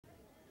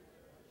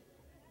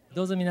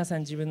どうぞ皆さ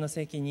ん自分の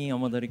席にお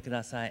戻りく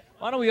ださい。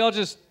 Why don't we all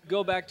just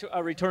go back to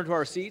return to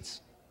our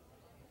seats?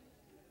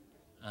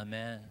 アー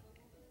メン。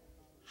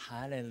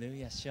ハレル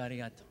ヤ、主あり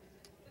がとう。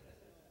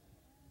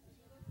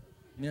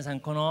皆さん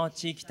この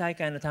地域大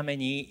会のため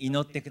に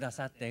祈ってくだ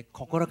さって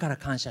心から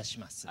感謝し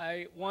ます。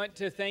 I want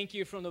to thank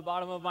you from the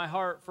bottom of my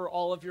heart for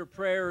all of your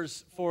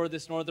prayers for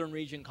this Northern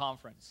Region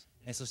Conference.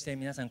 そして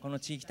皆さんこの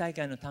地域大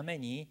会のため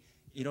に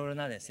いろいろ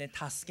なですね、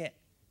助け、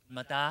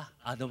また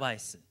アドバイ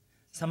ス、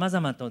さま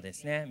ざまとで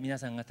すね、皆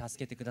さんが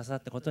助けてくださ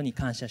ったことに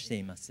感謝して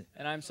います。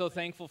 And I'm so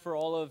thankful for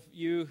all of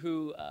you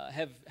who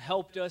have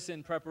helped us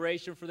in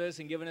preparation for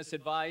this and given us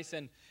advice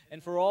and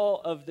for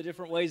all of the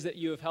different ways that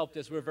you have helped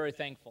us. We're very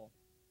thankful.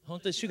 本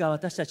当に主が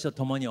私たちと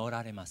共にお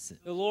られます。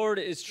 The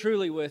Lord is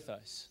truly with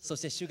us. そ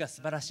して主が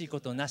素晴らしいこ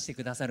とをなして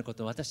くださるこ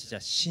とを私たち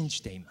は信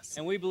じています。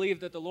 And we believe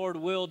that the Lord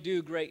will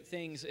do great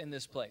things in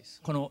this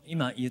place. この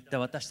今言った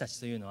私たち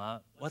というの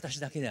は私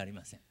だけではあり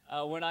ません。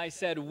 When I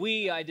said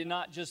we, I did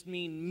not just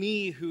mean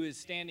me who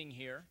is standing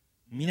here.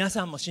 皆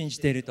さんも信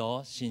じている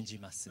と信じ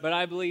ます。 But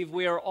I believe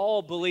we are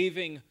all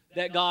believing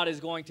that God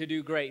is going to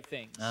do great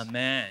things. アー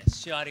メン。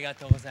主ありが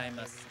とうござい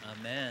ます。ア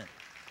ーメン。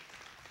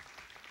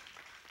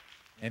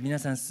皆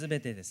さんすべ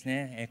てです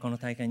ね、この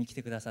大会に来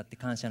てくださって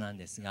感謝なん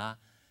ですが、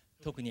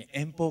特に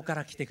遠方か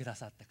ら来てくだ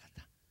さった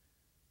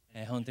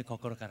方、本当に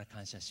心から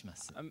感謝しま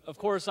す。 Of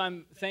course,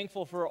 I'm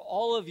thankful for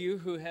all of you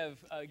who have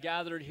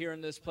gathered here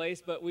in this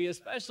place, but we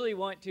especially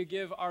want to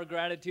give our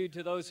gratitude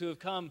to those who have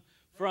come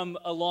from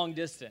a long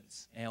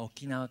distance.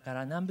 沖縄か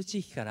ら南部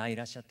地域からい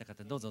らっしゃった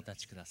方、どうぞお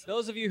立ちください。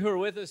 Those of you who are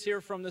with us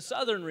here from the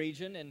southern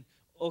region and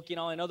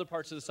Okinawa and other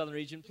parts of the southern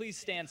region, please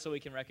stand so we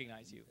can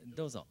recognize you.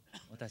 どうぞ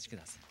お立ちく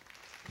ださい。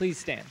 Please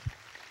stand.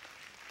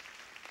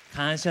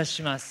 感謝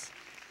します。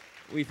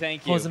 We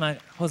thank 穂 you.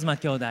 妻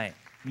兄弟、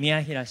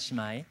宮平姉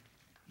妹、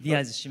ディ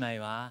アズ姉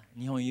妹は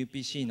日本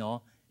UPC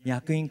の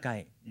役員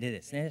会で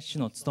ですね、主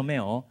の務め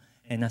を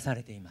なさ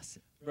れています。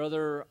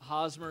 Brother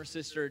Hosmer,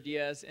 Sister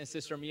Diaz, and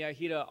Sister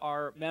Miyahita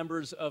are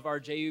members of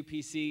our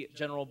JUPC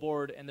General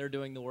Board, and they're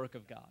doing the work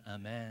of God. アー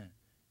メ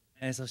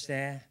ン。そし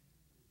て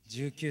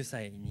19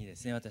歳にで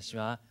すね、私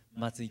は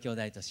松井兄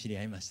弟と知り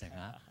合いました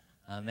が、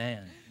アー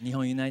メン。日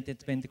本ユナイテッ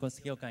ドペンテコス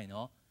テ教会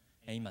の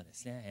今で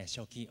すね、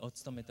書記を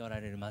務めておら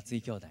れる松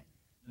井兄弟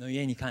の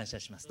家に感謝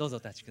します。どうぞお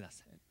立ちくだ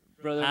さい。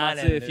 Brother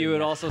Matsui, if you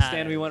would also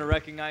stand, we want to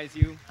recognize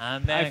you.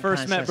 Amen. I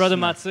first met Brother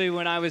Matsui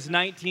when I was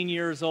 19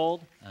 years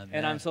old, Amen.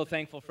 and I'm so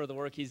thankful for the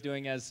work he's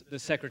doing as the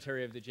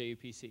secretary of the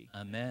JUPC. ア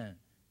ーメ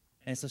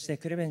ン。そして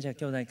クレベンジャー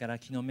兄弟から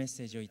昨日メッ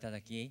セージをいた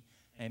だき、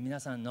皆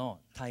さんの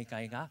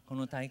こ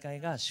の大会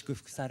が祝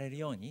福される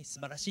ように、素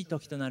晴らしい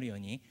時となるよう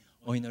に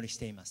お祈りし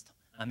ていますと。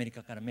アメリ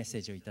カからメッセ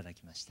ージをいただ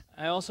きました。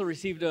 I also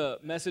received a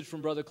message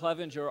from Brother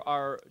Clevenger,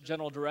 our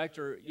general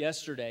director,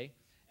 yesterday,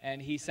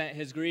 and he sent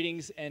his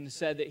greetings and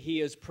said that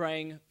he is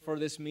praying for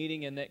this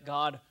meeting and that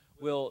God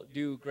will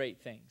do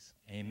great things.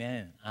 アー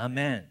メン。アー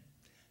メン。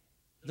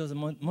どうぞ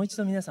もう一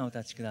度皆さんお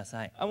立ちくだ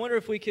さい。 I wonder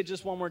if we could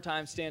just one more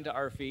time stand to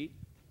our feet.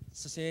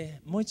 そし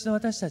てもう一度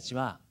私たち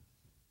は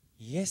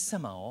イエス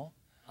様を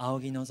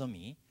仰ぎ望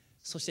み、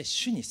そして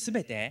主にす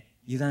べて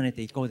委ね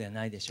ていこうでは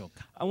ないでしょう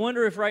か。 I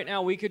wonder if right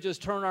now we could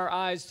just turn our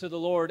eyes to the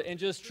Lord and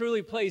just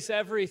truly place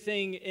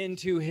everything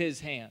into His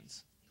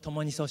hands.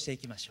 共にそうしてい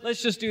きましょう。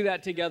 Let's just do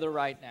that together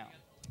right now.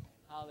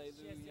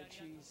 Hallelujah,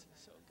 Jesus.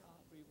 So God,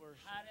 we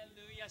worship. I love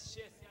you,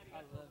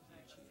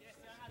 Jesus.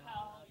 God,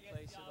 I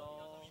place it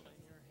all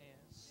in your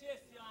hands.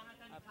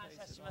 I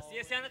place it all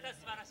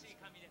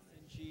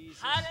in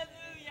Jesus.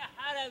 Hallelujah,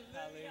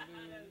 hallelujah,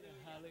 hallelujah,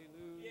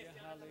 hallelujah,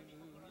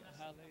 hallelujah.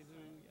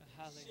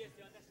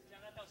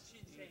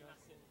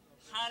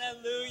 ハレ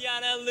ルヤ、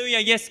ハレルヤ、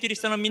イエス・キリ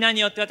ストの皆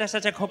によって私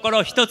たちは心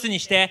を一つに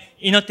して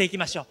祈っていき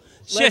ましょう。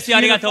主イエ Let's ス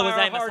ありが unify とうござ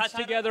our います。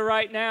 hearts together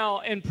right now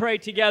and pray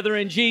together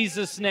in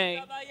Jesus'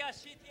 name.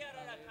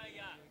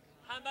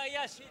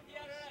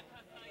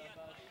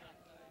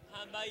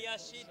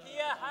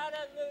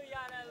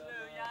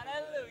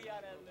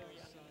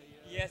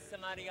 イエス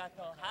様ありが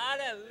とう。ハ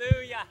レ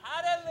ルヤ、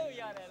ハレル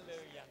ヤ、ハレ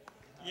ルヤ。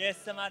イエ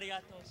ス様ありが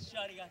とう。主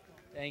ありがと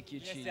う。 Thank you,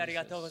 イエスあり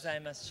がとうご Jesus. ざい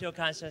ます。主を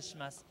感謝し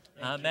ます。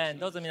アーメン。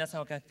どうぞ皆さ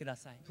んお書きくだ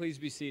さい。 Please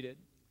be seated.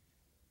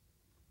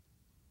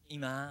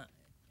 今、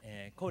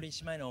コーリ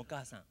ー姉妹のお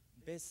母さん、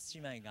ベース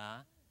姉妹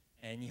が、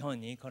日本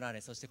に来ら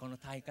れ、そしてこの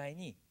大会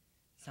に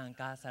参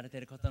加されて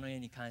いることのよう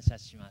に感謝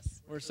しま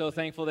す。 We're so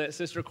thankful that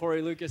Sister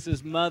Corey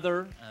Lucas's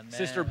mother, Amen.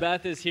 Sister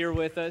Beth, is here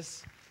with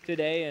us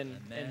today and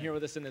Amen. here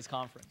with us in this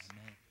conference.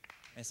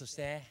 そし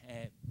て、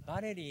バ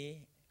レリー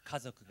家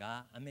族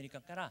がアメリカ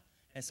から、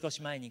少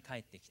し前に帰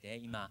ってきて、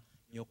今、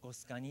横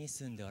須賀に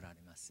住んでおられ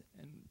ます。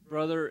 And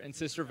Brother and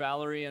Sister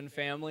Valerie and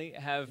family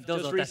have どう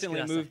ぞ just お立ちく recently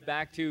ださい。 moved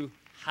back to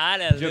ハ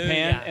レル Japan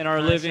ヤ。 and are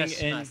感 living 謝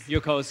し in ます。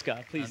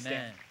 Yokosuka. Please アメ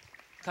stand. ン。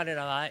彼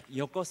らは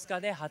横須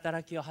賀で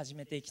働きを始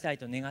めていきたい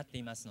と願って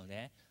いますの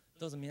で、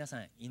どうぞ皆さ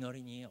ん祈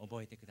りに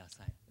覚えてくだ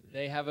さい。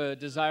 They have a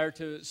desire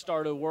to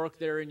start a work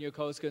there in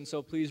Yokosuka, and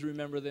so please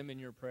remember them in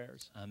your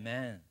prayers. ア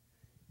メン。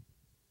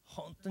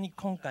本当に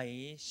今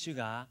回主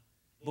が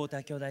ボー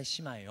タ兄弟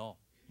姉妹を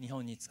日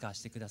本に使わ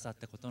せてくださっ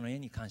たことの上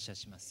に感謝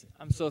します。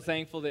I'm so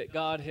thankful that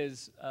God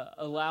has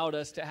allowed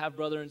us to have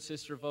brother and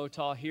sister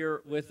Votaw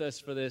here with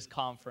us for this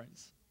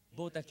conference.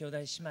 ボータ兄弟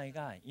姉妹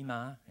が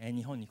今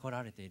日本に来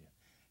られている。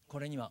こ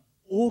れには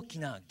大き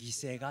な犠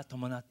牲が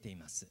伴ってい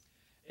ます。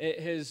It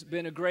has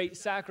been a great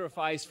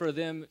sacrifice for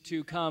them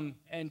to come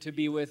and to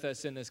be with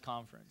us in this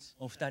conference.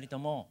 お二人と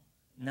も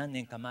何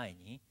年か前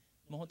に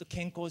もう本当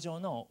健康上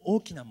の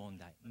大きな問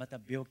題、また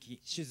病気、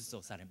手術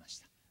をされまし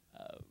た。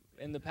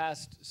In the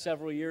past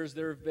several years,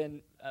 there have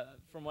been,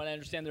 from what I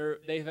understand,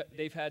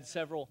 they've had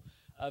several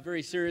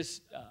very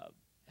serious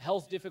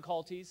health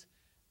difficulties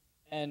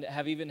and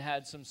have even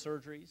had some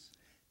surgeries.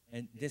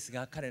 です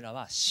が彼ら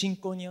は信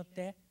仰によっ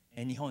て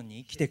日本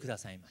に来てくだ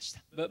さいまし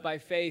た。But by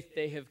faith,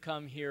 they have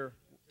come here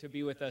to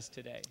be with us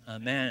today. アー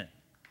メン。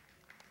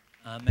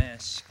アーメン。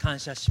感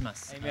謝しま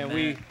す。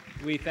Amen.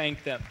 We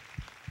thank them.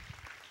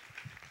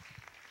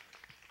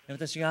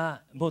 私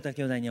がボータ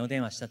兄弟にお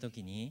電話したと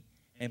きに、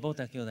ボー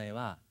タ兄弟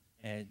は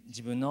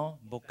自分の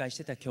牧会し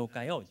てた教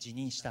会を辞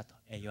任したと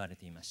言われ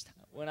ていました。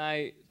When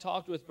I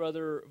talked with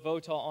Brother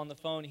Votaw on the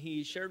phone,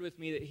 he shared with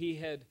me that he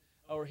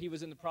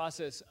was in the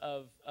process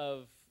of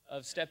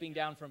stepping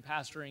down from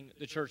pastoring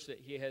the church that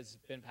he has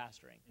been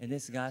pastoring. で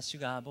すが、主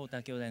がボー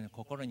タ兄弟の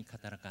心に語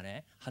ら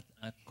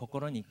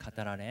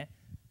れ、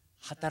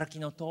働き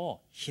の戸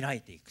を開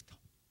いていくと。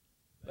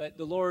But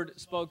the Lord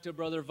spoke to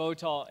Brother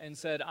Votaw and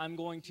said, I'm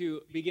going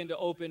to begin to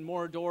open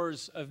more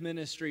doors of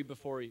ministry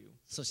before you.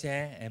 そし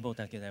て、ボー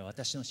タ兄弟は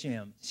私の使命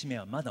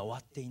はまだ終わ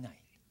っていない。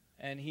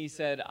And he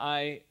said,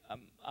 my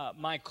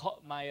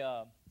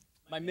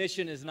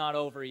mission is not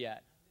over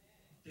yet.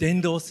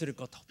 伝道する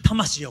こと、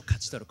魂を勝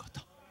ち取るこ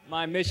と。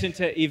My mission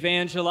to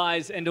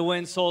evangelize and to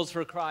win souls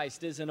for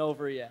Christ isn't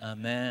over yet. アー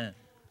メン。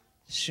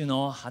主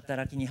の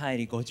働きに入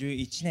り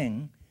51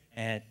年、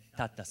経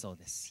ったそう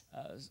です。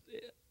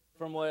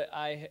From what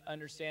I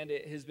understand,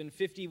 it has been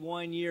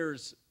 51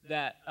 years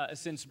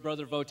since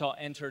Brother Votaw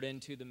entered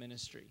into the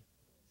ministry.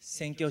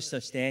 宣教師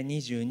として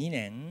22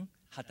年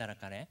働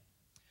かれ、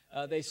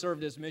They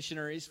served as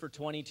missionaries for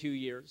 22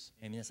 years.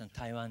 皆さん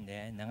台湾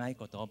で長い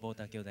ことボー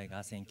タ兄弟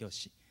が宣教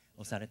師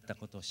をされた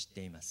ことを知っ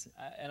ています。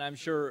And I'm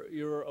sure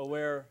you're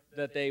aware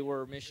that they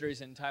were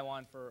missionaries in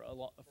Taiwan for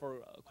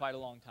quite a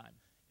long time.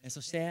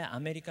 そしてア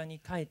メリカに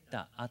帰っ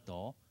た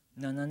後、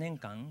7年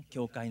間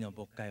教会の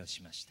牧会を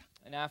しました。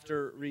And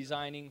after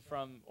retiring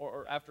from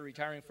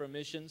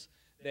missions,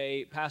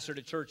 they pastored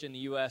a church in the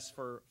U.S.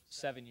 for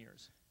 7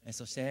 years.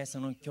 そして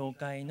その教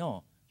会に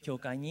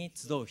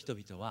集う人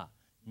々は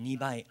2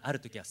倍、あ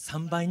る時は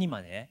3倍に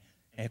まで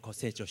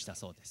成長した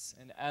そうです。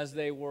And as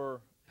they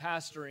were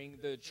pastoring,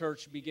 the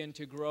church began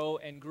to grow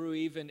and grew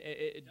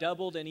it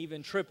doubled and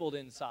even tripled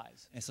in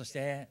size. そし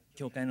て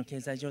教会の経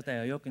済状態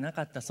は良くな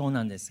かったそう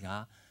なんです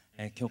が、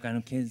教会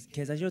の経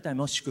済状態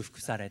も祝福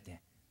され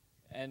て。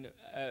And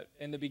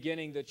in the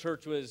beginning, the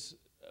church was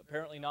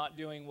apparently not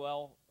doing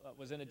well,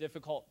 was in a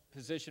difficult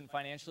position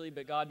financially,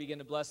 but God began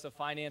to bless the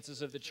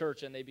finances of the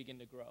church and they began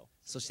to grow.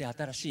 そして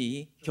新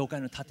しい教会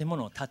の建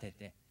物を建て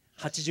て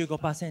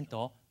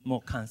 85% も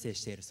う完成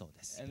しているそう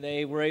です。And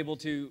they were able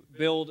to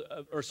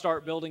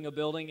start building a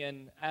building,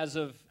 and as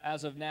of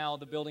now,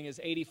 the building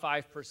is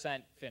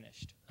 85%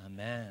 finished. アー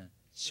メン。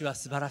主は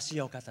素晴らし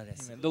いお方で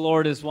す。The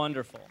Lord is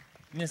wonderful.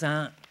 皆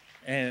さん、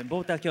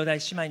ボータ兄弟姉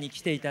妹に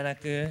来ていただ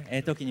く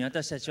時に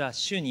私たちは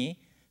主に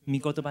御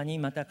言葉に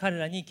また彼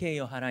らに敬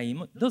意を払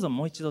い、どうぞ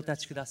もう一度お立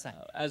ちください。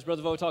As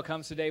Brother Votaw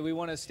comes today, we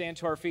want to stand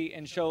to our feet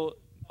and show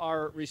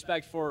our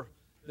respect for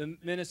the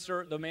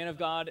minister, the man of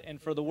God, and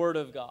for the word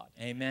of God.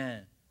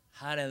 Amen.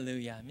 ハレ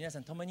ルヤ。皆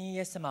さん共にイ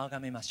エス様を崇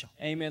めましょ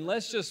う。Amen.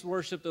 Let's just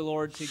worship the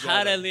Lord together.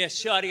 ハレルヤ。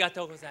主ありが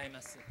とうござい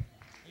ます。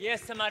イエ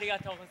ス様ありが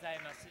とうござい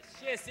ます。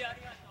イエスあ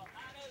りがとう。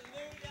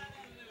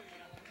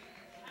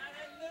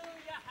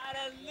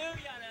Hallelujah,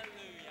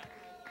 hallelujah,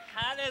 hallelujah,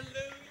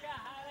 hallelujah,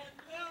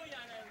 hallelujah,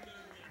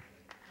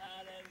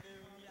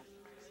 hallelujah.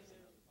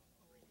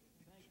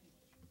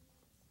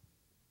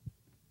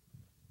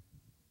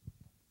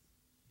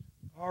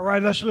 All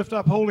right, let's lift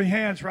up holy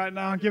hands right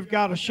now and give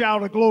God a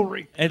shout of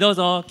glory. どう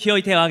ぞ清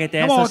い手を挙げ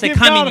て、 Come そ on, して give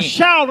神 God a に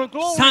shout of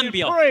glory 賛 and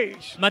美を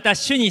praise. また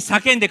主に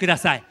叫んでくだ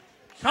さい。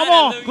 Come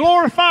on,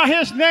 glorify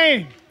His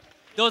name.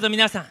 どうぞ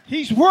皆さん、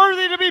 He's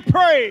worthy to be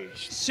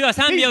praised. 主は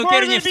賛 He's 美を受け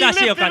るに worthy ふ to さ be わ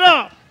しいお lifted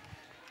方。 up.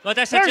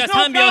 私たち There's は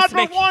no 賛美を God す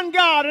べ but き。 one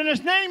God, and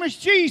His name is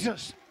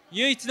Jesus.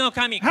 唯一の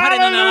神、彼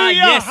の名はイ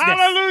エ Hallelujah, スです。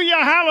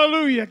 hallelujah,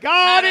 hallelujah.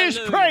 God is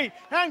Hallelujah. great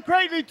and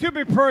greatly to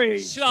be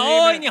praised. 主は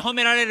大いに Amen. 褒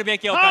められるべ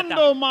きお方。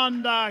 Hando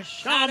manda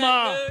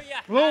shama.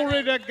 Hallelujah.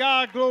 Glory to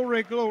God,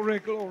 glory, glory,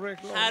 glory,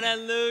 glory. ハレ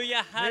ル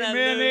ヤ、ハレ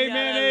Amen, ルヤ。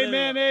 amen, amen,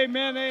 amen, ア amen. ー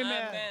メン、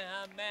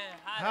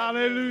アー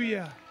メン。 Hallelujah. ハレル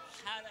ヤ。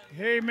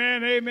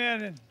 Amen,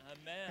 amen. And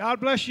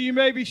God bless you. You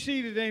may be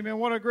seated. Amen.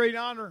 What a great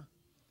honor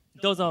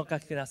どうぞお書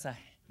きください。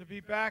 to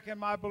be back in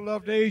my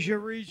beloved Asia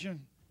region.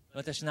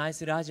 私の愛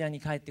するアジアに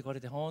帰ってこれ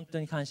て本当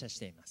に感謝し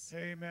ています。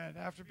 Amen.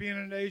 After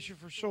being in Asia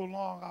for so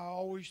long, I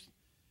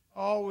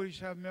always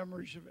have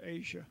memories of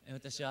Asia.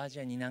 私はアジ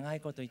アに長い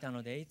こといた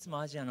ので、いつも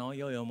アジアの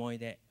良い思い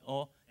出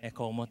を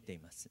こう思ってい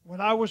ます。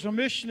When I was a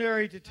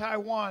missionary to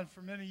Taiwan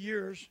for many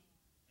years,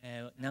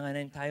 長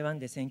年台湾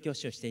で宣教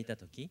師をしていた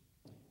とき、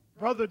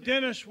Brother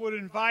Dennis would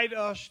invite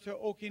us to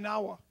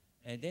Okinawa.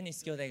 デニ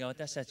ス兄弟が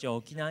私たちを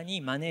沖縄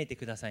に招いて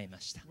くださいま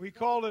した。We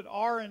called it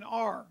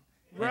R&R,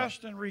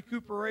 Rest and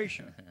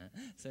Recuperation.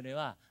 それ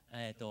は、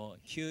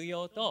休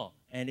養と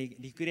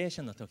リクレーシ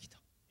ョンの時と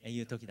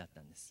いう時だっ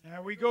たんです。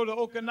And we go to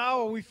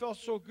Okinawa, we felt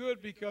so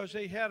good because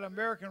they had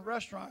American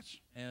restaurants.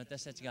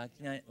 私たちが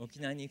沖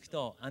縄に行く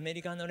とアメ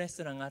リカのレス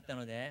トランがあった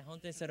ので、本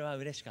当にそれは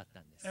嬉しかっ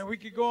たんです。And we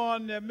could go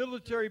on the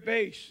military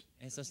base.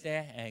 そし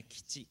て、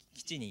基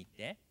地に行っ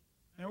て、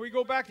And we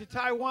go back to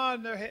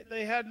Taiwan,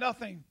 they had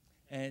nothing.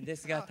 で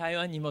すが台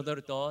湾に戻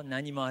ると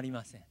何もあり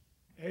ません。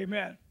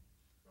Amen.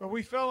 But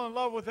we fell in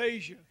love with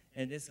Asia.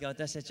 ですが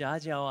私たちはア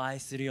ジアを愛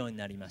するように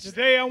なりまし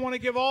た。Today I want to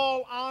give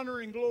all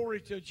honor and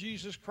glory to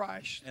Jesus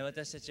Christ.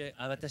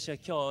 私は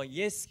今日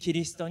イエス・キ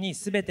リストに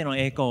すべての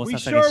栄光を We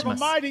捧げ serve し a ま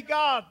す。 mighty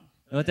God.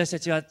 私た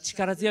ちは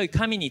力強い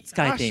神に仕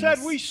え I ていま said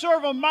す。 we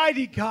serve a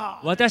mighty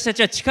God. 私た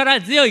ちは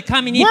力強い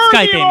神に仕え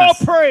Worthy てい of ま all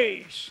す。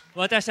 praise.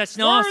 私たち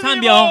の Worthy 賛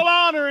of 美を all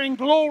honor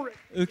and glory.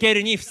 受け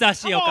るにふさわ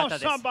しい Come お on, 方で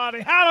す。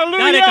 somebody.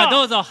 誰かど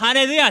Hallelujah. うぞハ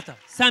レルヤと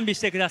賛美し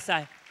てくださ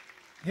い。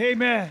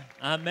 Amen.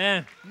 アーメ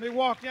ン。 Let me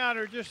walk down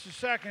there just a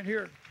second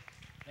here.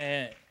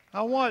 え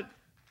I want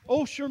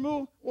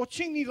Oshermu, 我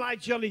请你来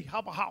这里好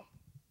不好?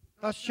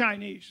 That's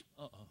Chinese.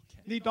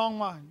 你懂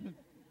吗？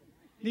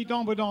你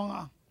懂不懂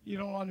啊? You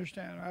don't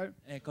understand,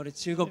 right? これ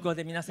中国語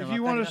で皆さん If 分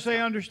you かり want ま to す say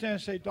か？ understand,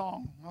 say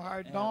dong. All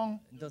right, dong.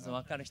 どうぞ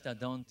分かる人は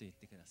ドンと言っ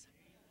てください。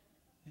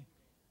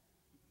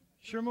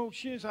师母，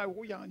现在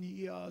我让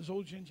你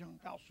柔坚强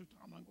告诉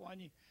他们关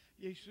于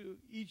耶稣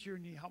医治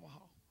你好不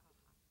好？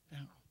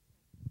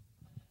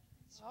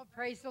 Oh,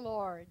 praise the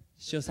Lord.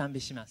 主を賛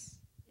美しま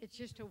す。 It's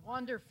just a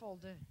wonderful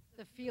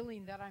the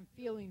feeling that I'm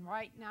feeling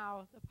right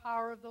now. The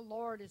power of the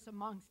Lord is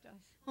amongst us.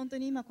 本当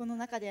に今この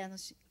中で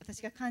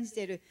私が感じ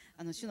ている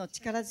主の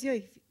力強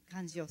い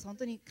感じを本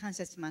当に感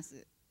謝しま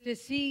す。To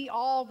see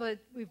all that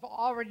we've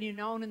already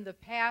known in the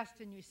past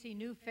and you see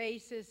new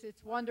faces,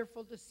 it's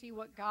wonderful to see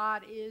what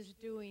God is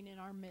doing in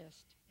our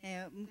midst.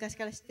 昔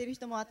から知っている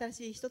人も新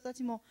しい人た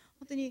ちも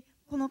本当に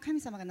この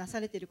神様がなさ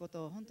れているこ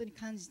とを本当に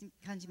感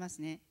じま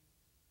すね。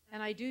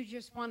And I do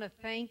just want to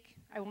thank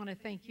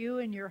you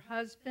and your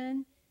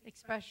husband,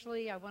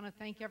 especially. I want to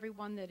thank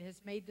everyone that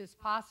has made this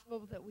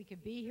possible that we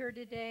could be here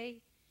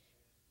today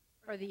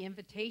for the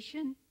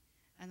invitation.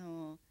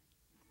 こ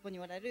こに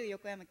おられる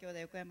横山兄弟、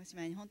横山姉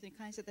妹に本当に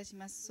感謝いたし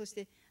ます。そし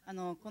て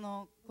今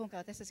回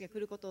私たちが来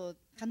ることを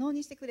可能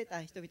にしてくれ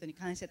た人々に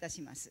感謝いた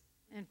します。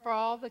And for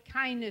all the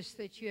kindness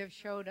that you have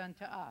showed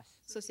unto us.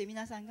 そして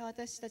皆さんが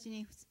私たち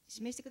に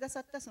示してくださ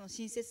ったその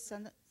親切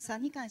さ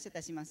に感謝い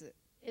たします。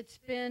It's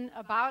been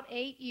about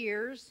 8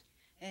 years.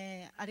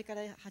 あれか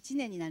ら8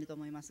年になると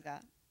思います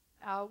が、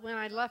when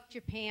I left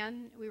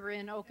Japan, we were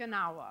in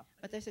Okinawa.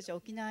 私たちは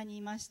沖縄に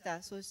いまし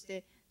た。そし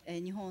て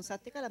日本を去っ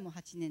てからも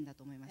8年だ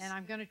と思います。 And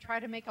I'm going to try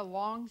to make a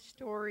long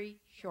story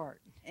short.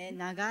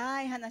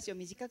 長い話を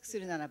短くす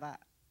るならば、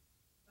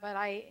 But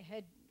I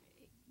had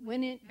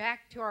went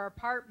back to our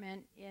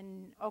apartment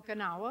in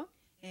Okinawa.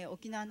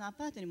 沖縄のア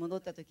パートに戻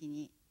った時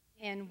に、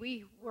 And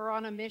we were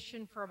on a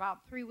mission for about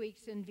 3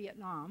 weeks in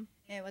Vietnam.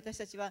 私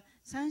たちは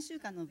3週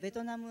間のベ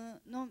トナ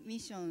ムのミッ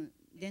ション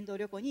伝道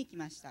旅行に行き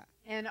ました。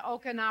 And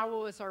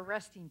Okinawa was our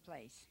resting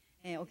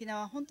place. 沖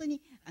縄は本当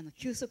に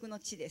休息の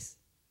地です。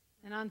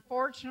 And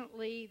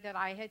unfortunately, that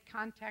I had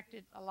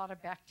contacted a lot of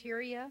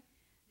bacteria.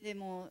 で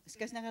もし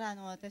かしながら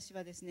私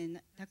はです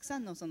ね、たくさ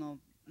んの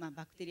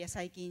バクテリア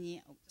細菌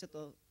にちょっ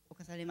と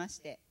侵されま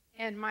して、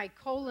 And my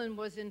colon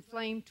was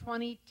inflamed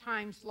 20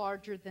 times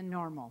larger than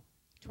normal.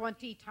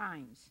 20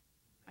 times.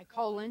 My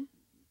colon.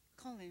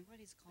 Colon,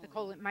 what is The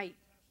colon? colon, my,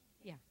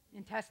 yeah,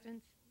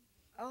 intestines.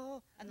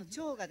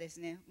 腸がです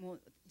ね、も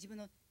う自分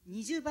の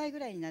20倍ぐ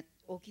らい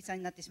大きさ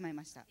になってしまい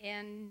ました。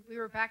 And we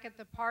were back at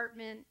the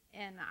apartment,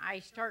 and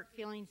I start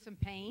feeling some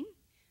pain.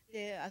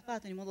 で、アパー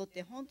トに戻っ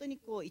て本当に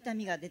痛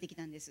みが出てき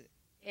たんです。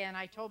 And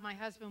I told my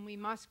husband, we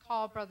must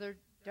call Brother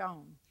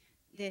Doan.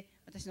 で、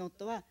私の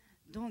夫は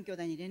ドン兄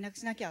弟に連絡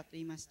しなきゃと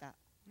言いました。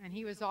 And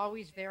he was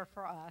always there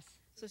for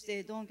us. そし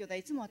てドン兄弟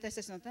いつも私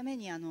たちのため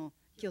に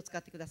気を使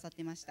ってくださっ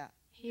ていました。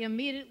 He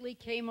immediately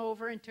came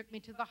over and took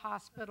me to the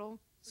hospital.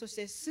 そし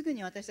てすぐ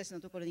に私たちの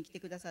ところに来て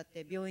くださっ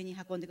て病院に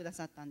運んでくだ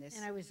さったんです。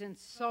 And I was in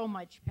so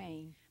much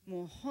pain.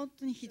 もう本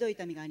当にひどい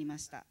痛みがありま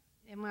した。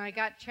 And when I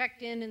got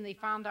checked in and they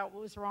found out what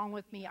was wrong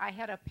with me, I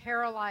had a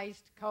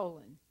paralyzed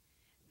colon.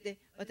 で、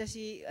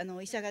私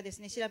医者がで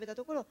すね調べた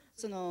ところ、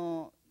そ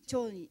の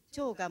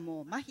腸が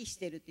もう麻痺し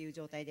ているという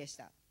状態でし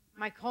た。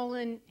 My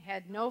colon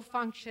had no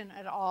function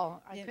at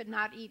all. I could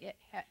not eat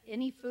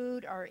any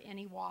food or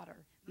any water.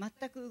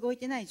 全く動い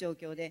てない状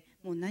況で、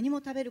もう何も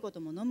食べること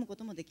も飲むこ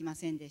ともできま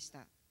せんでし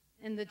た。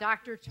 And the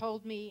doctor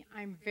told me,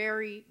 I'm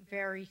very,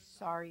 very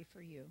sorry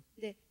for you.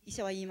 で、医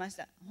者は言いまし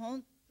た。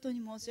本当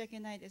に申し訳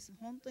ないです。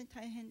本当に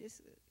大変で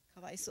す。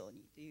かわいそうに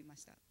と言いま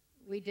した。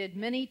 We did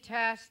many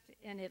tests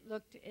and it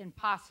looked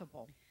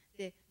impossible.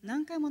 で、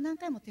何回も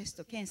テス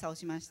ト検査を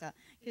しました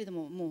けれど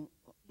も、も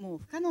もう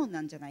不可能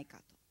なんじゃないか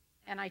と。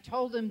And I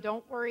told him,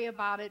 don't worry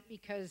about it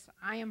because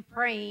I am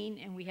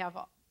praying and we have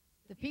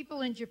the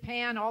people in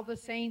Japan, all the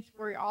saints,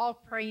 we're all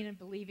praying and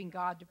believing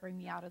God to bring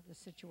me out of the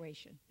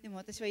situation. でも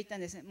私は言ったん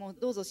ですね。もう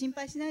どうぞ心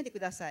配しないでく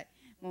ださい。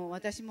もう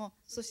私も、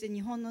そして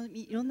日本の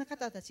いろんな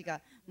方たち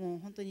がもう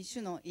本当に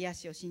主の癒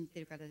しを信じて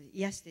いるからで、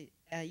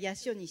癒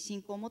しに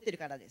信仰を持っている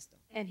からですと。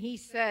And he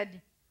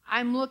said,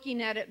 I'm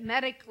looking at it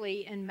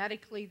medically and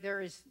medically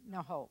there is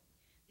no hope.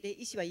 で、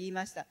医師は言い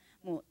ました。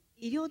もう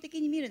医療的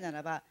に見るな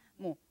らば、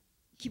もう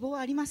希望は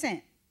ありませ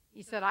ん。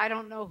He said, I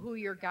don't know who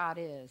your God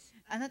is.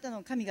 あなた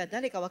の神が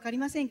誰か分かり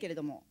ませんけれ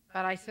ども。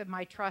But I said,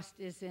 my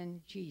trust is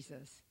in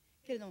Jesus.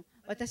 けれども、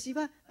私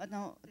は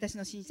私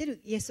の信じてい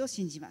るイエスを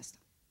信じますと。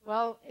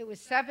Well, it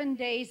was 7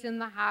 days in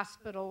the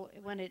hospital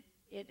when it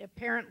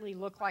apparently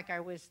looked like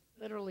I was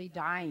literally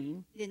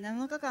dying. で、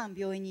7日間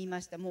病院にいま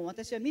した。もう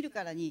私は見る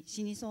からに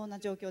死にそうな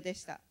状況で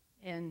した。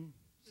And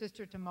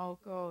Sister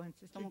Tomoko and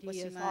Sister ともこ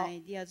姉 Diaz,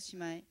 妹、ディアズ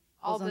姉妹、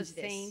ご all 存 the 知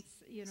です。 saints,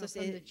 you そ know, し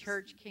from the て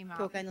church came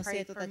教 out 会 and の生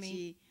prayed 徒 for た me.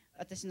 ち、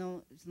私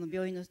のその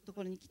病院のと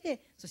ころに来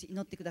て、そして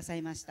祈ってくださ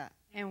いました。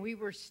And we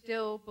were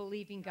still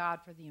believing God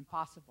for the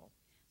impossible.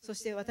 そ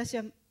して私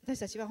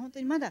たちは本当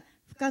にまだ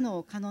不可能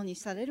を可能に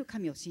される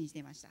神を信じて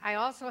いました。 I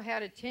also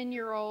had a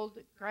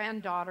 10-year-old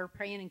granddaughter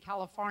praying in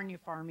California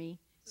for me.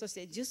 そし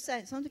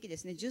てその時で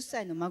すね、10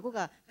歳の孫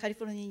がカリ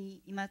フォル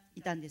ニアに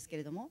いたんですけ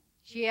れども、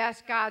She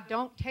asked God,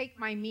 don't take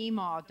my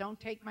Meemaw, don't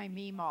take my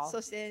Meemaw.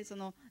 そしてそ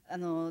の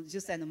10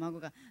歳の孫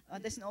が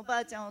私のおば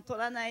あちゃんを取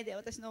らないで、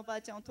私のおば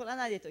あちゃんを取ら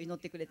ないでと祈っ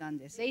てくれたん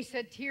です。 They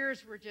said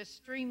tears were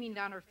just streaming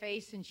down her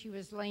face and she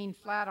was laying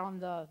flat on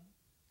the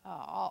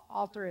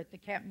altar at the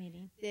camp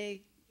meeting.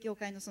 で、教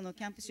会のその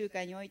キャンプ集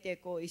会において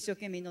こう一生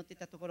懸命祈ってい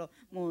たところ、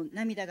もう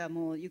涙が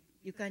もう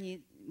床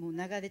にもう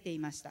流れてい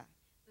ました。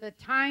The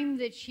time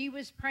that she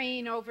was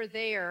praying over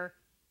there,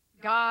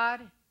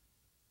 God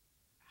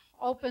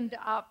opened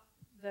up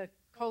the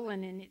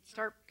colon and it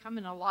started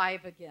coming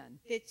alive again.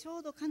 で、ちょ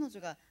うど彼女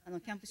が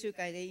キャンプ集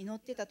会で祈っ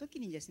てた時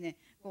にですね、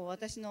こう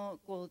私の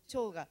こう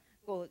腸が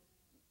こう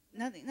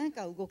何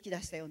か動き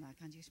出したような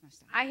感じがしまし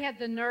た。I had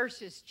the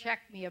nurses check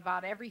me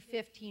about every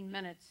 15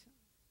 minutes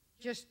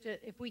just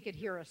if we could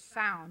hear a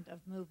sound of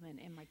movement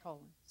in my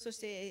colon. そし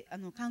て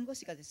看護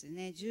師がです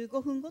ね、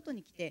15分ごと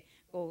に来て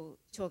こ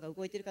う腸が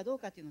動いているかどう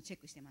かっていうのをチェッ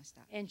クしてまし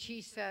た。And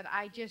she said,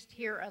 I just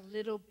hear a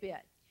little bit.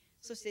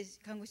 そして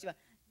看護師は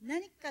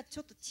何かち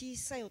ょっと小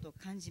さい音を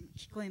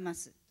聞こえま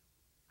す。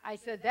I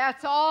said,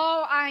 that's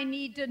all I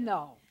need to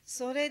know.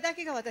 それだ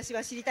けが私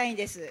は知りたいん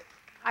です。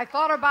I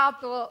thought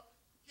about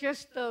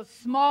just the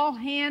small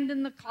hand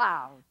in the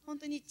cloud. 本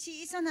当に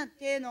小さな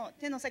手の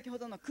先ほ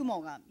どの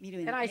雲が見る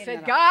ように And I 見える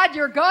said, なら God,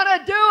 you're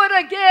gonna do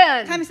it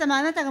again. 神様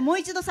あなたがもう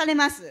一度され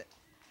ます。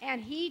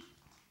 And he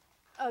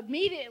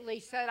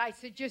immediately said, I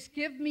said, just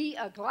give me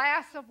a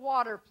glass of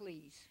water,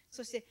 please.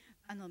 そして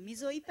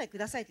水を一杯く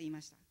ださいと言いま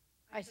した。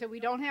 I said, we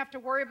don't have to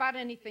worry about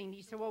anything.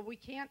 He said, well, we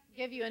can't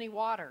give you any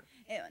water.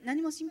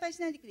 何も心配し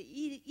ないでくれ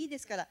いいで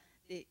すからっ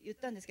て言っ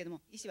たんですけども、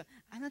医師は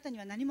あなたに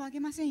は何もあげ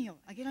ませんよ、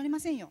あげられ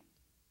ませんよ。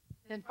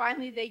 Then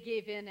finally they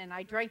gave in and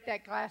I drank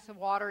that glass of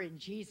water in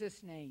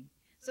Jesus' name.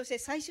 そして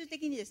最終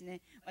的にです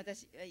ね、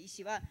医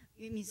師は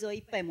水を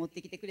一杯持っ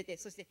てきてくれて、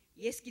そして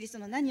イエス・キリスト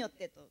の名によっ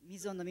てと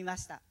水を飲みま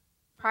した。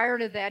 Prior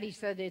to that, he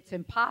said it's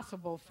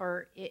impossible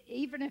for,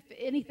 even if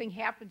anything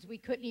happens, we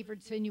couldn't even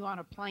send you on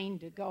a plane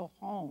to go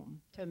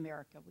home to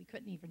America. We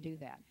couldn't even do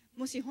that.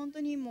 もし本当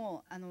に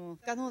もう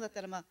不可能だっ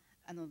たら、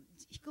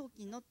飛行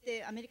機に乗っ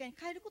てアメリカに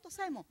帰ること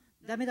さえも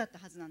ダメだった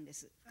はずなんで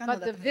す。不可能 But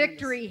だ the ったはずなん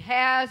です。 victory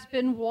has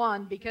been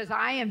won because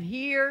I am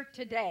here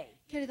today.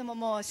 けれども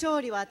もう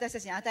勝利は私た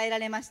ちに与えら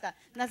れました。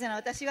なぜなら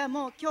私は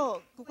もう今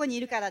日ここに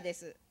いるからで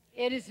す。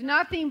It is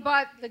nothing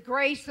but the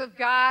grace of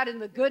God and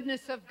the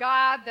goodness of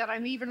God that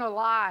I'm even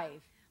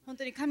alive. 本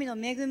当に神の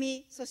恵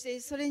み、そし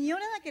てそれによ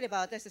らなければ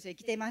私たちは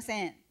生きていま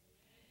せん。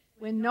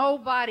 When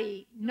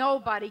nobody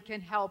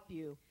can help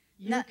you,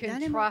 you can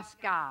trust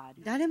God.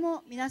 誰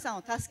も皆さん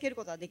を助ける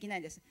ことはできな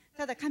いです。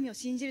ただ神を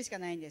信じるしか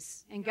ないんで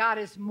す。 And God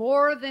is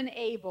more than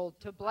able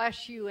to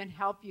bless you and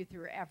help you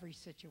through every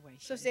そ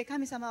situation. して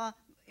神様は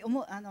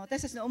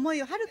私たちの思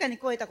いをはるかに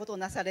超えたことを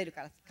なされる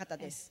方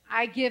です。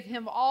 I give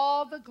him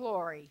all the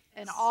glory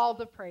and all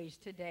the praise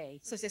today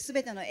そしてす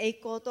べての栄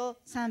光と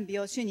賛美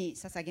を主に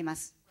捧げま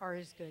す。 for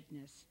his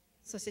goodness.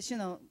 そして主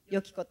の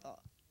良きこと。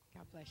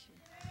 God bless you.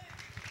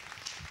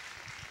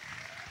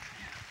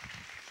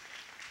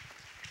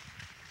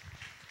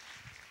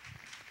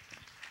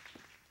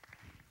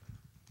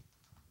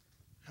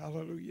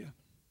 Hallelujah.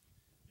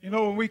 You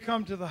know, when we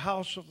come to the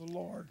house of the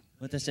Lord,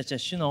 私たちは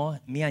主の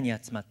宮に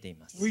集まってい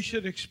ます。 we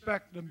should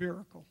expect a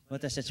miracle.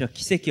 私たちは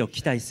奇跡を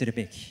期待する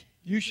べき。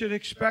 You should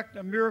expect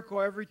a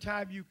miracle every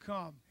time you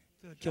come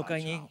to 教 God's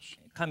会に house.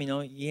 神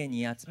の家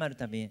に集まる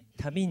たび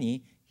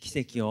に奇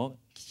跡を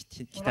期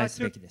When I 待す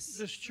べ took きで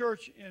す。 this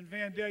church in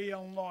Vandalia,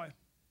 Illinois,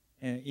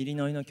 イリ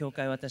ノイの教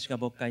会、私が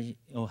牧会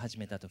を始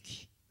めたと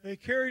き、 they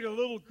carried a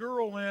little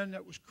girl in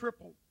that was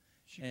crippled.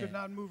 She could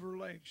not move her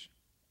legs.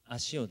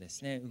 足をで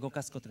すね動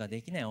かすことが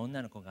できない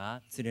女の子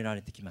が連れら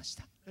れてきまし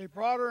た。They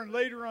brought her and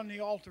laid her on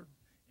the altar.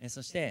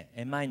 そして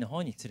前の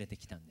方に連れて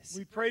きたんです。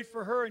 We prayed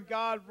for her and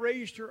God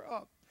raised her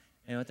up.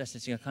 私た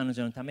ちが彼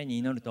女のために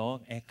祈る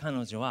と、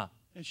彼女は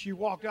And she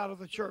walked out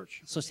of the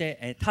church. そし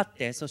て立っ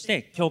て、そし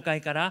て教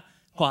会から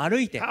こう歩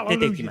いて出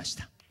て行きまし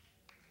た。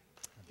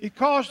It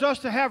caused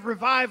us to have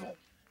revival.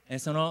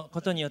 その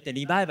ことによって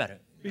リバイバ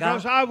ルが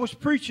Because I was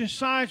preaching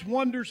signs,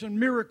 wonders, and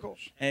miracles.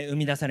 生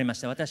み出されま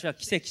した。私は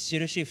奇跡、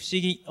印、不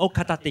思議を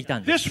語っていた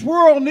んです。 This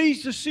world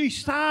needs to see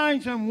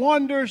signs and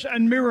wonders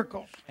and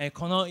miracles.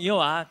 この世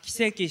は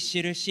奇跡、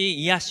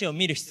印、癒しを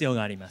見る必要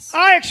があります。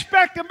 I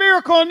expect a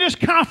miracle in this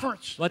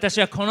conference. 私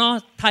はこ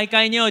の大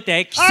会におい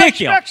て奇 I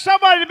跡を expect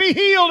somebody to be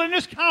healed in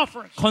this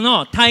conference. こ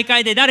の大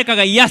会で誰か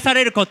が癒さ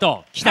れること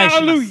を期待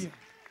します。 Hallelujah.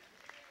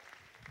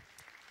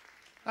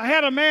 I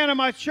had a man in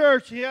my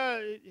church. He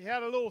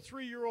had a little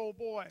 3-year-old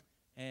boy.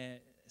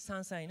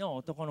 3歳の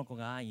男の子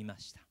がいま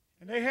した。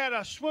 And they had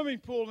a swimming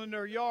pool in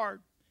their yard.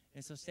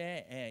 そし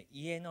て、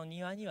家の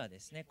庭にはで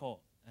すね、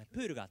こう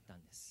プールがあった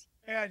んです。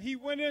 And he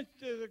went into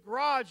the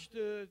garage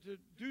to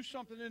do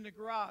something in the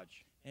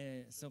garage.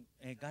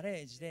 ガ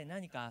レージで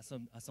何か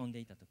遊んで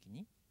いたとき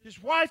に、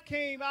 His wife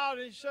came out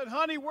and said,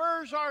 "Honey,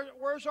 where's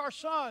our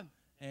son?"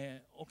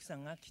 奥さ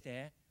んが来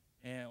て、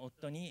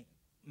夫に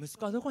息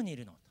子はどこにい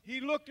るのと、 He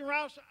looked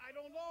around and said, "I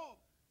don't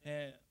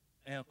know."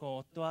 こ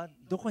う夫は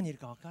どこにいる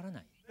かわから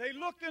ない。 They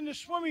looked in the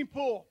swimming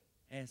pool.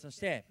 そし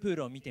てプー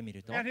ルを見てみ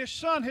ると、 And his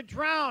son had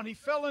drowned. He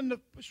fell in the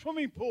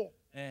swimming pool.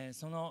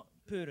 その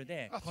プール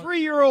で A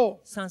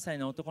 3-year-old. 3歳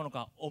の男の子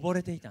が溺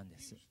れていたんで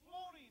す。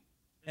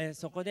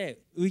そこ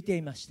で浮いて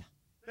いました。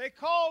 They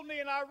called me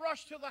and I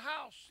rushed to the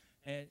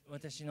house.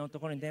 私の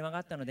ところに電話が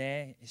あったの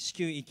で至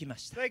急行きま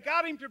した。 They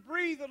got him to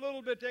breathe a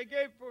little bit. They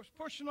was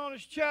pushing on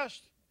his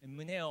chest.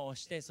 胸を押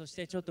して、そし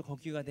てちょっと呼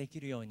吸ができ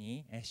るよう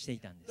にしてい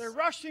たんで They す。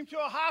 rushed him to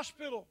a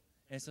hospital.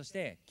 そし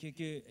て救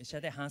急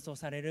車で搬送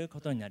されるこ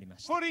とになりま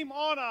した。 Put him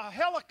on a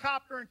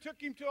helicopter and took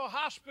him to a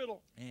hospital.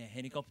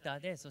 ヘリコプター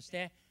で、そし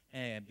て、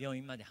病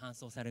院まで搬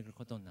送される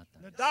ことになった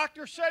ん The です。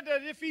 doctor said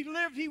that if he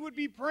lived, he would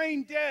be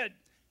brain dead.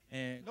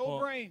 こ No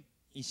う brain.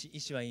 医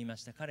師は言いま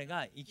した。彼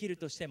が生きる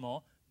として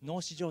も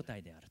脳死状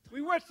態であると。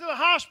 We went to the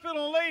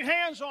hospital and laid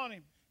hands on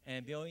him.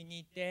 病院に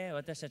行って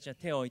私たちは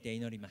手を置いて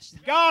祈りまし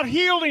た。 God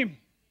healed him.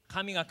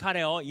 神が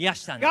彼を癒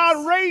したんです。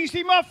 God raised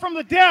him up from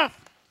the death.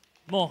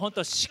 もう本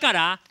当死か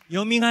ら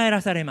よみがえ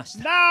らされま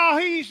した。 Now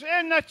he's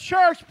in the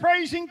church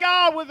praising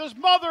God with his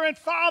mother and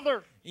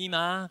father.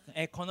 今、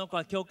この子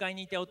は教会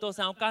にいてお父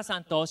さんお母さ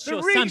んと主 The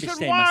を賛美し reason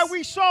ていま why す。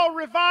 we saw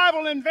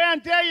revival in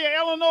Vandalia,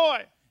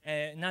 Illinois,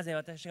 なぜ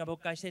私が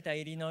牧会していた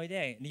イリノイ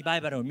でリバ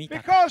イバルを見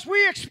たか。 because we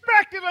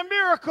expected a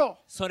miracle.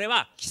 それ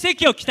は奇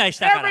跡を期待し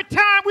たから Every。time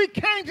we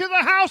came to the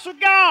house of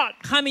God,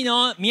 神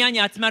の宮に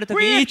集まるとき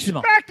we いつ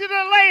も expected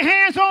to lay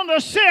hands on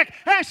the sick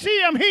and see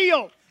them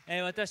healed.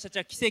 私たち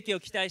は奇跡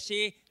を期待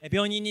し、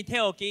病人に手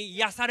を置き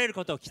癒される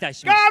ことを期待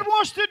しま God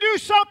し wants to do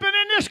something in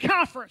this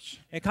conference.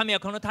 た。神は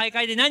この大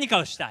会で何か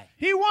をしたい。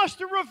 He wants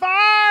to revive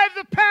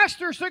the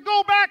pastors to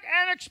go back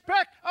and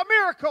expect a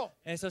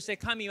miracle. そして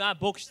神は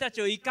牧師たち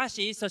を生か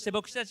し、そして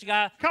牧師たち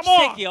が Come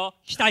奇跡を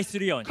期待す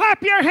るように。 Clap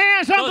your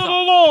hands unto the どうぞ。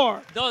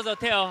 Lord. どうぞ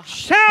手を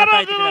Shout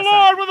叩い unto て the くだ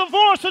さい。 Lord with a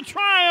voice of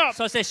triumph.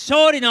 そして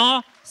勝利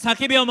の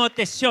叫びを持っ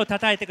て主を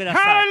叩いてくだ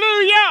さい。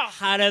 Hallelujah.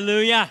 ハレ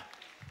ルヤ。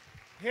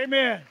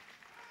 Amen.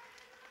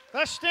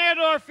 Let's stand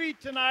to our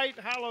feet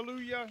tonight.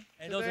 Hallelujah.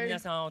 どうぞ Today. 皆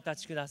さんお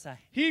立ちください。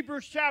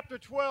 Hebrews chapter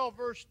 12,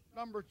 verse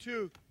number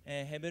 2.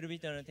 ヘブル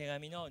人の手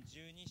紙の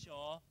12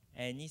章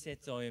2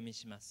節をお読み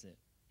します。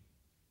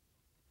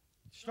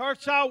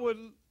 Starts out with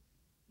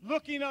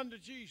looking unto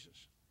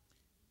Jesus.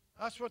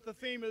 That's what the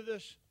theme of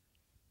this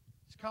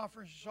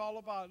conference is all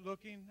about,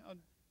 looking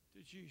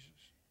unto Jesus.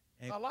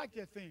 I like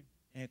that theme.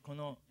 こ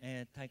の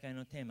大会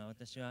のテーマ、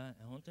私は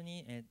本当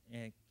に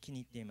気に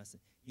入っています。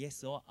イエ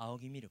スを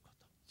仰ぎ見るこ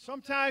と。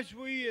 Sometimes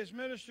we as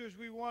ministers,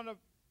 we want to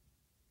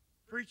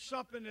preach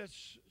something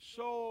that's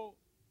so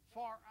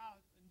far out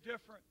and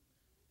different.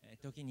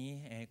 時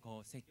に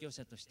こう説教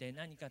者として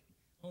何か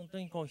本当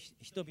にこう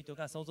人々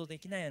が想像で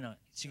きないような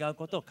違う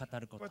ことを語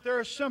ること But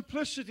there is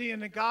simplicity in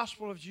the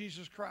gospel of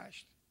Jesus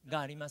Christ. が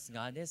あります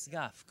が、です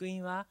が福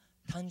音は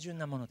単純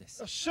なもので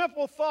す。 A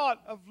simple thought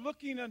of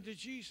looking unto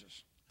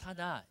Jesus. た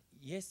だ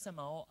イエス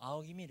様を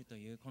仰ぎ見ると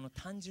いうこの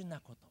単純な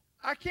こと。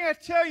 I can't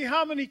tell you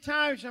how many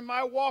times in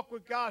my walk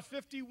with God,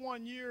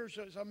 51 years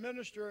as a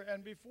minister,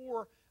 and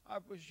before I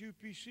was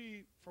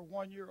UPC for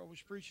 1 year, I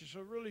was preaching. So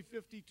really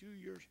 52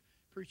 years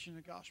preaching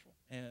the gospel.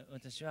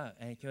 私は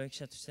教育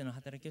者としての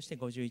働きをして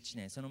51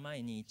年、その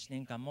前に1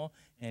年間も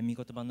御言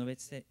葉の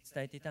述べ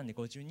伝えていたんで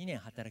52年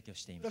働きを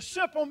していま The す。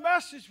 simple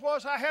message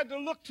was I had to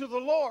look to the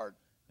Lord.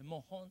 も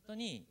う本当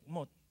に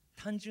もう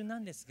単純な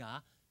んです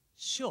が、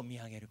主を見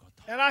上げるこ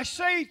と。 And I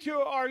say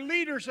to our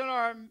leaders and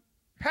our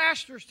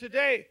pastors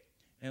today,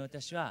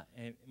 私は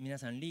皆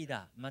さんリー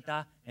ダーま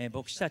た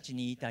牧師たち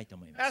に言いたいと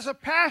思います。 as a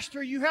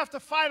pastor, you have to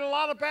fight a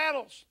lot of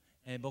battles.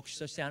 牧師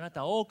としてあな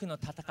たは多くの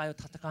戦いを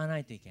戦わな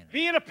いといけない。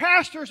Being a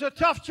pastor is a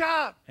tough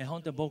job.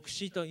 本当に牧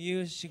師と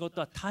いう仕事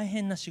は大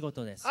変な仕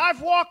事です。I've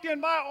walked in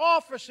my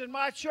office in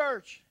my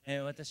church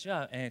私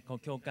は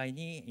教会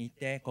に行っ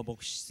て牧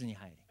師室に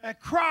入 and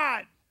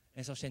cried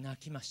り、そして泣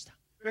きました。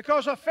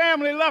because a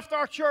family left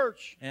our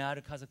church. あ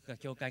る家族が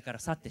教会から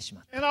去ってし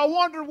まった。And I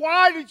wondered,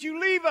 why did you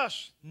leave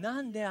us?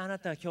 なんであな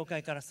たは教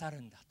会から去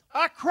るんだと。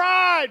I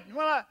cried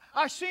when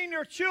I seen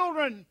their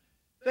children.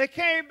 They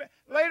came,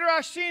 later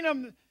I seen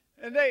them,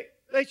 and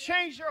they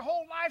changed their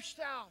whole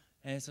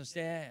lifestyle. そし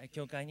て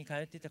教会に通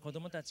っていた子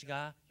供たち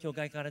が教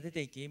会から出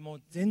ていき、も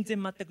う全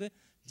然全く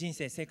人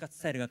生生活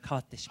スタイルが変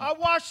わってしま I う。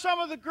watched some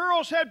of the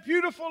girls had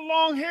beautiful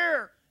long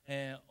hair.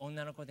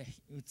 女の子で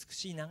美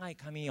しい長い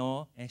髪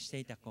をして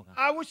いた子が、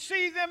I would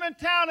see them in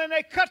town and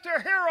they cut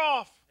their hair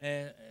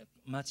off.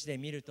 街で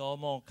見ると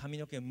もう髪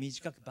の毛を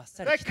短くバッ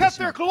サリ They 切って cut し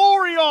ま their った。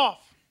 glory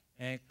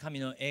off 神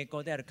の栄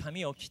光である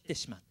髪を切って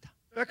しまった。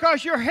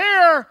because your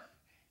hair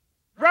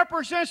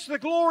represents the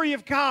glory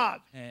of God.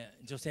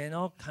 女性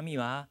の髪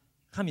は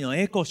神の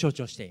栄光を象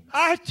徴しています。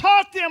 I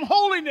taught them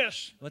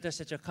holiness.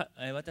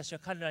 私は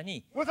彼ら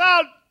に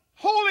Without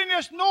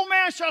holiness, no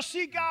man shall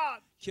see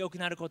God. 清く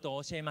なること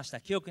を教えました。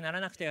清くなら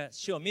なくて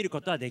主を見る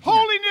ことはできない。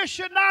 Holiness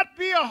should not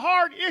be a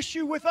hard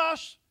issue with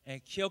us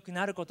清く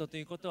なることと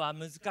いうことは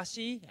難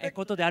しい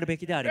ことであるべ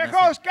きではありません。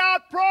 because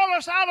God brought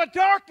us out of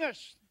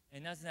darkness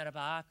なぜなら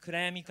ば暗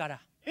闇か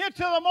ら into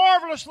the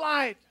marvelous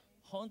light.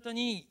 本当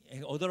に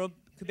驚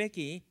くべ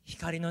き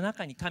光の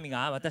中に神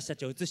が私た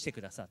ちを移して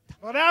くださった。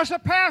 But as a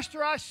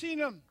pastor, I've seen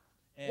them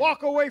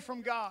walk away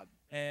from God,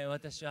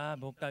 私は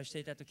牧会をして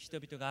いた時、人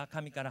々が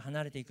神から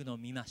離れていくのを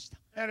見ました。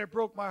 and it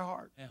broke my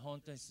heart.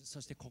 本当に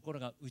そして心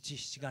が打ち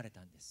ひしがれ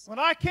たんです。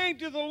 When I came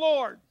to the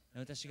Lord,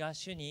 私が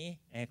主に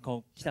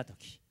こう来た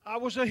時、 I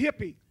was a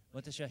hippie.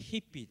 私はヒ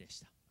ッピーでし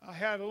た。 I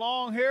had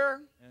long hair.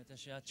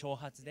 私は長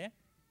髪で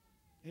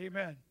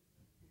Amen.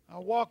 I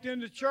walked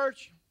into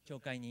church. 教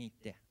会に行っ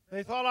て、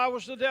 They thought I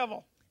was the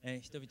devil.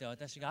 人々は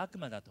私が悪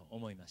魔だと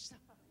思いました。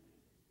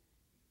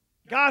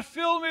 God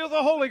filled me with the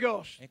Holy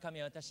Ghost, 神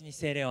は私に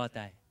聖霊を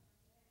与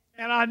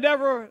and I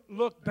never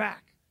looked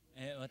back.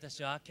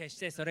 私は決し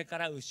てそれか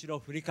ら後ろを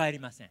振り返り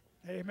ません。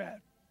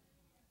 Amen.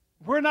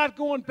 We're not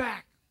going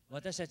back.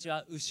 私たち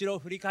は後ろを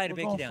振り返る We're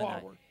べき going ではな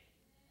い。 forward.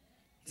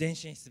 前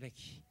進すべ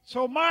き。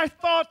 So my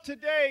thought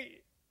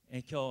today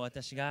今日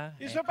私が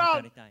is 語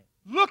about りたい。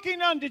 looking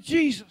unto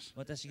Jesus.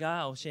 私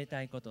が教え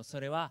たいこと、そ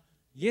れは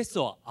イエス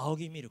を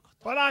仰ぎ見るこ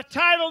と。 But I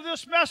titled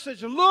this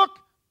message, Look,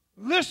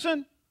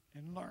 Listen,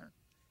 and Learn.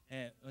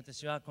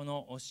 私はこ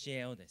の教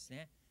えをです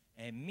ね、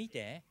見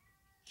て、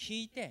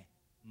聞いて、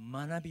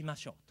学びま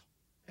しょう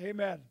と。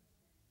 Amen.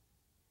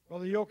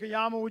 Brother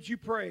Yokoyama, would you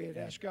pray and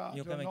ask God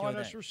to Yokoyama anoint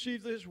us兄弟。 to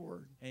receive this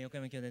word? 横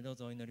山兄弟どう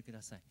ぞお祈りく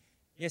ださい。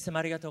イエス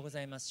様ありがとうご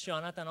ざいます。主よ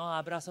あなたの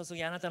油注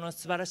ぎ、あなたの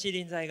素晴らしい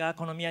臨在が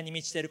この宮に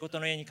満ちていること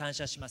のように感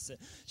謝します。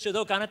主よ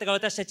どうかあなたが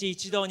私たち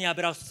一同に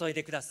油を注い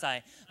でくださ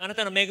い。あな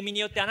たの恵みに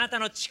よって、あなた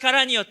の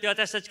力によって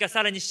私たちが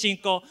さらに信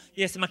仰、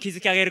イエス様築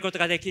き上げること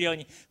ができるよう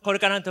に、これ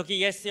からの時、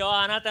イエスよ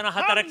あなたの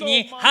働き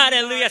にハ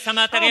レルヤ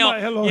妨げ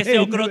よ、イエス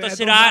よ送ろうとし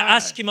ている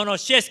悪しき者を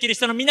主イエスキリス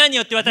トの皆に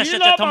よって私た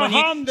ちは共に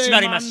縛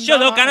ります。主よ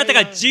どうかあなた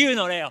が自由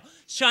の霊を、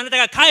主よあなた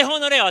が解放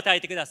の霊を与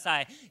えてくだ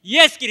さい。イ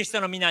エスキリスト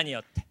の皆に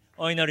よって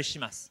お祈りし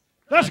ます。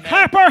Let's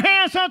clap our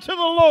hands unto the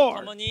Lord.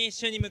 共に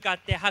主に向かっ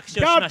て拍手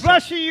をし God ましょう。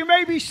 bless you. You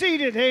may be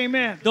seated.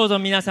 Amen. どうぞ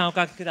皆さんお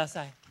書きくだ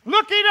さい。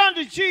 Looking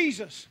unto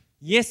Jesus.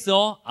 イエス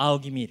を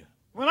仰ぎ見る。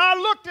 When I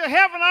look to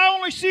heaven, I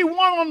only see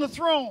one on the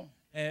throne.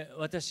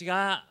 私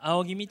が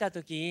仰ぎ見た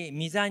とき、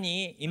御座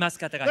にいます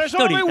方が There's 一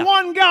人 only いた。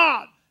 one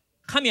God.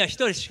 神は一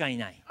人しかい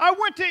ない。 I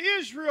went to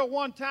Israel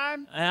one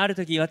time, ある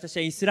時私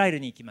はイスラエル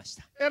に行きまし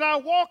た。 and I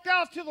walked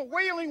out to the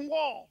Wailing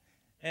Wall,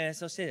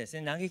 そしてです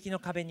ね、嘆きの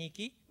壁に行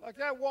き、 like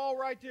that wall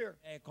right there.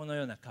 この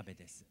ような壁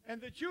です。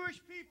 And the Jewish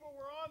people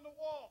were on the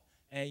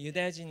wall. ユ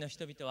ダヤ人の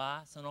人々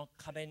はその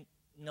壁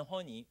の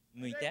方に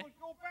向い They て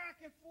would、go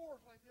back and forth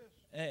like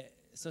this.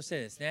 そして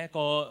ですね、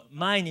こう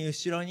前に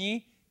後ろ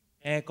に、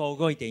こう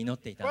動いて祈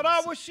っていたん But で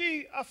I す。 would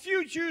see a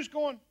few Jews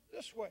going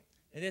this way.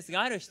 です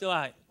がある人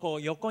はこ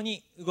う横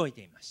に動い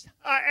ていました。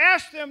 I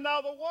asked them,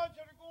 now the ones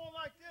that are going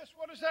like this,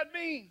 what does that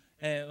mean?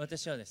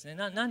 私はですね、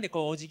なんで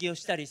こうお辞儀を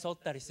したり反っ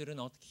たりする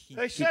のと聞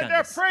They い said たん they're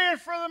です。 praying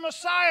for the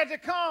Messiah to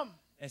come.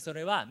 そ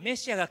れはメ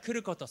シアが来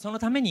ること、その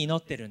ために祈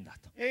ってるんだ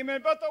と。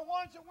 Amen. But the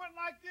ones that went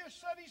like this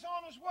said he's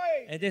on his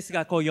way. です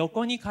がこう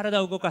横に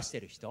体を動かして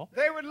いる人、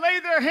 They would lay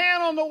their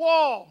hand on the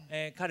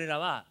wall. 彼ら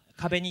は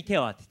壁に手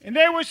を当てて、 And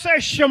they would say,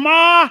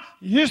 Shema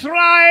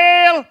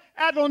Yisrael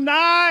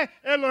Adonai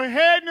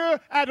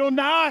Eloheinu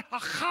Adonai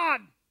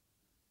Echad.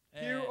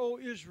 Hear, O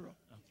Israel.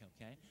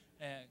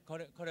こ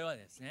れは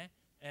ですね、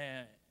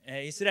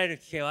イスラエル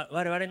聞け、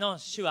我々の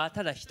主は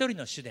ただ一人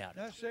の主であ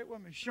る。 Let's say it with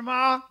me.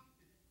 Shema.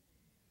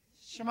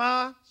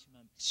 Shema.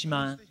 シ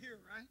マ To hear,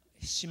 right?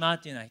 シマ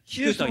というのは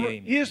聞くという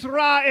意味。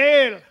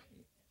 Israel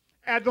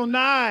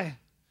Adonai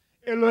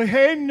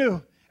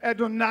Eloheinu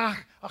Adonai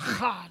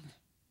Echad.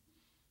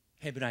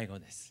 ヘブライ語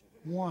です。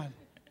 One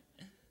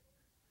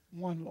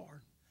Lord.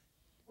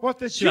 What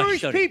the 主は Jewish 一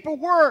人。 people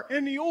were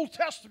in the Old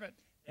Testament.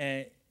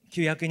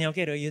 旧約にお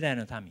けるユダヤ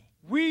の民。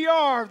We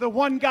are the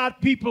one God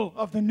people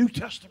of the New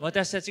Testament.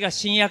 私たちが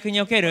新約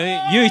における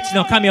唯一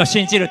の神を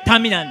信じる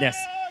民なんです。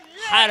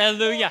ハレ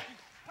ルヤ。 Come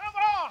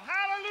on,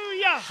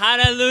 hallelujah. ハ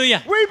レルヤ。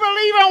 We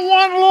believe in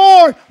one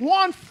Lord,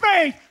 one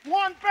faith,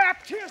 one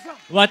baptism.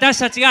 私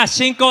たちが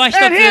信仰は一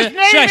つ、 And his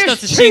name 主は一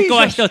つ、 is 信仰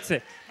は一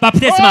つ、バプ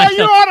テスマは Oh, 一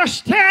you つ。 ought to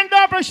stand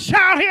up and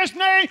shout his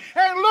name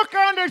and look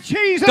unto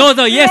Jesus. どう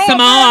ぞイエス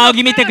様を仰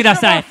ぎ見てくだ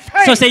さい。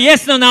そしてイエ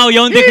スの名を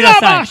呼んでくだ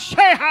さい。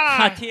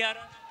ハティア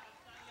ラ。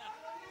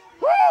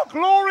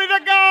 Glory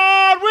to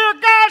God. We're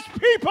God's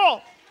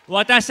people.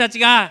 私たち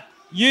が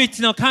唯一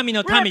の神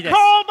の We're 民です。 called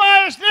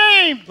by his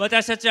name.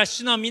 私たちは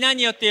主の皆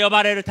によって呼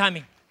ばれる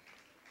民。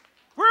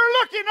 We're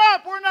looking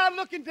up. We're not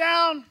looking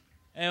down.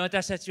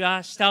 私たち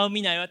は下を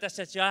見ない。私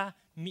たちは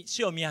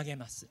主を見上げ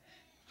ます。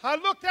 I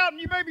looked out,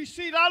 and you may be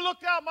seated. I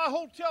looked out my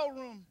hotel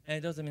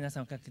room. どうぞ皆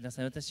さんお書きくだ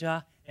さい。私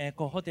は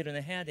ホテル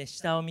の部屋で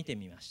下を見て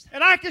みました。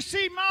 And I could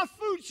see Mount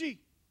Fuji.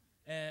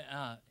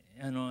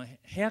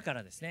 部屋か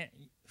らですね、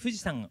富士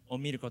山を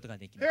見ることが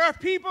できま There す。 are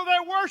people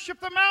that worship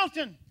the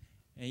mountain.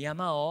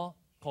 山を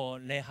こ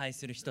う礼拝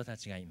する人た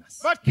ちがいま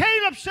す。 But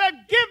Caleb said,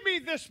 Give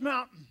me this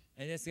mountain.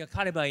 ですが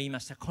彼は言いま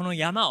した。この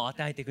山を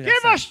与えてくだ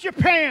Give さい。 us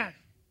Japan.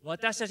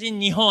 私たち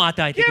に日本を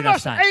与えてく Give だ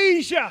us さい。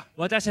 Asia.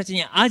 私たち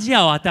にアジ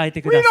アを与え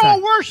てく We ださい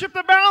don't。worship the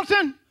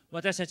mountain.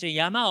 私たちは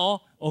山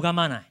を拝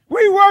まない。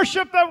 We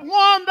worship the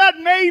one that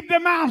made the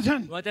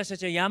mountain. 私た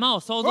ちは山を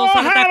創造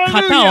された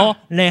方を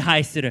礼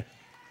拝する。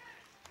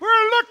 We're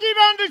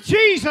looking unto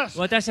Jesus,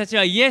 私たち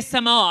はイエス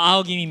様を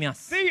仰ぎ見ま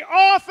す。 the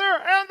author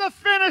and the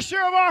finisher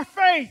of our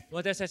faith.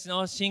 私たち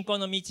の信仰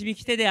の導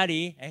き手であ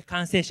り、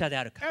完成者で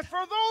ある方。 And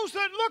for those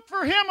that look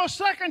for him a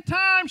second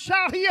time,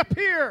 shall he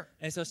appear.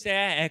 そし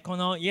て、こ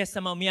のイエス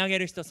様を見上げ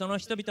る人、その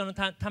人々の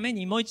ため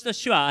にもう一度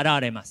主は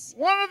現れます。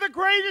 One of the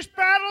greatest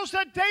battles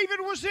that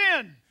David was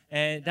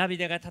in. ダビ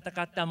デが戦っ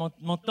た最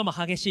も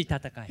激しい戦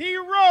い。 He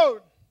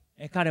wrote,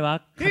 彼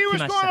は he 勝 was ち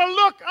ま going した。 to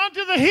look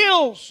unto the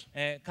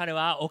hills, 彼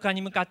は丘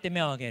に向かって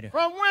目を上げる。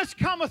 from whence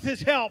cometh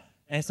his help.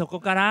 そこ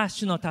から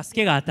主の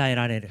助けが与え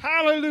られる。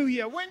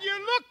 Hallelujah. When you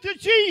look to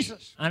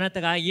Jesus, あな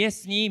たがイエ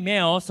スに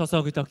目を注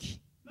ぐとき、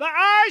 the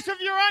eyes of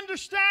your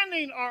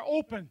understanding are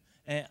open.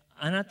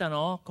 あなた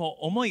の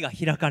思いが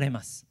開かれ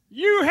ます。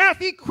 You hath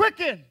he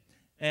quickened,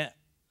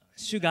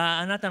 主が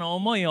あなたの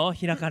思いを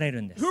開かれ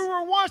るんです。 who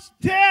were once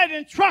dead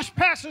in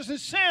trespasses and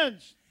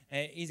sins.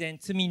 以前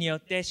罪によっ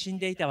て死ん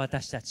でいた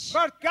私たち。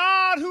 But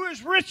God, who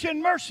is rich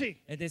in mercy,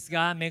 です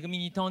が、恵み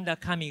に富んだ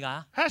神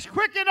が has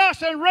quickened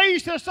us and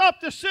raised us up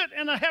to sit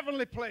in a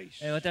heavenly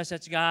place. 私た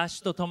ちが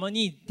主と共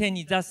に天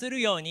に座する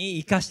ように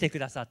生かしてく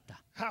ださっ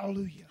た。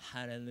 Hallelujah.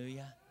 ハレル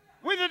ヤ。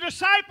 When the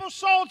disciples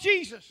saw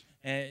Jesus,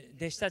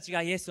 弟子たち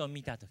がイエスを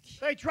見たとき、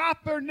 they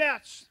dropped their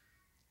nets.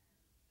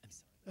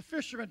 The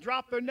fishermen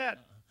dropped their net.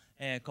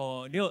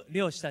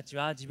 漁師たち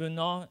は自分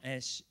の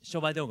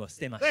商売道具を捨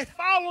てまし They た。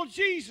 followed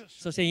Jesus.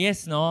 そしてイエ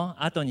スの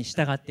後に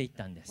従っていっ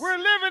たんです。 We're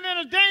living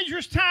in a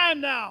dangerous time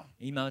now,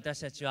 今私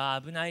たち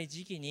は危ない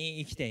時期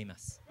に生きていま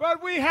す。 but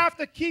we have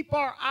to keep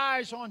our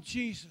eyes on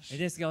Jesus.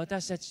 ですが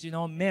私たち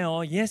の目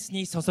をイエス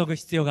に注ぐ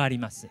必要があり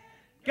ます。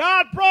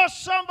 God brought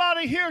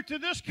somebody here to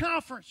this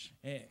conference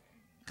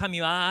神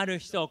はある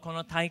人をこ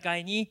の大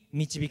会に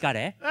導か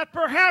れ、 that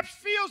perhaps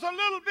feels a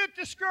little bit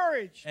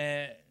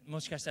discouraged. も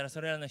しかしたら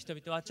それらの人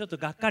々はちょっと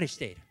がっかりし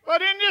ている。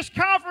 But in this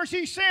conference,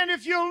 he's saying,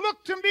 if you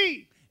look to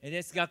me,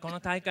 ですがこの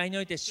大会に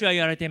おいて主は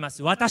言われていま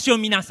す。私を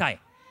見なさい。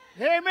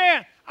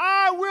 amen,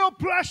 I will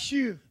bless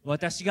you.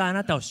 私があ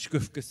なたを祝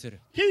福する。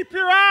 Keep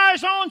your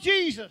eyes on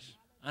Jesus.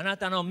 あな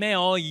たの目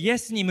をイエ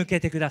スに向け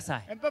てくださ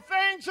い。 And the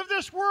things of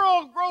this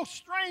world grow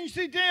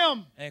strangely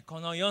dim. こ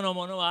の世の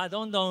ものは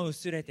どんどん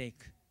薄れてい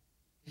く。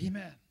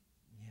 Amen.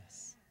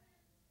 Yes.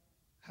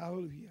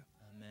 Hallelujah.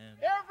 Amen.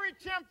 Every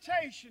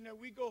temptation that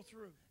we go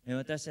through,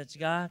 私たち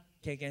が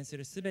経験す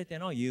るすべて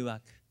の誘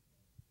惑、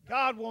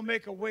 God will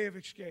make a way of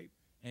escape.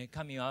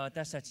 神は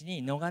私たち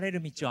に逃れ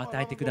る道を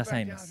与えてくださ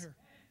います。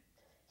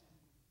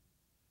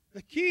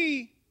 The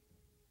key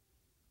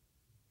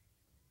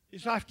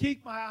is I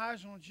keep my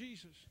eyes on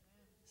Jesus.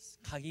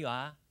 鍵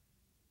は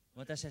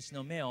私たち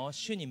の目を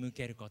主に向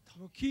けること。 It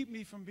will keep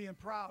me from being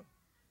proud.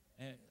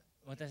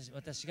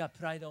 私が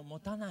プライドを持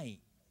たない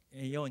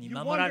ように You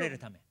守られ wonder, る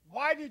ため。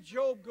 why did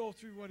Job go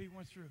through what he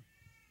went through?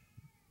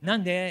 な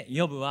んで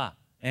ヨブは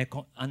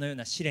あのよう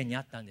な試練に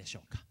あったんでし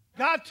ょうか。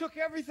 God took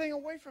everything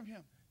away from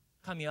him.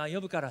 神はヨ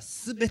ブから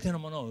すべての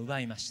ものを奪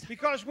いました。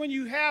 Because when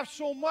you have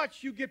so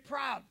much, you get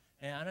proud.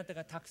 あなた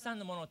がたくさん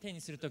のものを手に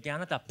するとき、あ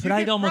なたはプ You ラ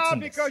イ get ドを持つ proud ん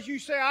です。 because you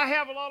say, I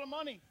have a lot of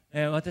money.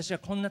 私は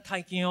こんな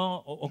大金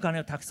を、お金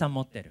をたくさん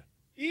持ってる。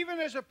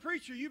 Even as a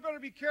preacher, you better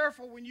be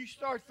careful when you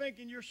start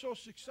thinking you're so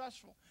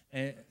successful.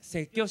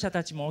 説教者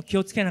たちも気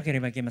をつけなけれ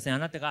ばいけません。あ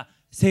なたが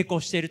成功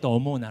していると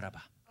思うなら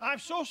ば。 I'm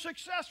so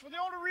successful. The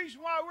only reason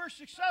why we're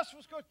successful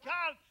is because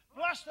God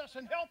blessed us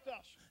and helped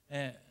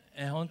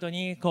us. 本当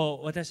に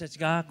私たち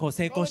が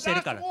成功 So してい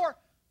る that's から。 more.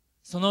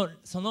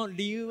 その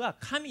理由は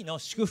神の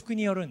祝福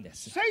によるんで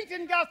す。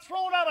 Satan got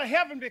thrown out of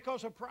heaven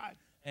because of pride.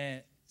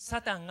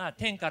 サタンが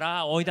天か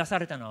ら追い出さ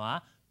れたの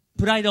は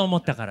プライドを持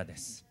ったからで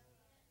す。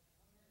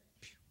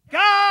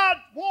God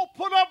won't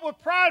put up with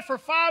pride for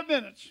 5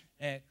 minutes.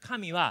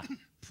 神は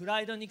プ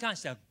ライドに関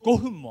しては5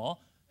分も、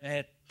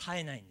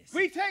耐えないんです。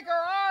We take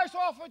our eyes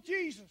off of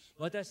Jesus.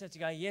 私たち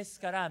がイエス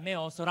から目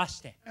をそら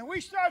して、And we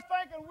start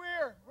thinking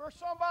we're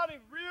somebody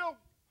real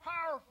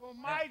powerful,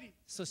 mighty.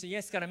 そしてイ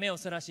エスから目を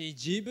そらし、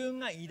自分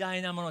が偉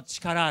大なもの、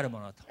力あるも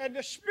のと。And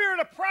the spirit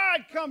of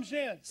pride comes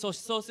in. そう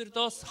する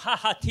と、は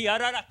はティア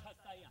ララカ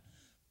サイヤ、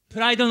プ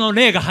ライドの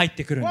霊が入っ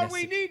てくるんで What す。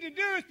 we need to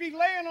do is be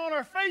laying on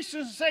our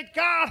faces and say,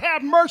 God,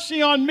 have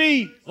mercy on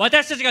me.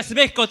 私たちがす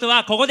べきこと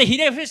は、ここでひ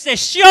れ伏して、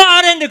主を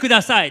憐れんでく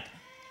ださい。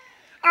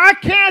I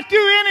can't do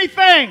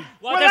anything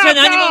私は without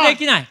何もで God.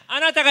 きない。あ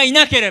なたがい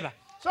なければ。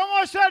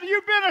Someone said,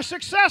 you've been a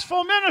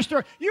successful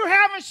minister. You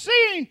haven't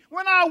seen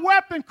when I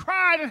wept and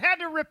cried and had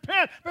to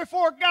repent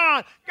before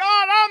God.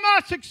 God, I'm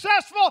not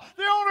successful.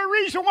 The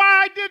only reason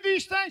why I did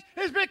these things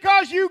is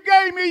because you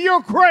gave me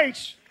your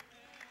grace.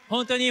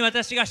 本当に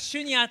私が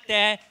主にあっ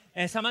て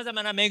さまざ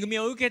まな恵み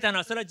を受けたの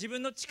はそれは自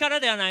分の力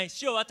ではない。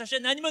主よ、私は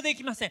何もで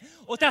きません。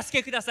お助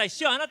けください。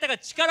主よ、あなたが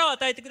力を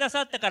与えてくだ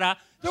さったから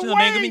主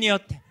の恵みによ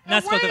って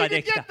なすことが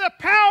できた。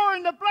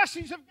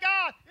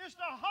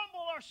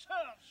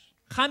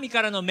神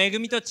からの恵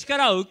みと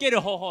力を受け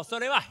る方法、そ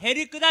れはへ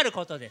りくだる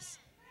ことです。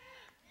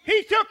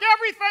He took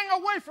everything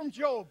away from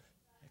Job.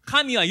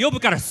 神はヨブ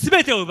からす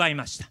べてを奪い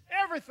ました。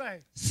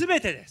 Everything. すべ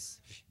てで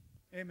す。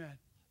 Amen.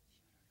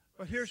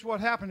 But here's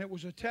what happened. It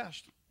was a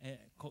test.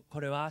 こ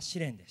れは試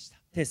練でした。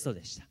テスト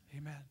でした。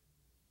 Amen.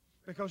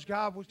 Because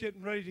God was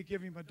getting ready to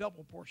give him a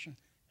double portion.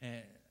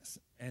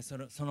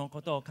 その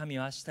ことを神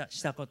はし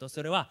たこと、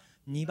それは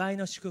2倍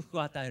の祝福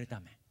を与えるた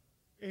め。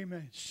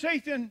Amen.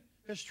 Satan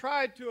has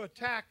tried to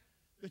attack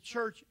the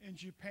church in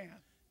Japan.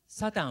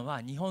 サタン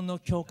は日本の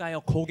教会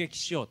を攻撃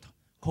しようと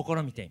試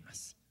みていま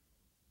す。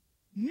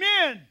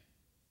Men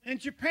in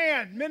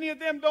Japan, many of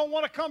them don't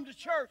want to come to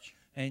church.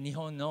 日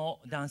本の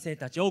男性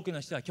たち、多く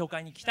の人は教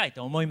会に来たい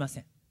と思いませ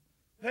ん。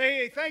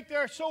They think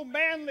they're so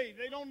manly,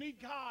 they don't need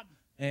God.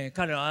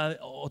 彼らは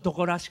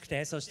男らしく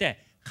て、そして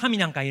神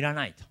なんかいら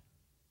ないと。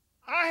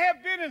I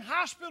have been in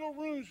hospital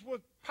rooms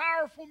with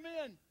powerful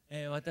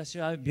men. 私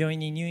は病院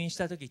に入院し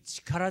たとき、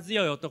力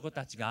強い男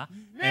たちが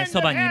Men そ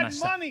ばにい that ま had し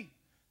た。 money,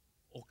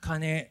 お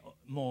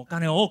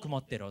金を多く持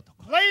っている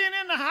男。 laying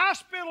in the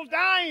hospital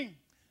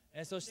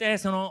dying. そして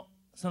その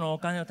お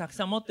金をたく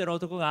さん持っている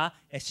男が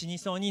死に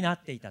そうにな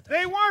っていたと。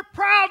 They weren't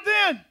proud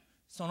then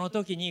その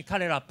時に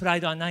彼らはプラ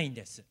イドはないん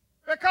です。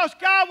 because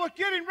God was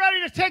getting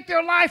ready to take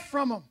their life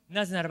from them.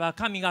 なぜならば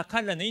神が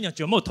彼らの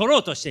命をもう取ろ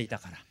うとしていた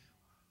から。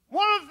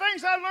One of the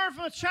things I learned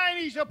from the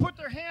Chinese, they'll put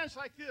their hands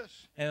like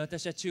this.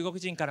 私は中国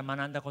人から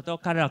学んだことを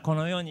彼らはこ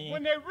のように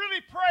When they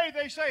really pray,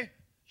 they say,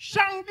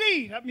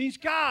 Shangdi. That means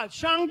God.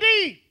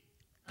 Shangdi.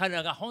 彼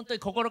らが本当に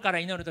心から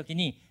祈るとき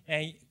に、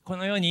こ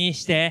のように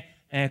し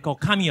て、こう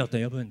神よと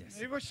呼ぶんで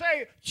す。 They would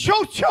say,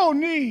 Chocho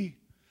ni.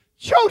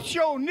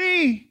 Chocho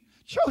ni.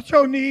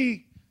 Chocho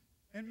ni.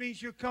 It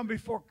means you come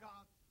before God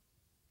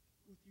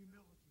with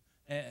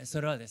humility.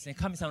 それはですね、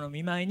神様の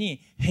御前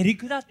にへり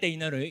下って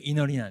祈る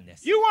祈りなんで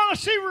す。 You want to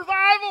see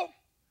revival?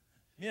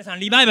 皆さん、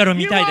リバイバルを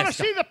見 You たい want で to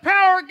す see か？ the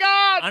power of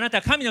God? あな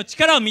た、神の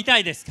力を見た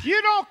いですか？ You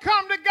don't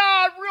come to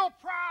God real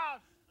proud.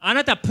 あ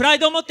なた、プライ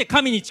ドを持って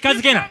神に近 You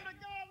づけ come な to い。 God like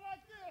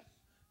this.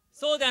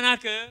 そうではな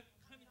く、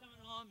神様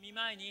の御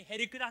前にへ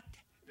り下って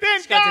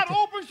Then 近づ God く。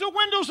 opens the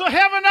windows of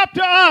heaven up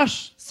to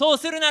us. そう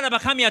するならば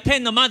神は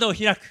天の窓を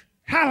開く。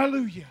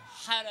 Hallelujah.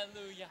 ハレ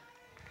ルヤ。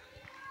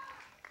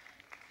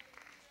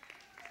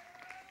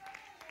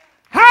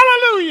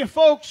 Hallelujah,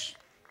 folks.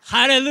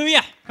 ハレル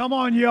ヤ。 Come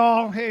on,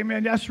 y'all. Hey,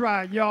 man, that's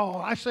right,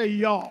 y'all. I say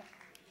y'all.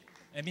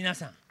 皆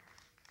さん、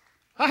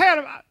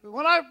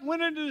When I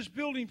went into this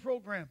building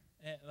program,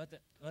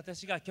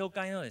 私が教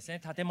会のですね、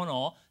建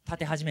物を建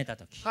て始めた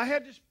とき、 I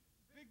had this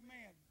big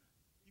man.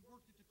 He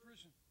worked at the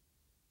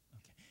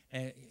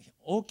prison.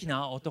 大き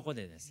な男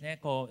でですね、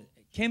こう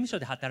刑務所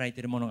で働いて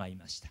いる者がい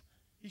ました。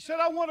 He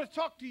said, I want to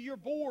talk to your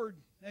board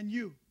and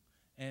you.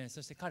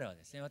 そして彼は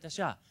ですね、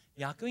私は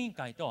役員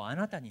会とあ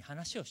なたに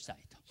話をしたい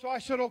と。 So I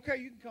said, okay,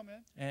 you can come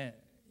in.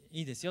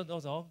 いいですよ、ど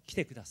うぞ来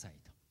てください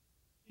と。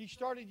 He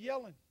started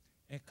yelling.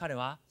 彼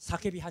は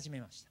叫び始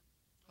めました。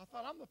 I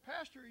thought, I'm the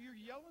pastor. You're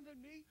yelling at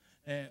me?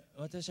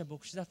 私は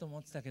牧師だと思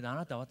ってたけど、あ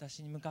なたは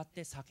私に向かっ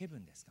て叫ぶ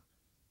んですか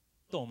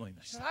と思い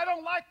ま He し said, た。 I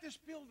don't like this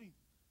building.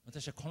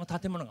 私はこの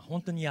建物が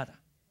本当に嫌だ。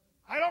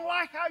 I don't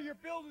like how you're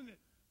building it.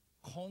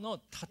 この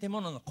建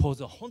物の構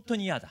造は本当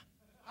に嫌だ。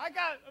 I got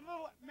a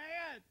little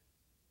mad.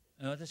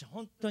 私は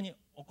本当に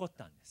怒っ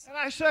たんです。 And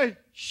I said,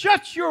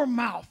 shut your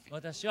mouth.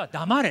 私は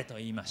黙れと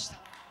言いました。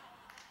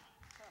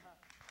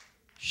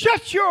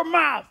 Shut your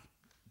mouth.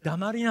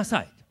 黙りな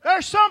さい。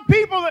 There's some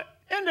people that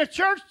in the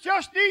church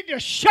just need to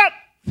shut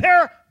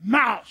their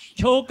mouths.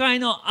 教会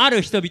のあ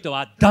る人々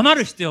は黙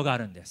る必要があ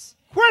るんです。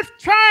 Quit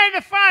trying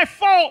to find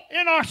fault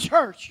in our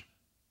church.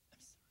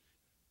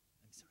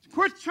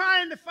 Quit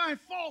trying to find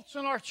faults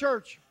in our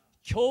church.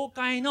 教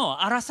会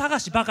の荒探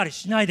しばかり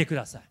しないでく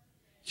ださい。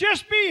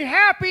Just be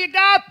happy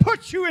God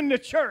put you in the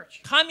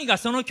church. 神が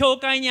その教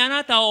会にあ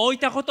なたを置い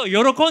たことを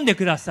喜んで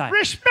ください。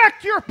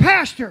 Respect your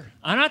pastor.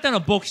 あなた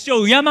の牧師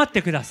を敬っ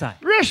てくださ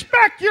い。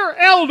 Respect your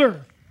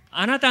elder.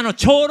 あなたの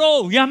長老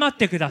を敬っ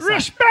てください。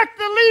 Respect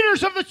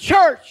the leaders of the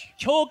church.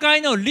 教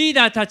会のリー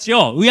ダーたち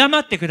を敬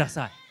ってくだ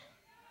さい。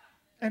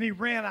And he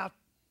ran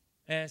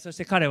out. そし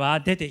て彼は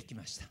出て行き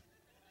ました。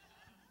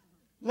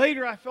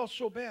 Later, I felt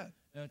so bad.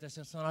 私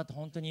はその後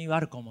本当に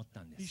悪く思っ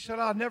たんで He す。 said,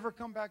 I'll never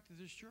come back to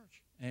this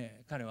church.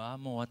 彼は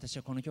もう私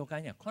はこの教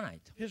会には来ない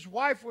と。 His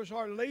wife was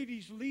our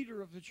ladies'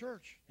 leader of the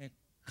church.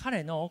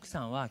 彼の奥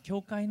さんは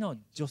教会の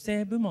女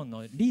性部門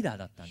のリーダー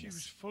だったん She で was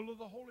す。 full of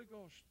the Holy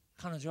Ghost.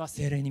 彼女は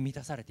聖霊に満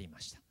たされてい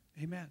ました。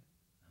 Amen.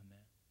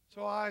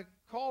 So I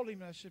called him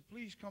and I said,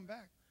 please come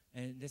back.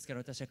 ですから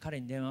私は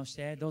彼に電話をし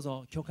てどう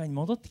ぞ教会に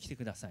戻ってきて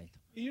くださいと。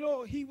 You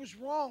know, he was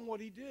wrong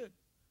what he did.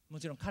 も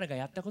ちろん彼が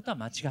やったことは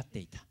間違って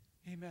いた。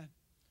 Amen.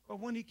 But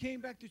when he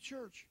came back to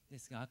church, で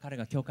すが彼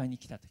が教会に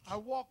来た時、 I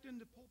walked in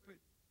the pulpit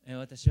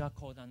私は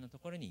講談のと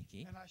ころに行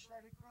き、 and I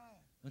started crying.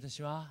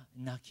 私は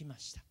泣きま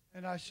した。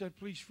 And I said,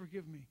 please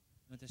forgive me.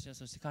 私は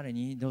そして彼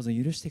にどうぞ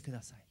許してく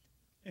ださ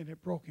い。 And it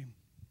broke him.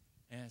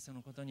 そ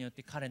のことによっ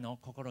て彼の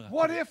心が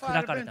What if 砕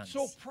I'd かれ have たん been で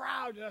so す。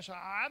 proud that I said,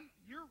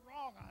 you're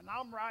wrong and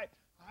I'm right.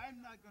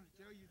 I'm not going to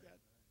tell you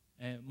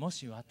that. も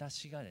し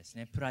私がです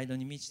ね、プライド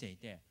に満ちてい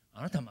て、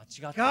あなたは間違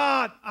って、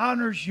 God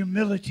honors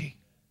humility.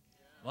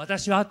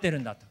 私は合ってる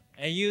んだと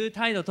いう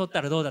態度を取っ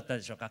たらどうだった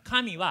でしょうか。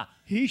神は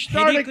He へり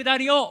started, くだ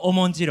りを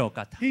重んじるお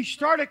方。 he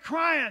started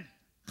crying.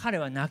 彼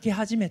は泣き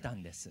始めた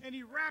んです。 And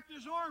he wrapped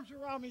his arms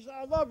around me. He said,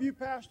 I love you,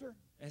 Pastor.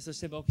 そし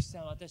て牧師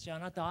さん、私はあ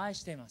なたを愛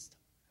していますと。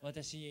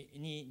私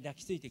に抱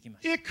きついてき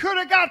まし It could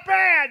have got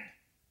bad.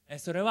 た。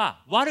それ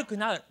は悪く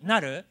な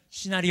る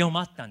シナリオも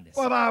あったんです。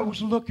 But I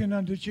was looking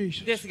unto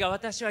Jesus. ですが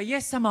私はイ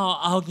エス様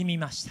を仰ぎ見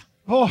ました。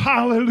 Oh,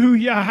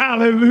 hallelujah,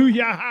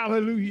 hallelujah,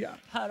 hallelujah.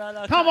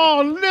 Come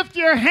on, lift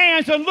your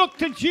hands and look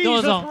to どう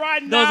Jesus ぞ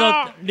right どうぞ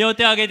now. 両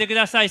手を上げてく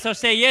ださい。そし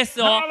てイエ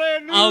スを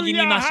仰ぎ見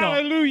Hallelujah, ましょう。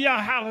 hallelujah,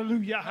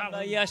 hallelujah, ア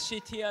バ hallelujah. ヤ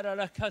シティアラ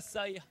ラカ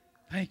サヤ。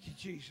 Thank you,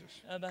 Jesus.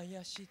 アバ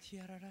ヤシテ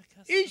ィアララ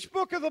カサヤ。 Each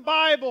book of the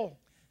Bible,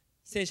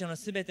 聖書の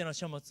すべての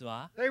書物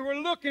は they were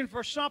looking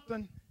for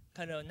something.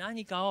 彼は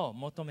何かを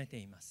求めて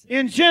います。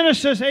 In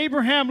Genesis,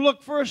 Abraham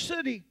looked for a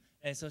city.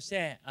 そし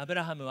てアブ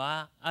ラハム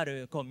はあ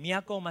る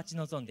都を待ち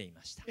望んでい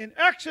ました。 In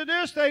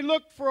Exodus, they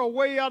looked for a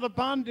way out of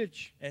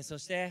bondage. そ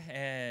し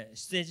て、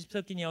出エジプ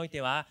ト記において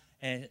は、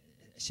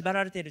縛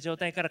られている状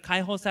態から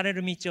解放され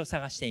る道を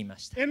探していま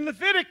した。 In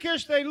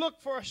Leviticus, they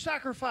looked for a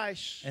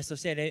sacrifice. そ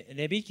して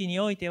レビ記に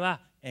おいて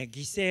は、犠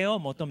牲を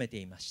求めて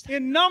いました。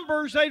 In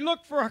Numbers, they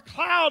looked for a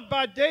cloud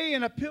by day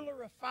and a pillar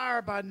of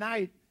fire by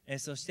night.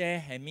 そし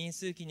て民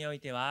数記におい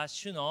ては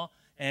主の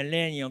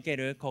霊におけ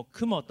る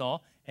雲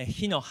と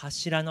火の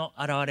柱の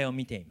現れを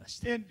見ていまし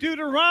た。 In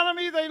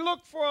Deuteronomy, they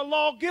looked for a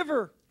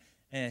lawgiver.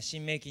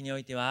 新明記にお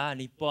いては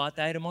立法を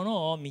与えるも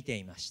のを見て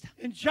いました。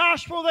 In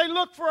Joshua, they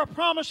looked for a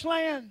promised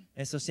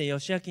land. そして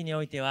義明記に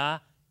おいて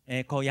は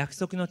約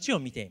束の地を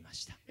見ていま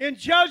した。 In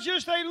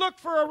Judges, they looked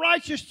for a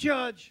righteous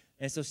judge.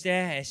 そし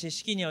て士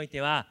師記において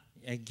は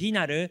義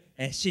なる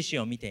士師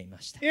を見ていま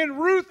した。 In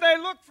Ruth, they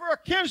looked for a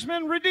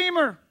kinsman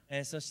redeemer.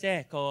 そし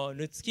て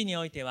ルツ記に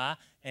おいては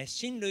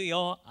親類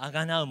をあ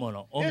がなうも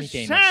のを In 見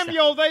ていました。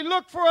 Samuel, they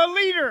looked for a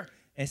leader.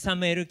 サ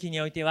ムエル記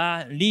において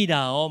はリー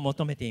ダーを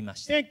求めていま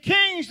した。 In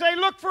Kings, they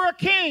looked for a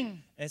king.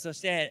 そし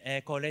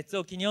て列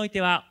王記におい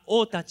ては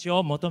王たち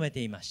を求め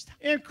ていました。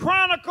 In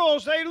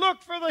Chronicles, they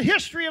looked for the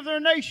history of their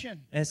nation.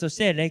 そし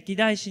て歴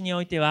代史に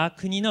おいては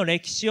国の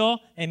歴史を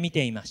見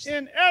ていました。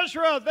 In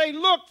Ezra, they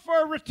looked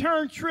for a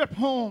return trip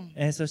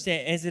home. そし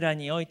てエズラ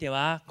において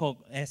は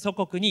祖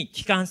国に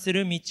帰還す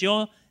る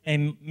道を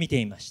見て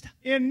いました。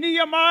 In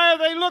Nehemiah,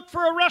 they looked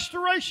for a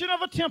restoration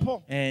of a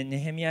temple. ネ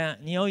ヘミヤ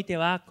において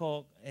は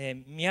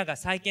宮が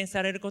再建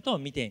されることを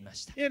見ていま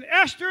した。 In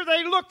Esther,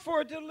 they looked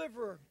for a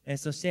deliverer.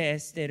 そしてエ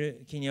ステ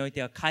ル記におい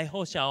ては解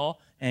放者を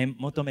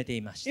求めて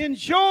いました。 In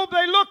Job,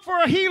 they looked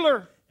for a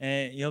healer.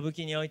 ヨブ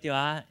記において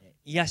は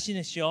癒し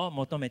主を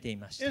求めてい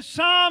ました。 In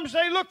Psalms,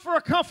 they looked for a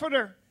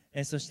comforter.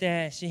 そし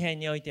て詩篇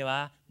において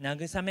は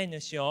慰め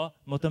主を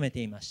求め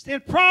ていました。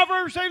 In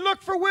Proverbs, they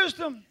looked for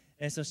wisdom.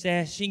 そし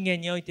て箴言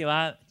において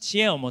は知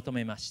恵を求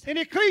めました。 In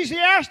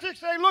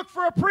Ecclesiastics, they looked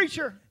for a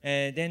preacher.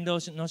 伝道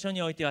の書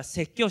においては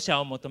説教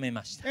者を求め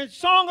ました。 In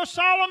Song of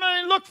Solomon,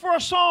 they looked for a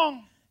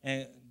song.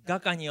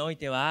 画家におい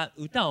ては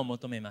歌を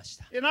求めまし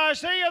た。 In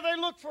Isaiah, they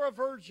looked for a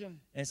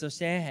virgin. そし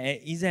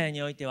てイザヤに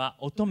おいては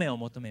乙女を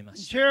求めま In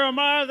した。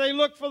 Jeremiah, they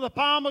looked for the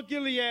palm of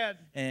Gilead.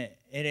 エ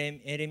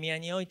レミヤ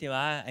において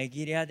は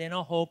ギレアデ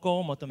の方向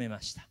を求めま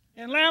した。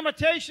 In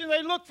Lamentation, they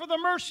looked for the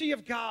mercy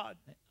of God.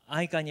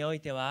 哀歌におい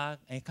ては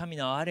神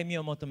の憐れみ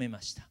を求めま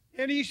した。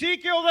 In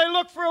Ezekiel, they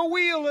looked for a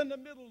wheel in the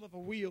middle of a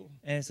wheel.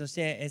 そし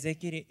てエゼ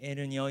キエ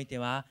ルにおいて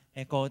は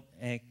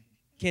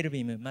ケル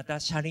ビムまた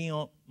車輪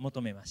を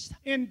求めました。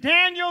 In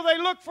Daniel, they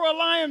looked for a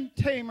lion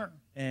tamer.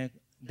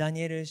 ダ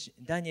ニ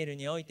エル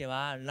において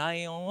はラ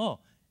イオ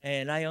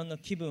ンの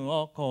気分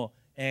を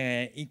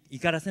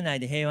怒らせない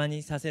で平和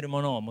にさせる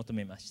ものを求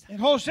めました。 In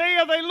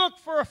Hosea, they looked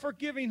for a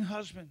forgiving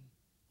husband.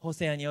 ホ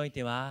セアにおい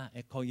ては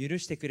こう許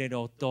してくれる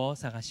夫を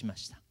探しま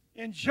した。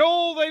 In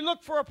Joel, they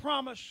looked for a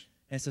promise.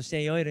 そし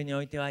てヨエルに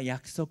おいては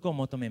約束を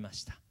求めま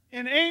した。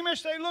 In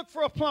Amos, they looked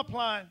for a plump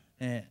line.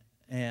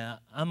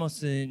 アモ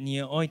ス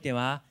において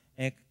は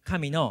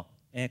神の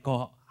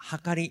こう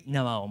計り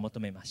縄を求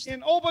めました。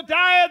 In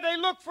Obadiah, they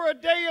looked for a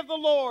day of the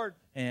Lord.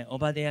 オ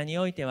バデヤに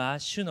おいては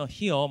主の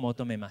日を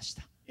求めまし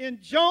た。 In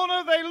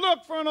Jonah, they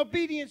looked for an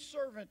obedient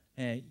servant.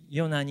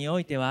 ヨナにお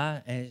いて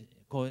は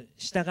こう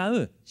従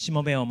うし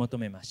もべを求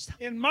めました。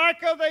 In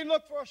Micah, they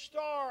looked for a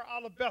star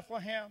out of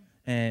Bethlehem.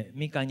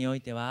 ミカにお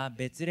いては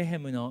ベツレヘ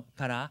ムの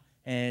から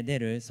出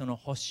るその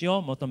星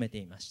を求めて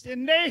いました。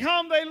 In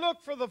Nahum, they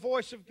looked for the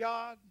voice of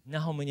God. ナ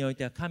ホムにおい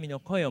ては神の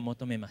声を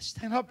求めまし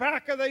た。 In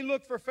Habakkuk, they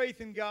looked for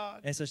faith in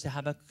God. そして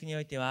ハバククに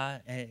おいては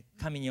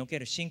神におけ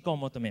る信仰を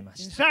求めま In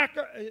した。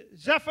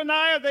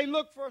 Zephaniah, they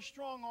looked for a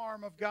strong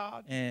arm of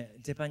God.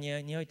 ゼパニア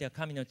においては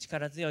神の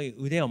力強い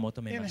腕を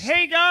求め In ました。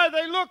 Haggai,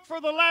 they looked for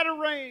the latter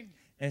rain.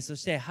 そ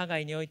してハガ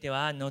イにおいて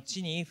は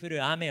後に降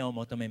る雨を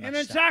求めま And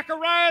in した。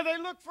 Zechariah, they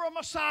looked for a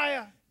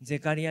Messiah. ゼ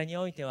カリアに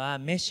おいては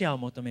メシアを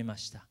求めま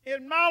した。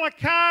 In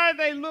Malachi,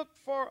 they looked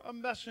for a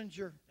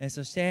messenger.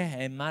 そし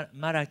て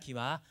マラキ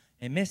は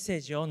メッセー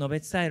ジを述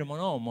べ伝えるも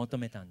のを求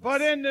めたんで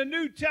But in the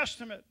New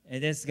Testament, す。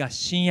ですが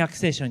新約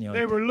聖書におい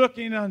they て were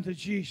looking unto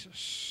Jesus.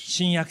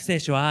 新約聖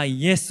書は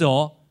イエス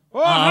を Oh,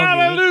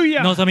 仰ぎ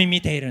hallelujah! 望み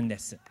見ているんで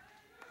す。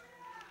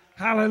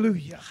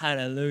 Hallelujah. ハ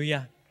レル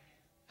ヤ。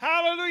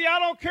 Hallelujah. I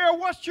don't care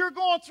what you're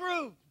going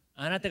through.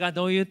 あなたが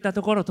どういった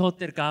ところを通っ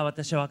ているか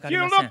私は分か If り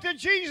you ません look。to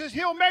Jesus,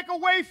 He'll make a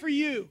way for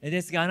you.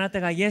 ですがあなた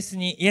がイエス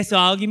を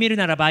仰ぎ見る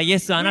ならばイエ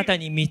スはあなた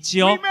に We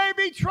道を may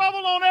be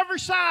troubled on every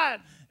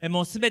side,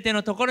 もうすべて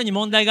のところに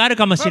問題がある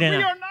かもし but れ we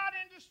な are い。 not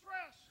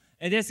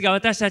in distress. ですが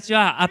私たち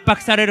は圧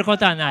迫されるこ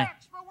とはない。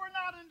 But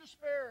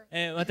we're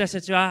not in despair. 私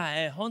たち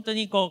は本当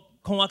にこう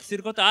困惑す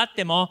ることはあっ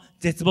ても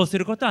絶望す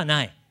ることは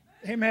ない。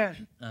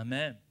 Amen. アー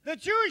メン。 The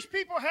Jewish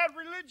people had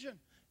religion,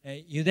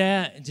 ユダ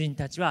ヤ人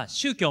たちは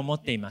宗教を持っ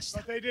ていまし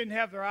た。 but they didn't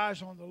have their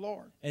eyes on the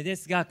Lord. で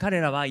すが彼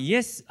らは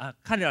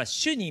彼らは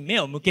主に目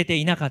を向けて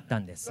いなかった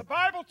んで The す。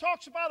 Bible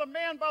talks about a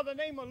man by the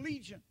name of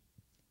Legion.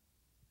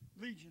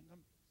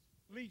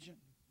 Legion.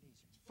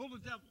 Full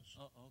of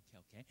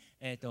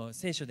devils.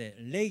 聖書で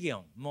レギオ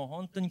ン、もう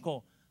本当に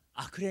こう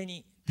悪霊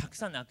にたく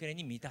さんの悪霊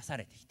に満たさ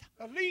れていた。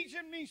 A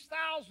legion means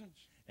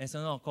thousands. そ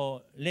の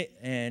こう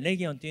レ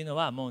ギオンというの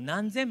はもう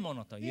何千も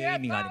のと He いう意 had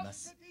味がありま thousands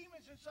す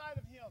of。demons inside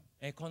of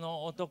him. こ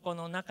の男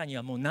の中に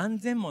はもう何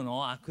千も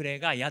の悪霊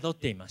が宿っ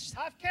ていまし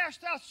た。 I've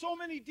cast out so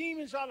many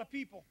demons out of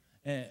people,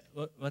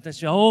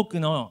 私は多く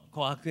の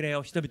こう悪霊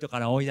を人々か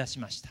ら追い出し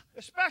ました。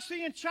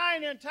 especially in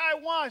China and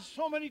Taiwan.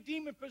 So many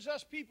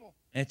demon-possessed people.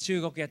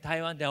 中国や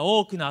台湾では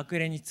多くの悪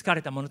霊に疲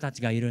れた者た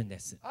ちがいるんで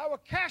す。 I would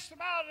cast them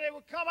out and they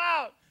would come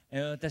out.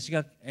 私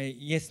が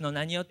イエスの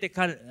名によって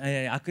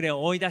悪霊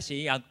を追い出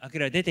し悪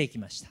霊は出ていき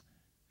ました。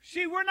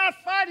 See, we're not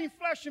fighting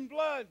flesh and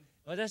blood.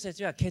 私た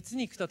ちは血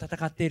肉と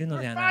戦っているの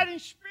We're ではない。 fighting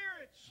spirits.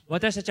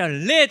 私たちは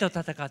霊と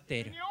戦って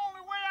い And る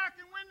the。only way I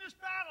can win this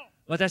battle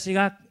私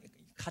が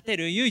勝て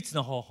る唯一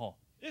の方法。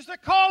 is to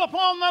call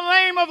upon the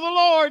name of the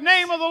Lord,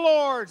 name of the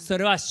Lord. そ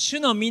れは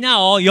主の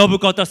皆を呼ぶ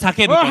こと、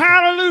叫ぶこ Oh, と。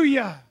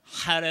 hallelujah.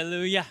 ハレ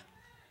ルヤ。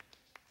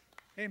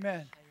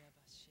 Amen.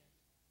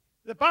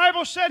 The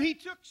Bible said he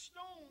took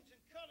stones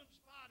and cut his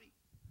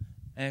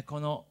body. こ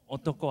の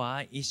男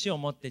は石を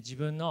持って自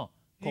分の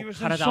こ He う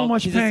was in 体 so を much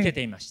傷つけ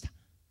ていました。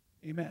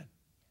 Amen.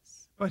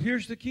 But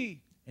here's the key.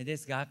 で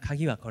すが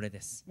鍵はこれ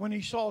です。 When he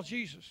saw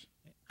Jesus,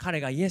 彼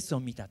がイエスを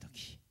見たと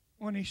き、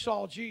 when he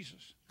saw Jesus,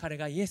 彼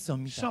がイエスを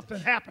見たと something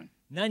き、 happened.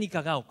 何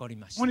かが起こり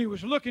ました When。he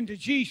was looking to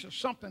Jesus,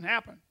 something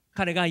happened.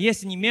 彼がイエ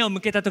スに目を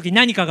向けたとき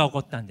何かが起こ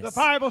ったんで The す。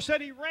 Bible said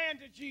he ran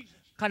to Jesus.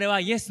 彼は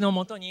イエスの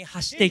もとに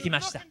走ってい He き was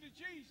ました。 looking to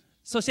Jesus.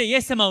 そしてイ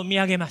エス様を見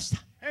上げまし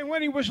た。 And when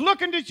he was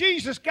looking to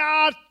Jesus,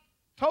 God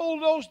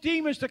told those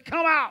demons to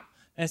come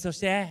out. そし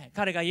て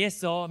彼がイエ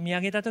スを見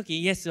上げたとき、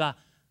イエスは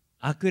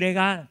悪霊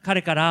が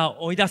彼から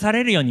追い出さ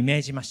れるように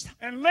命じました。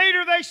 And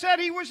later they said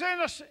he was in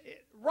a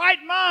right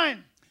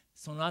mind.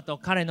 その後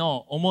彼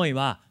の思い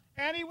は、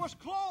 And he was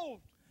clothed.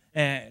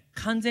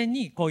 完全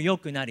にこう良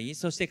くなり、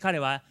そして彼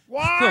は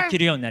Why? 服を着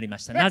るようになりま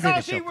した。なぜで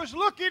Because しょ he うか。 was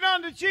looking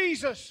unto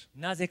Jesus.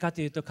 なぜかと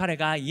いうと彼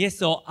がイエ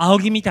スを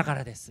仰ぎ見たか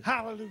らです。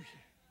 Hallelujah.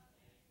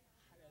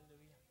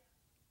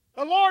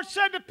 The Lord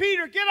said to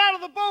Peter, get out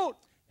of the boat.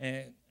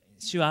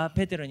 主は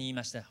ペテロに言い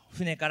ました。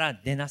船から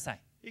出なさ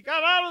い。 He got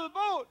out of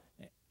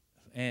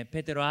the boat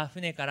ペテロは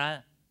船か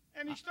ら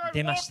and he started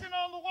出 walking ました。 on the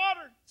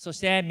water. そし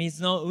て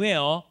水の上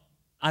を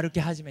歩き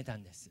始めた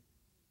んです。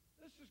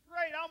 This is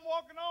great. I'm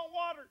walking on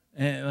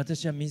water.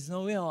 私は水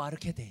の上を歩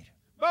けている。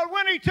 But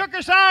when he took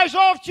his eyes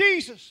off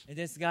Jesus,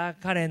 ですが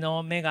彼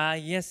の目が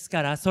イエス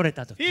からそれ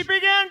たとき、 he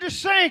began to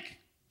sink.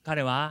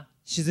 彼は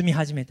沈み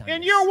始めたんで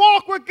In す。 your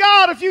walk with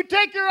God, if you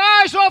take your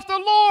eyes off the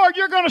Lord,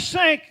 you're going to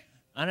sink.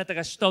 あなた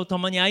が主と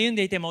共に歩ん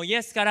でいても、イ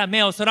エスから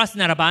目をそらす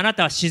ならば、あな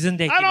たは沈ん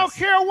でいき I ま don't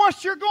す。 care what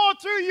you're going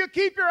through, you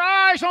keep your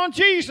eyes on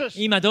Jesus.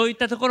 今どういっ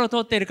たところを通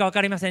っているか分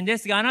かりません。で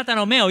すが、あなた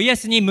の目をイエ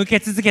スに向け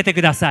続けて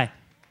ください。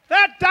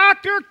That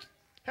doctor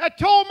had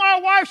told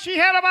my wife she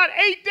had about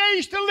 8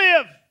 days to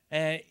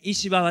live. 医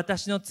師は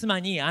私の妻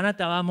に、あな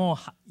たはも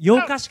う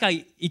8日しか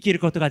生きる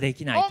ことがで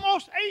きない。 Almost 8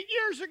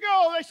 years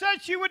ago, they said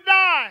she would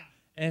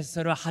die.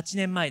 それは8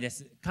年前で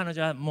す。彼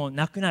女はもう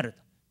亡くなる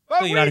と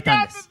But 言 we われた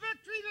ん got で the す。 victory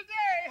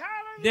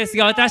today. Hallelujah. です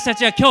が私た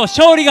ちは今日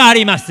勝利があ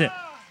ります。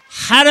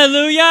ハレ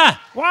ルヤ。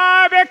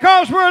 Why?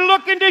 Because we're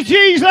looking to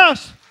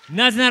Jesus.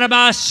 なぜなら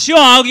ば主を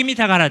仰ぎ見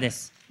たからで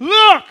す。 Look.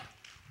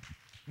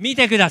 見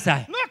てくださ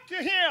い。 Look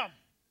to Him.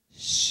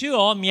 主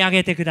を見上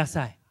げてくだ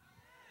さい。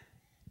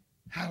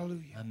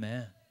 Hallelujah. アーメ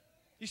ン。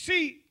 You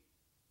see,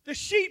 the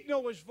sheep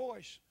know His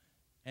voice.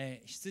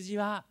 羊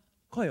は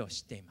声を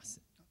知っていま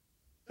す。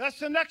 That's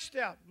the next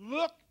step.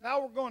 Look. Now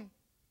we're going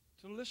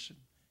to listen.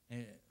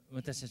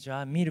 私たち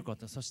は見るこ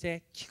と、そし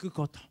て聞く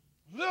こと。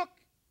 Look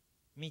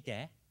見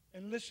て、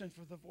 and listen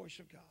for the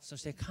voice of God. そ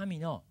して神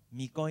の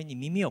御声に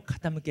耳を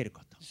傾ける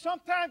こと。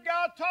 Sometimes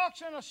God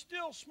talks in a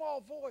still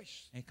small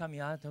voice. 神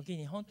は時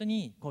に本当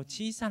にこう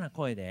小さな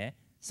声で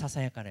さ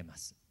さやかれま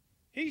す。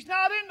 He's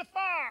not in the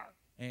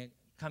fire.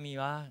 神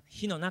は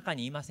火の中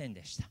にいません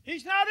でした。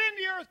 He's not in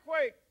the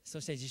earthquake. そ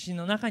して地震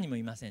の中にも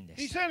いませんで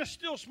He's した。 in a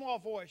still small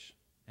voice.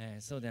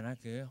 そうでな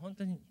く、本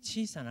当に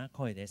小さな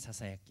声でさ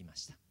さやきま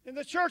した。 In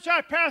the church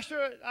I pastor,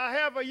 I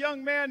have a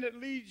young man that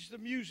leads the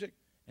music.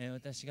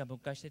 私が牧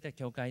会していた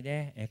教会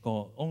で、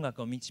こう音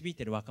楽を導い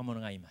ている若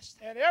者がいまし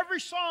た。 And every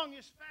song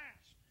is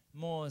fast.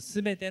 もう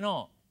すべて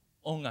の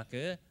音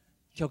楽、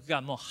曲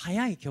がもう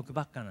速い曲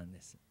ばっかなんで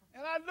す。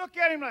 And I look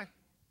at him like,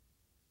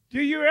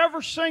 do you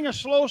ever sing a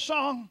slow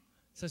song?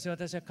 そして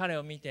私は彼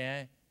を見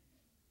て、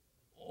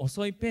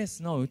遅いペー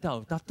スの歌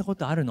を歌ったこ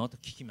とあるのと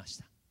聞きまし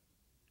た。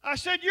 I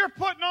said, you're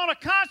putting on a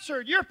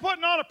concert. You're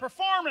putting on a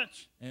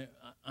performance.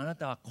 あな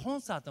たはコ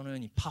ンサートのよう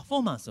にパフォ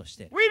ーマンスをし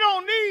ている。 We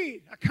don't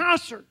need a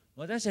concert.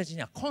 私たち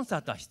にはコンサ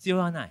ートは必要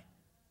はない。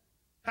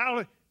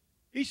 Hallelujah.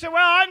 He said, well,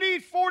 I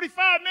need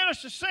 45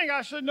 minutes to sing.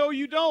 I said, no,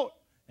 you don't.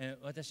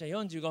 私は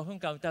45分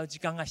間歌う時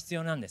間が必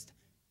要なんです。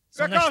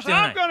そんな Because 必要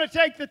な I'm い。 going to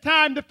take the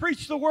time to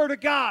preach the Word of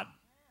God.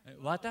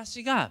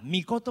 私が御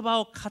言葉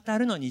を語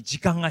るのに時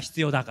間が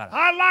必要だから。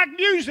 I like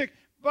music,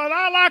 but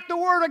I like the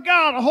Word of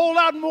God a whole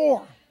lot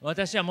more.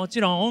 私はも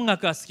ちろん音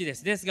楽は好きで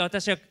す。ですが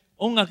私は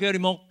音楽より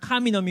も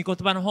神の御言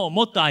葉の方を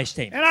もっと愛し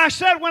ていま And I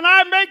said, when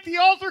I make the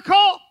altar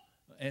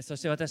call, す。そ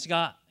して私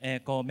が、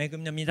こう恵み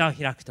の御座を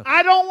開くとき、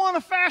 I don't want a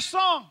fast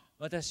song.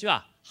 私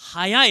は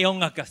速い音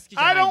楽が好きじ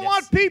ゃ I ない don't んで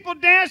want す。 people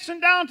dancing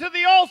down to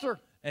the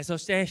altar. そ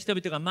して人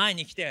々が前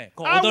に来て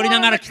こう I 踊りな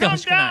want が them ら to 来てほ come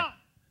しくな down い。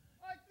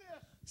 like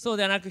this. そう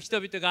ではなく人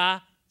々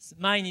が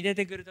前に出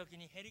てくるとき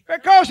にへり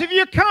Because if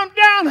you come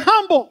down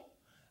humble,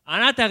 あ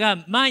なた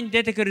が前に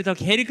出てくると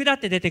きへりくだっ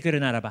て出てく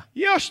るならば、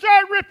 you'll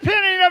start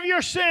repenting of your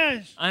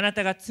sins. あな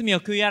たが罪を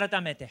悔い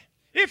改めて、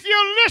 If you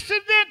listen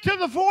then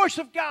to the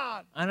voice of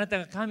God. あなた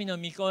が神の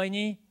御声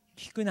に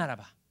聞くなら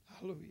ば、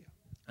 Hallelujah.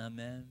 アー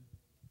メン。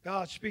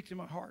 God, speak to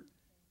my heart.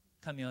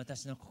 神は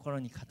私の心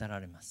に語ら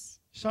れます。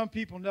 Some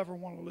people never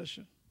want to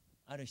listen.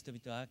 ある人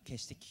々は決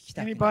して聞き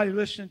たくない。 Anybody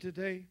listening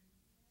today?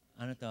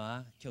 あなた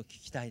は今日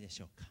聞きたいで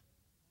しょうか。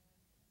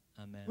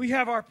アーメン。 We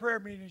have our prayer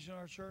meetings in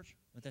our church.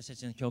 私た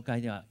ちの教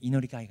会では祈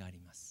り会があり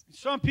ます。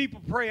 Some people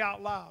pray out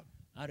loud.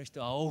 ある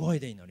人は大声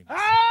で祈りま Ah,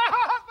 す。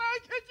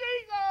 thank you,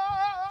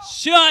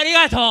 Jesus. 主はあり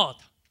がと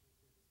う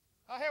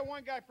と。 I had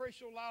one guy pray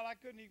so loud I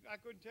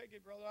couldn't take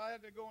it, brother. I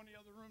had to go in the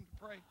other room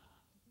to pray.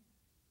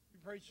 He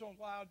prayed so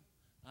loud.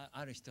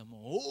 ある人はも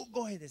う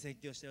大声で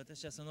説教して、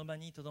私はその場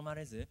にとどま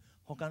れず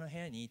他の部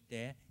屋に行っ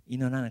て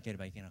祈らなけれ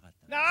ばいけなかっ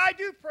たんで Now I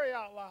do pray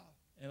out loud.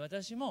 す。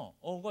私も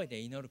大声で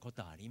祈るこ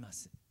とはありま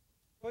す。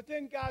 But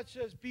then God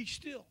says, be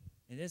still.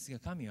 ですが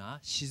神は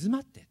静ま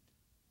って、 And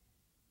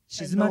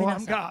静まり know な I'm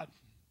さい。 God.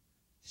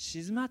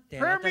 静まって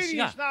Prayer 私 meeting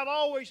が is not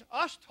always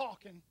us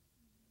talking.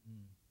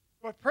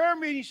 But prayer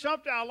meeting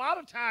sometimes a lot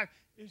of times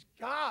is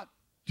God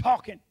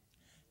talking.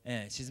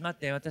 静まっ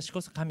て私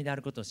こそ神であ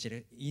ることを知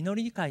る。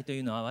祈り会とい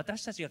うのは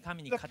私たちが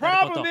神に語 The る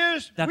こと problem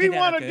is だ we けで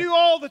は want な to do く、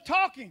 all the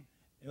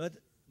talking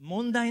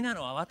問題な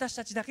のは私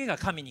たちだけが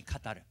神に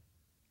語る。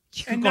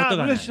聞く and こと not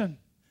がない。 listen.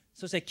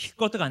 そして聞く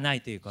ことがな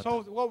いということ。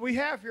 So what we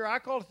have here, I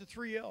call it the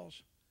 3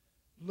 L's.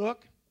 Look,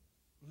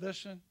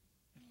 listen, and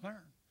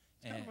learn.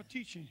 It's kind of a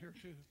teaching here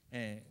too.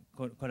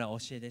 これは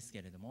教えです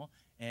けれども、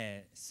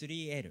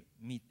3L、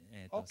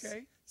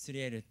Okay.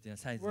 3L っていうのは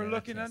サイズで We're は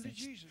なくて looking です unto ね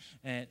Jesus.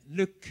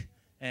 look、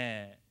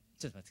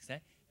ちょっと待ってく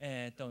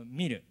ださい。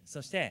見る、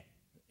そして、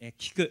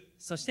聞く、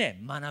そして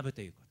学ぶ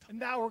ということ。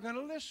 And now we're going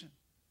to listen.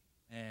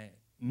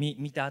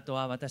 見た後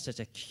は私たち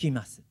は聞き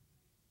ます。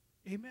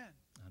 Amen.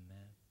 アーメ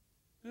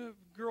ン。 The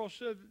girl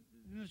said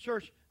in the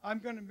church,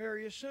 I'm going to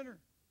marry a sinner.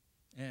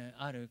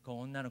 ある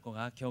女の子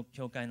が、教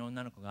会の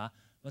女の子が、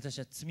私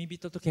は罪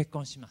人と結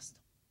婚しますと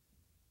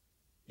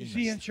言い Is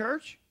ま he し in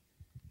church?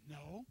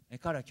 No. た。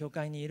彼は教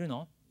会にいる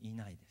の？い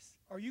ないです。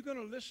Are you going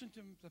to listen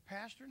to the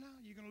pastor now?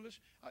 You're going to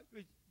listen?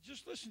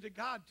 Just listen to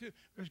God too,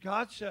 because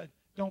God said,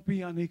 "Don't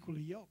be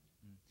unequally yoked."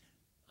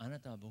 あな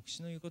たは牧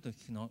師の言うことを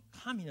聞くの、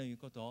神の言う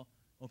こと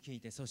を聞い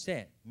て、そし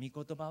て御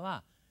言葉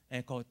は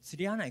こう釣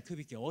り合わないく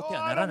びきを追って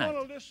はならない。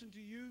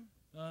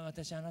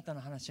私はあなたの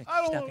話は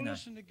聞きたくない。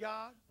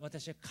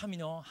私は神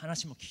の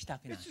話も聞きた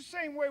くない。It's the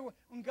same way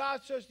when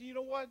God says, "You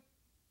know what?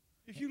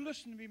 If you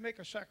listen to me, make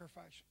a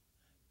sacrifice."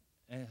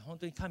 本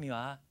当に神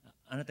は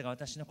あなたが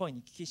私の声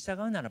に聞き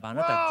従うならばあ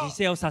なたは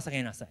犠牲を捧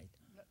げなさい。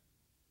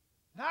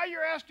Now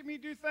you're asking me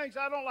to do things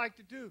I don't like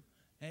to do.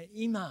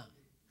 今、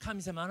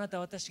神様あなた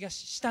は私が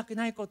したく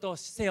ないことを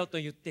せよと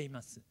言ってい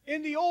ます。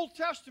In the Old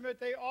Testament,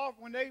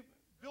 when they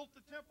built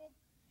the temple,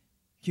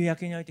 旧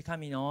約において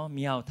神の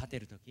宮を建て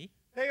るとき、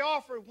they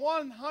offered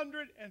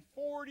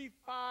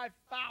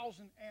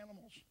 145,000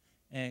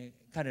 animals.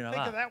 彼ら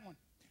Think of は that one.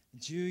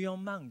 14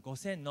万5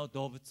千の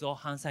動物を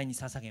燔祭に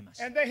捧げま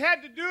し And they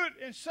had to do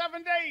it in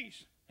 7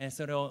 days. た。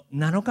それを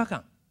7日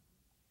間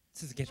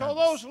続けた So ん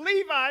で those す。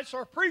 Levites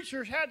or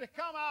preachers had to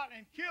come out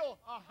and kill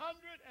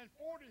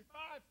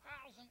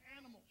 145,000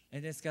 animals.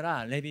 ですか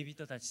らレビ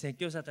人たち、説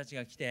教者たち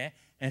が来て、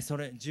そ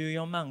れ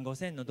14万5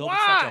千の動物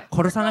たちを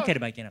殺さなけれ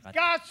ばいけなかった。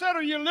 God said,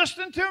 "Are you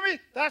listening to me?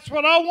 That's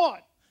what I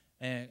want."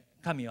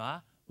 神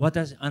は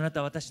あな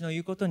たは私の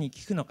言うことに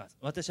聞くのか、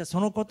私はそ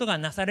のことが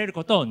なされる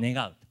ことを願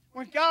う。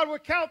When God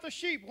would count the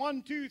sheep,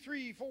 1, 2,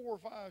 3, 4,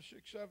 5,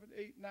 6, 7,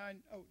 8,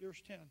 9, oh, there's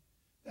 10.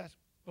 That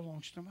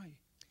belongs to me.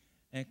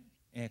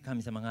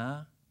 神様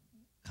が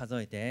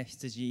数えて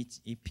羊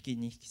 1匹、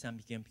2匹、3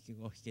匹、4匹、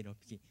5匹、6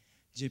匹、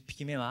10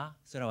匹目は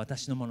それは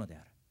私のもので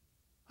ある。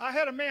I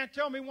had a man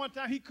tell me one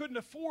time he couldn't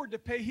afford to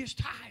pay his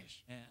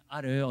tithes.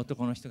 ある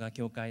男の人が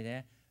教会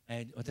で、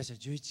私は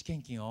11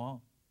献金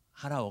を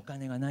払うお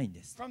金がないん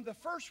です。 From the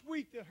first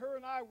week that her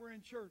and I were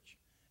in church,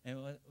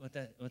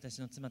 私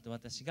の妻と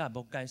私が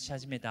牧会し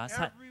始めた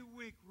every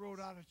week wrote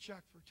out a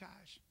check for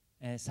tithes.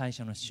 最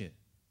初の週、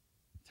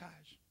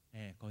 Tithes.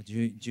 こう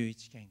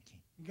11献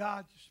金。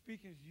 God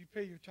speaking, you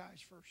pay your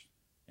tithes first.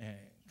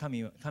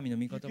 神の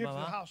御 You 言 give to the 葉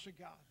は house of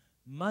God.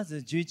 まず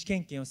11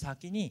献金を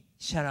先に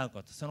支払う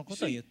こと、そのこ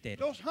とを See, 言ってい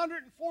る。 those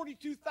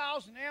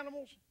 142,000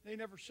 animals, they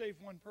never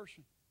saved one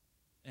person.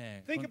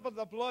 Think about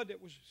the blood that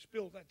was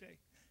spilled that day.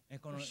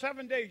 こ For の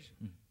 7 days,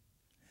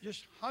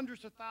 just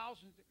hundreds of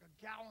thousands of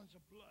gallons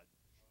of blood.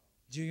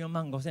 14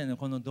万5千の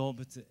この動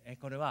物、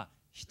これは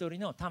一人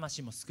の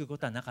魂も救うこ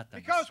とはなかったん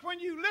です。 Because when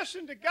you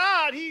listen to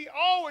God, He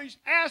always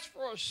asks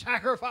for a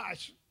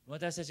sacrifice.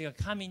 私たちが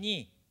神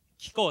に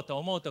聞こうと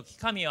思うとき、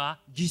神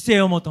は犠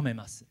牲を求め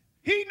ます。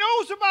 He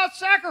knows about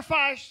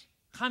sacrifice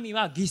神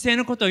は犠牲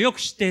のことをよく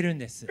知っているん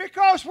です。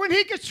 because when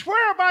He could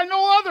swear by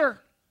no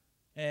other,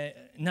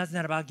 なぜ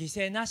ならば犠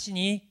牲なし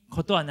に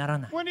ことはなら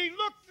ない。 when He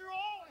looked through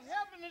all of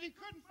heaven and He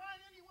couldn't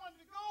find anyone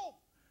to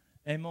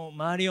go, もう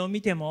周りを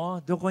見て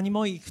もどこに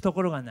も行くと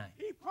ころがない。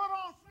 He put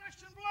on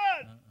flesh and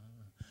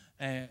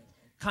blood.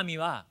 神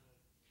は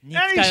肉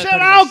And He 体を said, 取り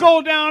ま I'll した。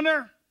 go down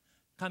there.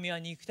 神は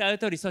肉体を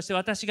取り、そして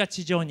私が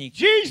地上に行く。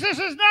 Jesus is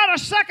not a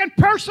second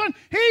person.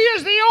 He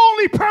is the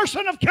only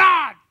person of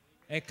God.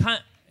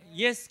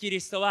 イエス・キ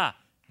リストは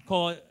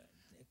こ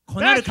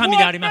なる That's 神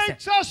ではあり what ません。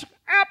 makes us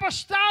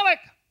apostolic.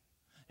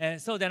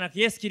 そうではなく、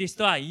イエス・キリス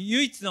トは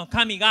唯一の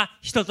神が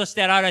人とし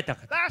て現れた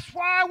方。 That's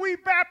why we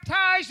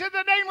baptize in the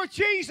name of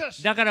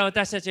Jesus. だから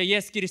私たちはイエ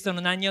ス・キリストの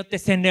名によって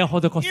洗礼を施す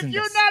If んで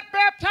you're す。 not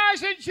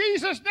baptized in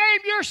Jesus'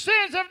 name, your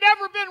sins have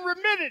never been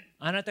remitted.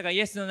 あなたがイ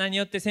エスの名に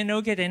よって洗礼を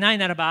受けていない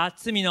ならば、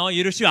罪の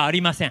許しはあ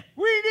りません。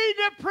 We need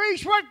to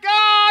preach what God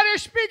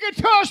is speaking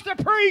to us to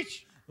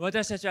preach.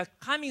 私たちは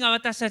神が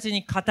私たち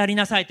に語り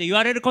なさいと言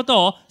われるこ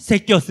とを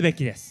説教すべ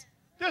きです。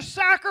 The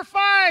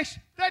sacrifice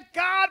that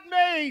God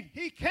made,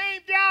 He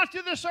came down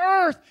to this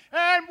earth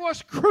and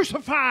was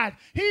crucified.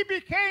 He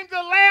became the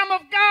Lamb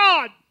of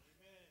God.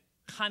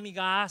 神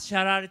が支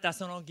払われた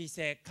その犠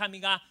牲、神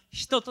が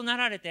人とな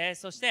られて、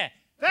そして、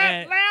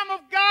 That Lamb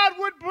of God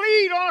would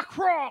bleed on a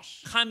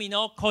cross. 神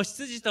の子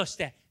羊とし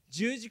て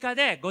十字架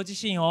でご自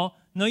身の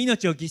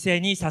命を犠牲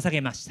に捧げ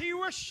ました。 He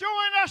was showing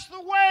us the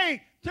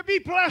way to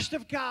be blessed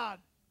of God.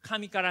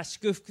 神から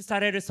祝福さ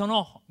れるそ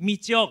の道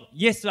を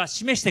イエスは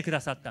示してくだ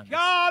さったんです。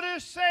 God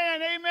is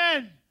saying,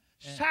 Amen.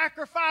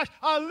 Sacrifice,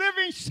 a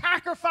living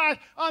sacrifice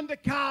unto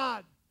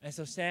God.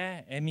 そし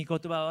て御言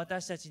葉は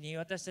私たち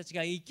が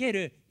生け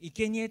る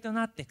生贄と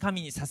なって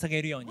神に捧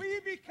げるように、 We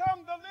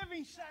become the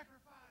living sacrifice.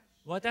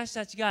 私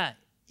たちが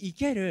生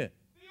ける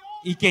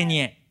生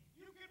贄、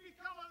 You can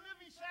become a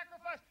living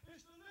sacrifice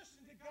is to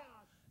listen to God.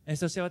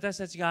 そして私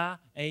たちが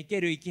生け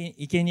る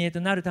生贄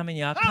となるため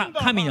には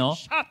神の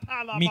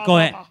御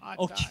声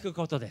を聞く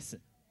ことです。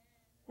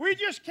 We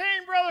just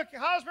came, Brother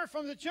Hosmer,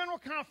 from the General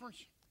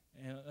Conference.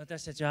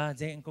 私たちは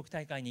全国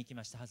大会に行き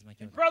ました、東兄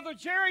弟。 Brother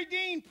Jerry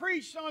Dean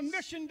preached on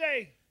Mission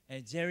Day.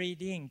 ジェリー・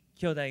ディーン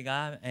兄弟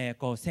が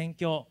宣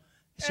教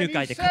And 集 he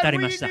会で語 said り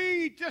we ました。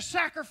 need to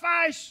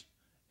sacrifice.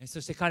 そ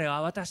して彼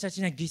は私たち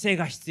には犠牲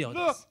が必要で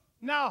Look, す。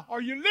 now,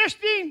 are you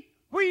listening?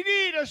 We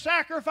need a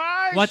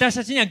sacrifice. 私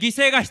たちには犠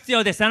牲が必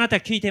要です。あなた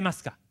聞いていま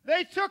すか？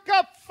 They took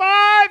up $5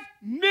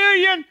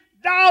 million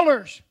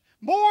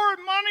More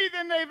money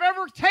than they've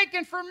ever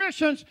taken for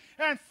missions,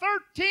 and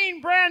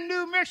 13 brand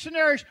new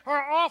missionaries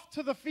are off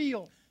to the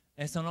field.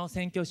 その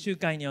宣教集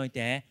会におい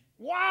て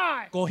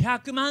Why?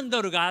 500万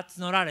ドルが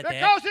募られて、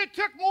Because it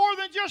took more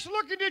than just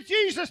looking to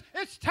Jesus.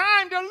 It's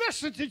time to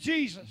listen to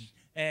Jesus.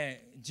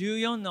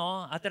 14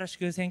の新し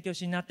く宣教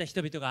師になった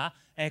人々が、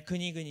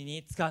国々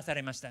に使わさ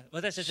れました。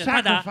私たちは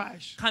ただ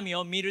神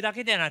を見るだ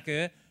けでな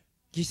く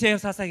犠牲を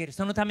捧げる、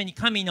そのために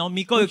神の御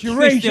声を聞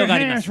く必要があ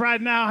ります。ど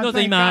う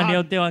ぞ今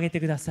両手を挙げて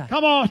ください。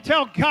Come on,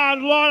 tell God,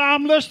 Lord,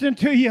 I'm listening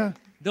to you.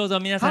 どうぞ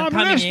皆さん、 I'm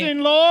神 listening,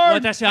 に Lord.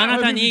 私はあな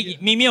たに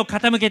耳を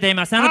傾けてい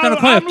ます。あなたの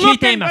声を聞い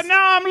ています。 But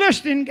now I'm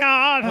listening,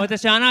 God.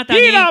 私はあなたに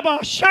あ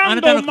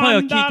なたの声を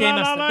聞いてい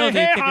ます。どうぞ言っ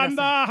てくだ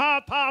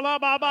さ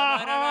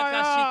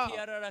い。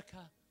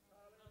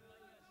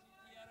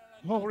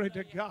Glory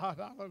to God.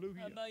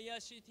 Hallelujah.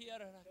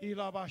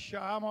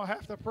 I'm going to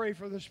have to pray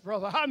for this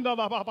brother.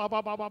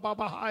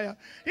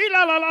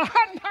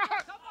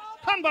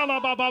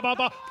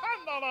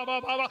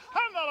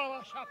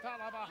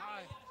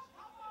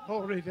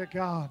 Glory to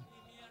God.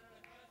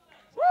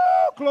 Woo,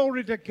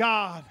 glory to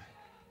God.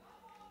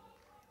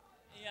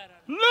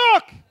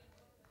 Look!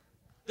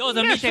 どう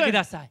ぞ見てく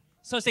ださい。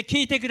そして聞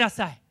いてくだ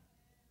さい。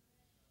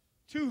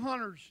 Two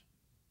hunters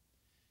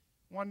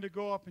wanted to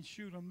go up and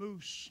shoot a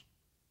moose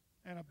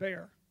and a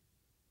bear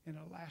in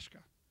Alaska.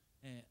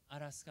 ア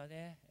ラスカ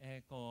で、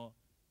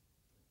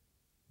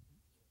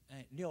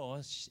猟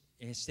をし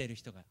ている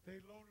人が、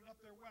They loaded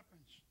up their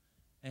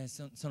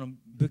weapons. その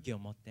武器を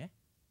持って、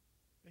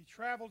They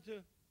traveled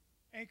to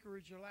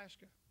Anchorage,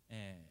 Alaska.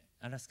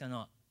 アラスカ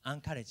のアン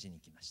カレッジに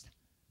来ました。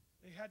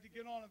They had to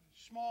get on a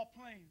small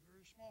plane,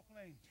 very small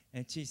plane,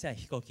 小さい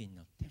飛行機に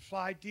乗って、 and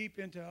fly deep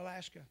into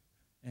Alaska.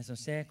 そ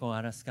して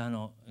アラスカ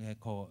の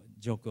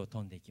上空を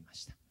飛んでいきま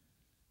した。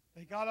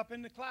 They got up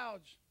in the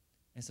clouds.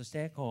 そし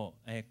て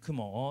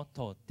雲を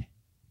通って、 The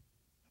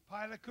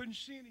pilot couldn't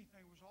see anything.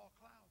 It was all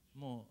clouds.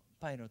 もう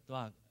パイロット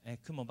は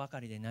雲ばか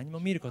りで何も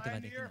見ることが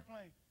Flying で the きな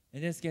い。 airplane.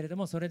 ですけれど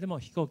も、それでも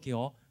飛行機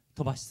を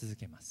飛ばし続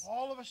けます。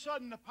 All of a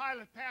sudden, the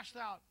pilot passed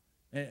out.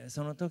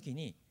 その時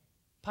に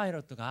パイロ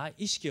ットが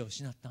意識を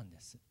失ったんで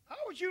す。 How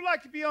would you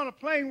like to be on a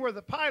plane where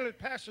the pilot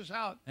passes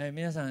out?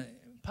 皆さん、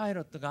パイ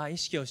ロットが意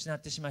識を失っ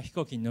てしまう飛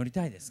行機に乗り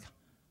たいですか？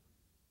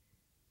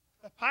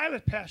 The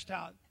pilot passed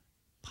out.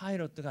 パイ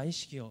ロットが意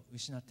識を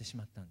失ってし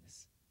まったんで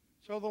す。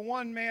 So the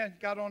one man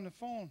got on the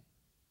phone.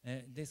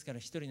 ですから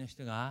一人の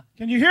人が、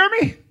 Can you hear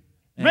me?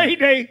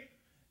 Mayday.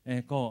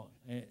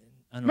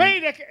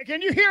 Mayday,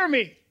 can you hear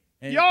me?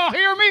 Y'all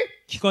hear me?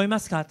 聞こえま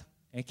すかと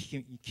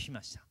聞き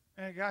ました。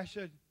 And the guy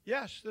said,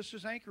 Yes, this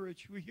is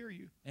Anchorage. We hear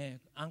you.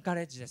 アンカ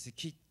レッジです。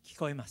聞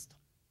こえますと。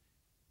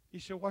 He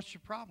said, What's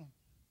your problem?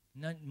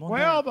 問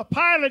Well, 題 the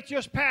pilot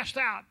just passed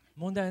out.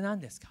 問題は何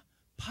ですか？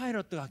パイ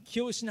ロットが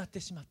気を失って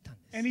しまったん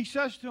で And す。 he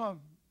says to him,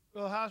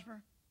 Brother Hosmer,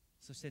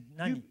 そして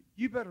何？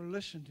 you better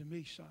listen to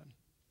me, son.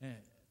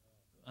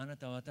 あな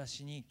たは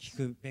私に聞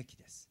くべき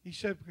です。 He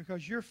said,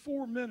 Because you're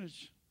 4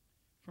 minutes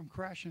from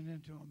crashing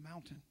into a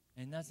mountain.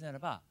 なぜなら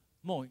ば、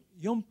もう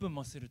4分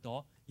もする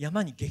と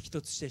山に激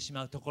突してし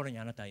まうところに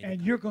あなたはいる。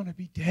 And you're going to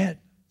be dead.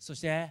 そ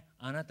して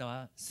あなた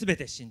はすべ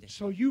て死んで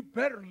しまう。 So you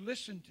better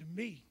listen to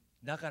me.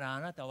 だからあ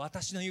なたは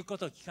私の言うこ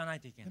とを聞かない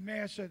といけ The ない。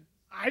 man said,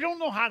 I don't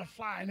know how to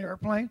fly an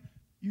airplane.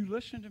 You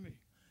listen to me.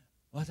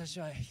 私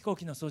は飛行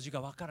機の操縦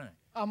がわからない。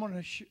 I'm going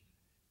to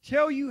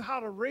tell you how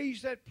to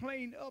raise that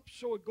plane up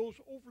so it goes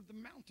over the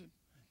mountain.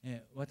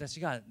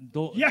 私が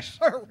ど Yes,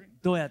 sir.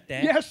 うやっ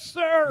て Yes,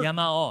 sir.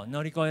 山を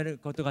乗り越える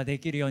ことがで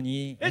きるよう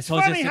に It's 操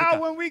縦す funny る how か。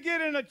 when we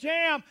get in a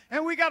jam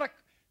and we got to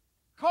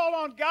call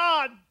on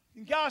God,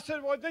 and God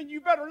said, Well, then you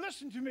better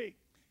listen to me.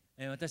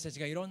 私たち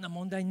がいろんな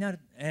問題に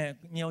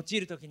陥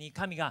るときに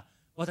神が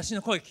私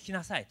の声を聞き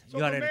なさいと So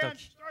言わ the れる man と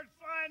き、 started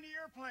flying the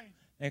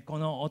airplane. こ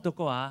の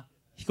男は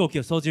飛行機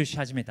を操縦し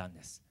始めたん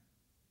です。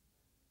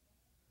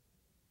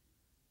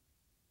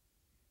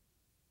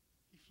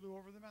 He flew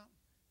over the mountain.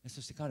 そ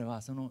して彼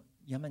はその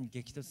山に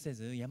激突せ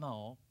ず山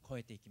を越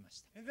えていきま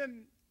した。 And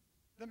then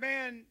the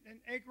man in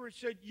Anchorage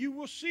said, You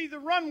will see the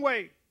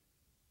runway.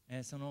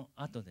 その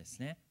後です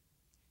ね、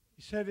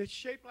 He said, It's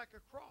shaped like a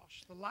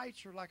cross. The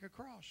lights are like a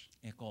cross.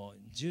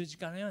 十字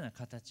架のような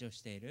形を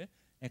している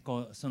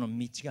その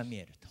道が見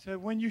えると。 He said,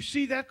 When you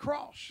see that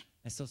cross,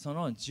 そ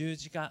の十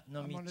字架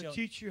の I'm 道 going to を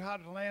teach you how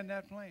to land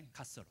that plane.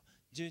 滑走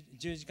路、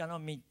十字架の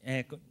道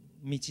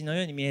の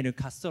ように見える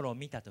滑走路を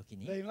見たとき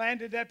に、 They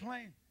landed that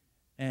plane.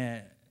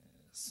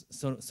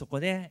 そこ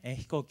で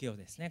飛行機を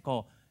ですね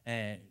He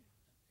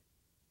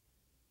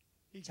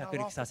got 着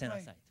陸 off さ the せな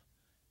plane. さい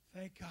と。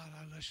 Thank God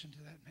I listened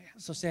to that man.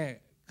 そし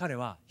て彼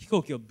は飛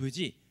行機を無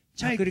事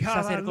Thank 着陸 God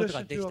させ I ること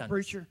が listened でき to た a ん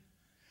です。 preacher.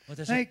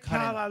 私は Thank God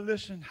彼 I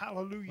listened,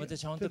 hallelujah,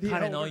 私は本 to 当 the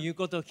彼の elder. 言う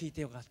ことを聞いて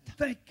よかった。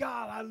 Thank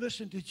God I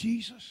listened to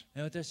Jesus.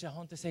 私は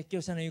本当説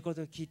教者の言うこ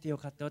とを聞いてよ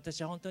かった。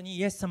私は本当に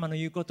イエス様の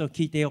言うことを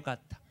聞いてよかっ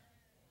た。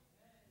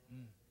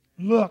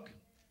Look,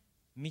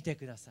 見て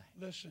ください。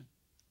 listen.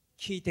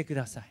 聞いてく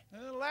ださい。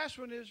 And the last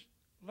one is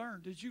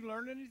learn. Did you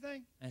learn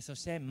anything? そ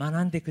して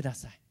学んでくだ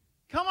さい。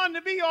 Come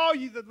unto me, all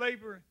you that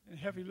labor and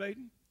heavy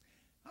laden.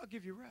 I'll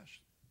give you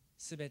rest.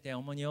 すべて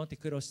重荷を負って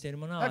苦労している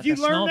者は Have you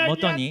私の learned that も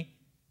と yet? に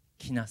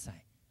来なさ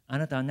い。あ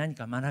なたは何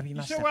か学び You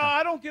まし say, た well, か？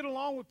 I don't get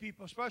along with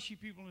people, especially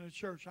people in the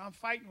church. I'm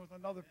fighting with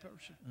another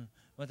person.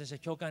 私は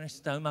教会の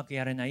人とはうまく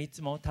やれない、い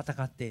つも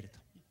戦っていると。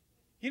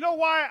You know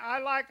why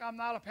I'm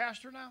not a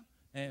pastor now?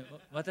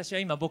 私は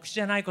今牧師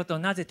じゃないことを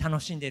なぜ楽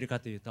しんでいるか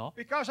というと、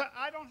 Because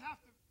I don't have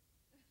to.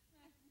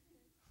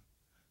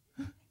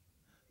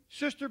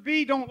 Sister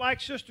B don't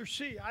like Sister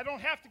C. I don't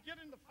have to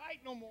get in the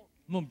fight no more.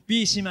 もう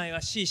B 姉妹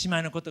は C 姉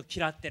妹のことを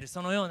嫌っている、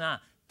そのよう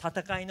な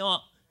戦い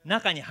の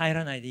中に入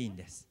らないでいいん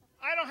です。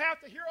I don't have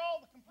to hear all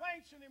the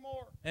complaints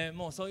anymore.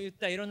 もうそういっ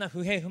たいろんな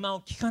不平不満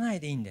を聞かない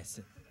でいいんで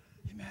す。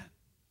 Amen.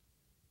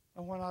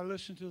 And when I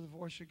listen to the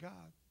voice of God,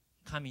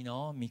 神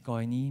の御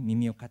声に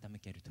耳を傾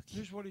けるとき、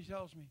 here's what He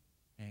tells me: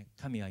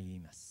 神は言い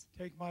ます。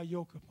 Take my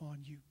yoke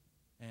upon you.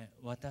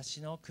 私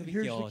の And 首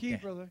here's 輝を the 追 key, っ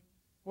て、 brother.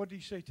 What did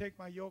He say? Take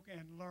my yoke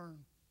and learn.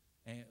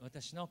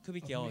 私の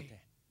首輝を追っ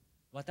て、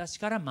私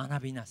から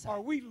学びなさ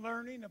Are い。 we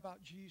learning about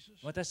Jesus?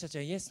 私たち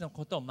はイエスの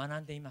ことを学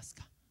んでいます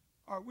か？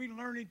 Are we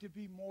learning to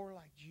be more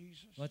like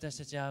Jesus? 私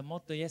たちはも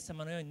っとイエス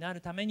様のようにな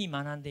るために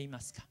学んでいま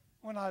すか？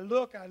 When I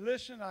look, I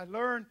listen, I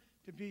learn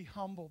to be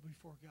humble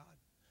before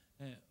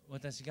God.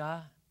 私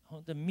が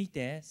本当に見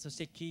て、そし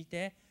て聞い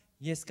て、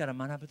イエスから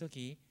学ぶと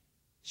き、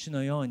主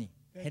のように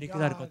へりく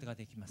だることが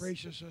できます。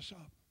 Raises us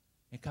up.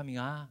 神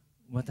が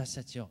私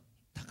たちを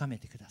高め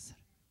てくださる。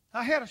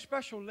 I had a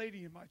special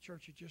lady in my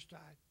church who just died.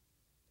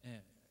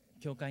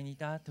 教会にい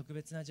た特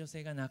別な女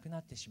性が亡くな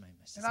ってしまい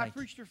ました。 And I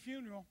最近 preached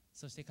her funeral.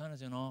 そして彼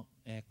女の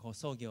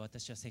葬儀を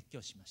私は説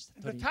教しまし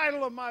た。 And the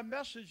title of my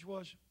message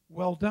was,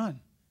 Well Done.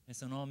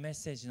 そのメッ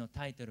セージの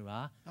タイトル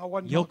は I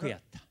wasn't よく talking, や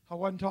った。 I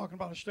wasn't talking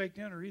about a steak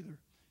dinner either.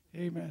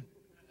 Amen.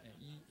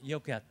 よ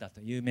くやった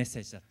というメッ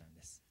セージだったん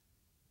です。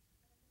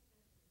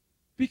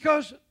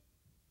 Because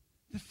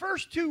the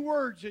first two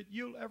words that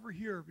you'll ever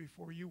hear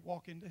before you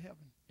walk into heaven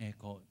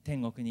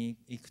天国に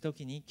行くと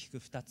きに聞く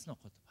2つの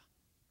言葉。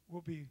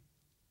 will be,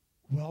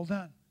 Well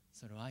done.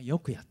 それはよ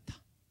くやった。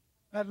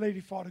 That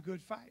lady fought a good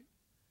fight.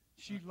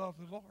 She loved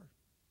the Lord.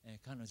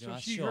 彼女は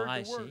主を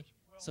愛し、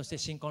そして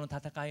信仰の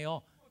戦い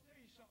を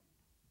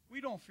We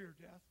don't fear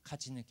death. 勝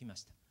ち抜きま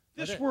した。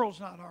 This world's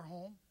not our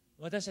home.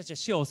 私たちは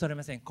死を恐れ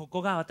ません。こ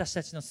こが私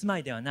たちの住ま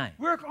いではない。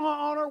 We're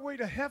on our way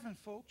to heaven,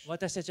 folks.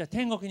 私たちは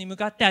天国に向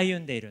かって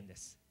歩んでいるんで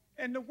す。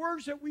 And the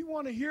words that we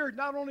want to hear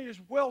not only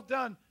is well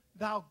done,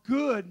 thou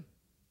good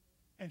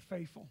and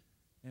faithful.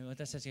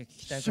 私たちが聞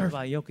きたい言葉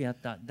はよくやっ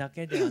ただ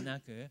けではな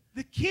く、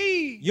 The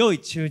key 良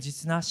い忠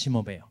実なし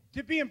もべよ。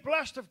 to being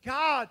blessed of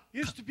God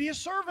is to be a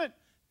servant.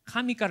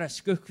 神から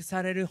祝福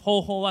される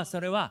方法は、そ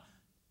れは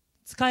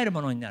使える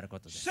ものになるこ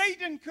とです。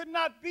 Satan could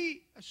not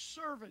be a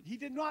servant. He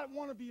did not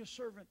want to be a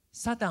servant.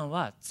 サタン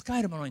は使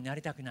えるものにな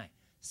りたくない。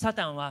サ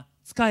タンは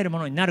使えるも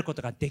のになるこ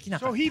とができな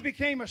か So っ he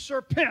became a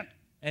serpent.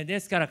 た。で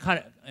すか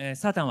ら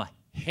サタンは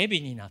蛇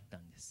になった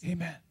んです。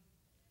 Amen.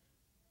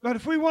 But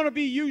if we want to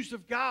be used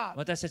of God,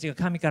 私たちが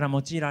神から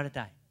用いられ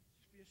たい。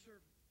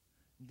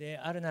で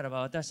あるなら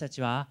ば、私た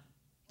ちは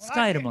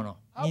使えるもの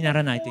にな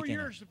らないといけ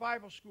ない。 to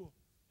Bible school,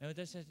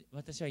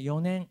 私は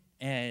4年、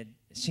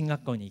進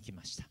学校に行き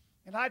ました。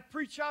 and I'd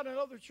preach out in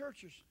other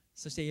churches.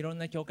 そしていろん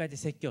な教会で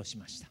説教し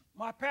ました。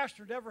 My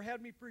pastor never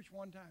had me preach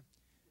one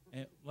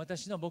time.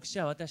 私の牧師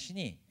は私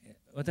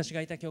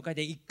がいた教会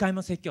で1回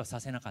も説教さ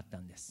せなかった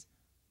んです。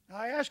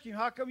 I asked him,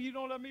 how come you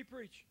don't let me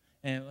preach?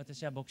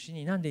 私は牧師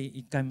になんで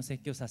1回も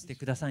説教させて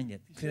くださらな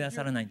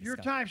いんです Your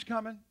か？ time's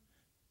coming.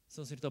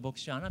 そうすると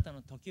牧師は、あなた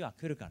の時は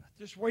来るから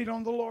と、 Just wait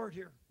on the Lord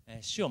here.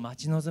 主を待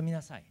ち望み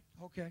なさい。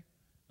 Okay.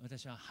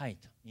 私ははい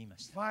と言いま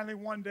した。 Finally,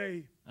 one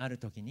day, ある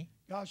時に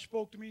God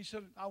spoke to me and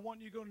said, I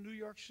want you to go to New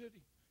York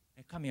City.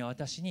 神は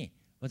私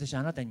は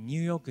あなたにニュ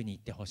ーヨークに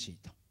行ってほしい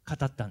と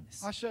語ったんで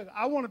す。 I said,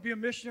 I want to be a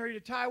missionary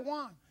to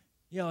Taiwan.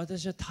 いや、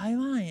私は台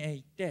湾へ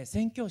行って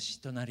宣教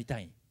師となりた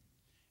い。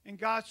 And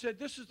God said,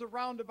 this is the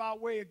roundabout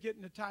way of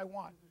getting to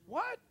Taiwan.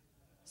 What?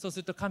 そうす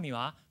ると神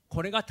は、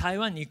これが台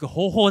湾に行く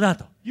方法だ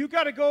と。You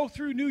got to go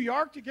through New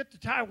York to get to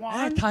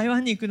Taiwan? 台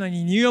湾に行くの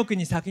にニューヨーク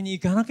に先に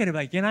行かなけれ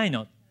ばいけない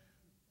の。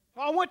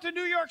 I went to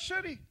New York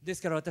City. で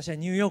すから私は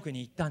ニューヨークに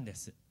行ったんで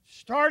す。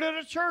 Started a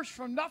church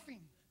from nothing.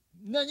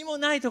 何も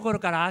ないところ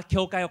から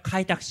教会を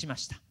開拓しま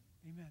した。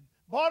 Amen.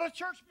 Bought a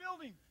church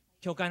building.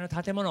 教会の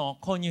建物を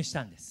購入し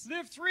たんです。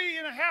 Lived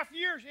 3.5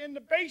 years in the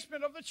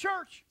basement of the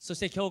church. そし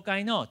て教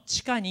会の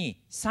地下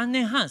に3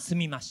年半住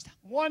みました。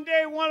 One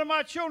day, one of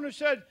my children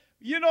said,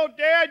 you know,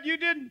 Dad, you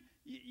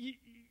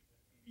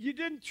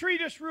didn't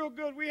treat us real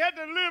good. We had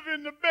to live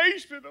in the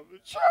basement of the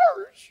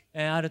church.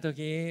 ある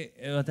時、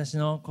私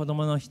の子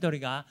供の一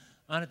人が、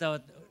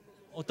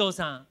お父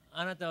さん、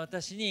あなたは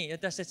私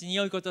たちに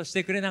良いことをし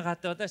てくれなかっ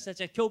た。私た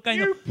ちは教会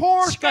の You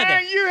poor 地下 man,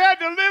 で、 you had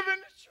to live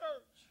in the church.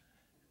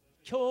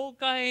 教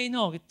会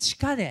の地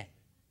下で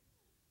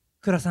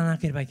暮らさな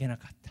ければいけな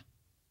かった。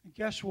 And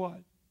guess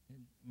what?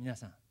 皆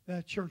さん、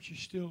 That church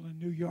is still in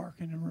New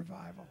York in a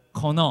revival.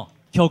 この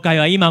教会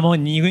は今も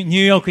ニュ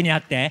ーヨークにあ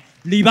って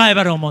リバイ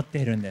バルを持って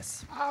いるんで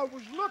す。 I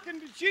was looking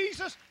to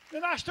Jesus,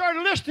 then I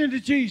started listening to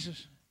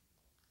Jesus.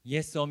 イ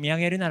エスを見上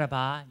げるなら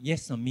ば、イエ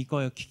スの御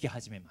声を聞き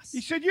始めます。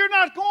 He said, You're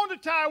not going to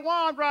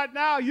Taiwan right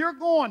now. You're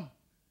going.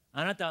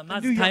 あなたは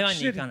まず台湾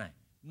に行かない。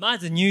ま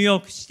ずニューヨ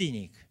ークシティ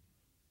に行く。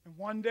And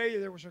one day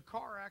there was a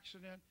car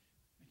accident,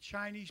 and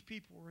Chinese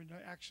people were in the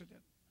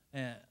accident.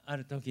 あ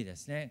る時で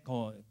すね、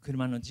こう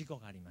車の事故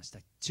がありました。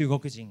中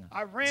国人が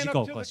I ran 事故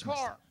を up 起 to こ the しまし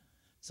car. た。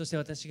そして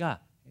私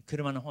が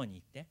車の方に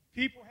行って、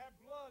 People had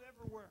blood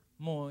everywhere.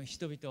 もう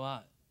人々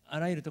はあ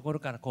らゆるところ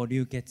からこう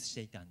流血し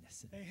ていたんで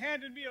す。 They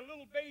handed me a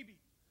little baby.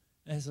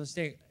 そし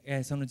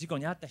て、その事故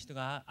に遭った人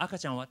が赤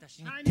ちゃんを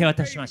私に手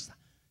渡しました。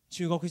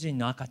中国人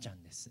の赤ちゃ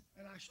んです。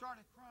 And I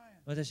started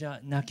crying. 私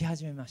は泣き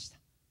始めました。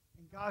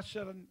 And God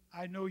said,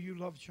 I know you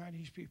love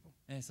Chinese people.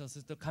 そうす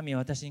ると神は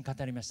私に語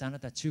りました。あな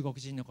たは中国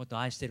人のことを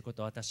愛しているこ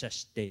とを私は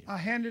知っている。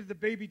 I handed the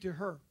baby to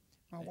her,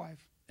 my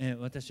wife.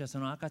 私はそ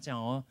の赤ちゃ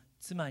んを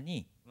妻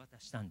に渡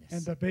したんで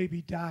And す。 the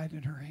baby died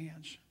in her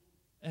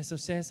hands. そ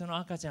してその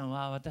赤ちゃん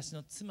は私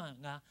の妻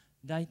が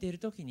抱いている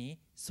時に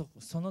そ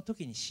の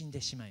時に死んで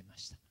しまいま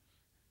した。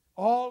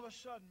 All of a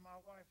sudden, my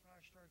wife and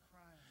I started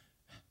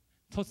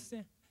crying. 突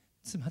然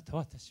妻と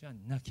私は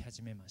泣き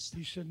始めました。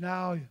 He said,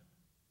 Now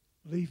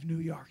leave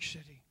New York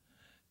City.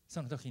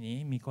 その時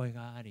に御声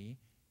があり、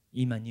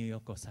今ニューヨ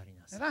ークを去り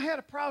なさい。 And I had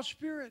a proud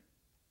spirit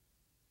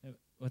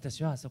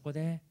私はそこ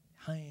で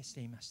反映し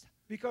ていました。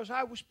 because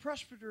I was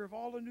presbyter of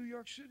all of New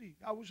York City.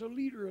 I was a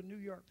leader in New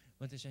York.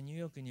 私はニュー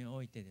ヨークに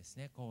おいてです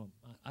ね、こ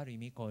うある意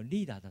味こう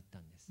リーダーだった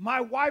んです。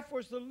 My wife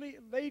was the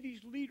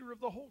ladies' leader of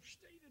the whole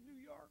state of New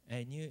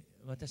York.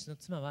 私の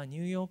妻はニ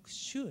ューヨーク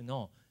州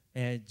の、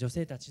女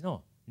性たち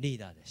のリー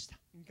ダーでした。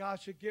 And God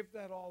said, Give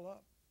that all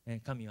up.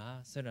 神は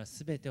それは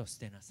すべてを捨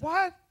てなさい。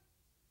 What?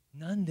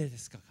 なんでで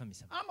すか、神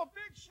様。 I'm a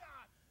big shot.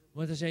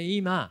 私は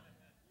今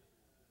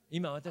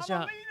I'm 私 a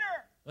は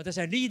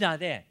leader. リーダー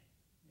で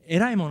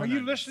偉いもの Are な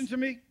you んです。 listening to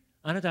me?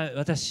 あなたは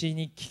私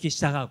に聞き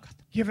従うか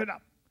と。 Give it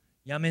up.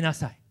 やめな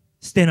さい。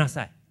捨てな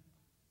さい。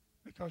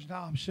 Because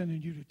now I'm sending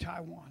you to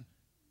Taiwan.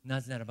 な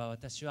ぜならば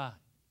私は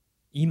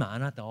今あ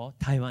なたを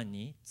台湾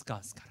に使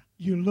わすから。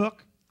 You look,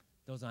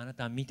 どうぞあな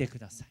たは見てく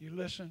ださい。 you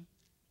listen,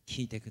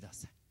 聞いてくだ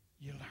さ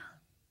い。 you learn.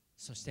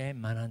 そして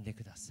学んで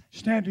ください。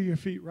 Stand to your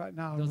feet right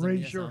now どう and ぞ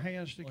皆 raise さん your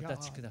hands to お God.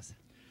 立ちください。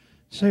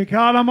 Say,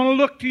 God, I'm going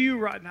to look to you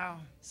right now.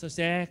 そし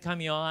て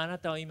神をあな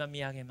たを今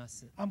見上げま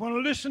す。 I'm going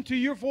to listen to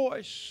your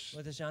voice.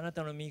 私はあな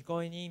たの御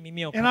声に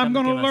耳を傾 And I'm け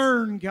going to ます。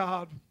 learn,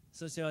 God,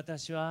 そして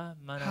私は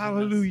学びます。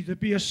 hallelujah, to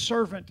be a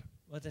servant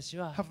私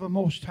は of the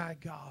Most High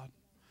God.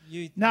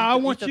 唯一 Now, I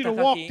want 糸 you to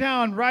高 walk き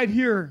down right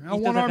here. I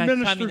want our 糸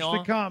高き神 ministers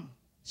の to come.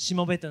 し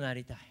もべとな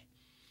りたい。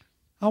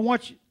 I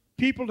want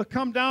people to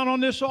come down on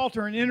this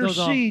altar and どう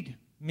ぞ intercede.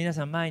 皆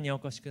さん前にお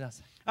越しくだ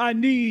さい。 I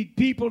need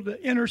people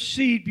to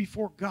intercede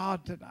before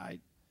God tonight.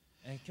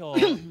 今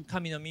日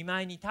神の御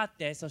前に立っ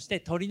てそして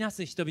取りな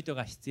す人々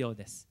が必要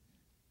です。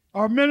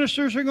 Our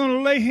ministers are going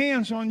to lay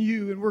hands on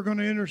you and we're going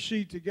to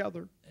intercede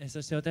together.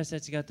 そして私た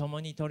ちが共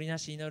に取りな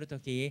し祈ると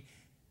き、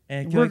教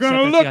We're 育者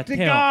going to たち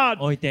look が to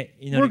手を置いて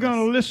We're 祈り going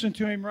to ます。 listen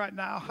to him right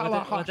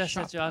now. 私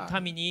たちは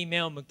神に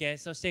目を向け、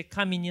そして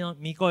神の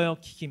御声を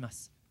聞きま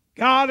す。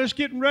 God is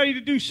getting ready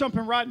to do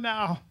something right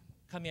now.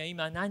 神は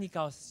今何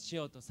かをし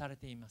ようとされ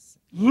ています。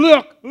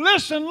 Look,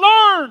 listen,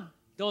 learn.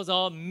 どう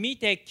ぞ見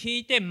て聞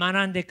いて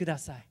学んでくだ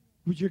さい。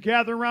 Would you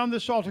gather around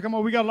this altar? Come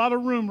on, we got a lot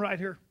of room right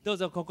here. どう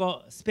ぞこ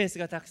こスペース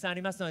がたくさんあ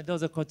りますので、どう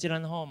ぞこちら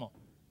の方も、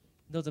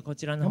どうぞこ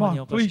ちらの Come 方に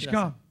on, お越し please くだ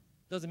さ come. い。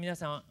どうぞ皆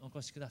さんお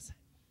越しください。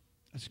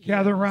 Let's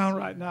gather around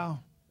right now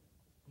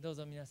どう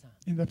ぞ皆さん。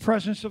 in the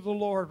presence of the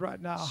Lord right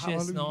now. 主イエ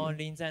スの Hallelujah.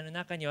 臨在の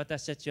中に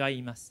私たちは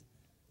います。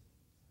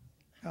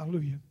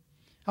 Hallelujah.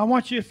 I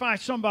want you to find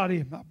somebody,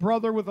 a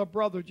brother with a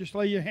brother. Just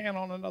lay your hand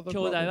on another 兄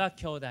弟 brother. は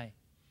兄弟。 I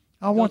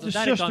どう want ぞ the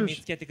誰かを見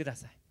sisters. つけてくだ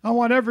さい。 I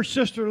want every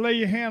sister to lay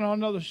your hand on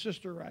another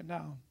sister right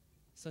now.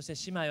 そし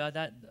て姉妹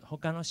は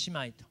他の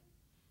姉妹と。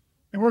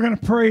 And we're going to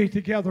pray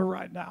together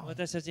right now.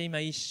 私たち今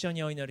一緒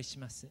にお祈りし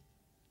ます。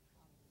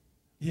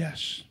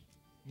 Yes.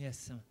 イエ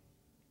ス様。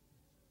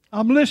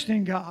 I'm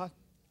listening, God.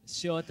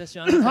 主よ、私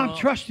はあなた I'm の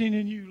trusting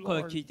in you,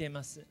 声を Lord. 聞いてい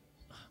ます。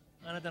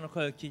あなたの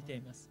声を聞いて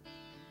います。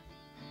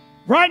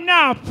 Right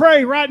now,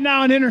 pray right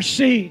now and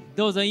intercede.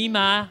 どうぞ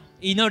今、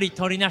祈り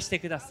取りなして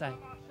ください。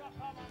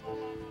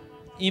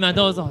今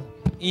どうぞ、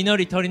祈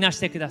り取りなし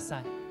てくださ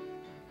い。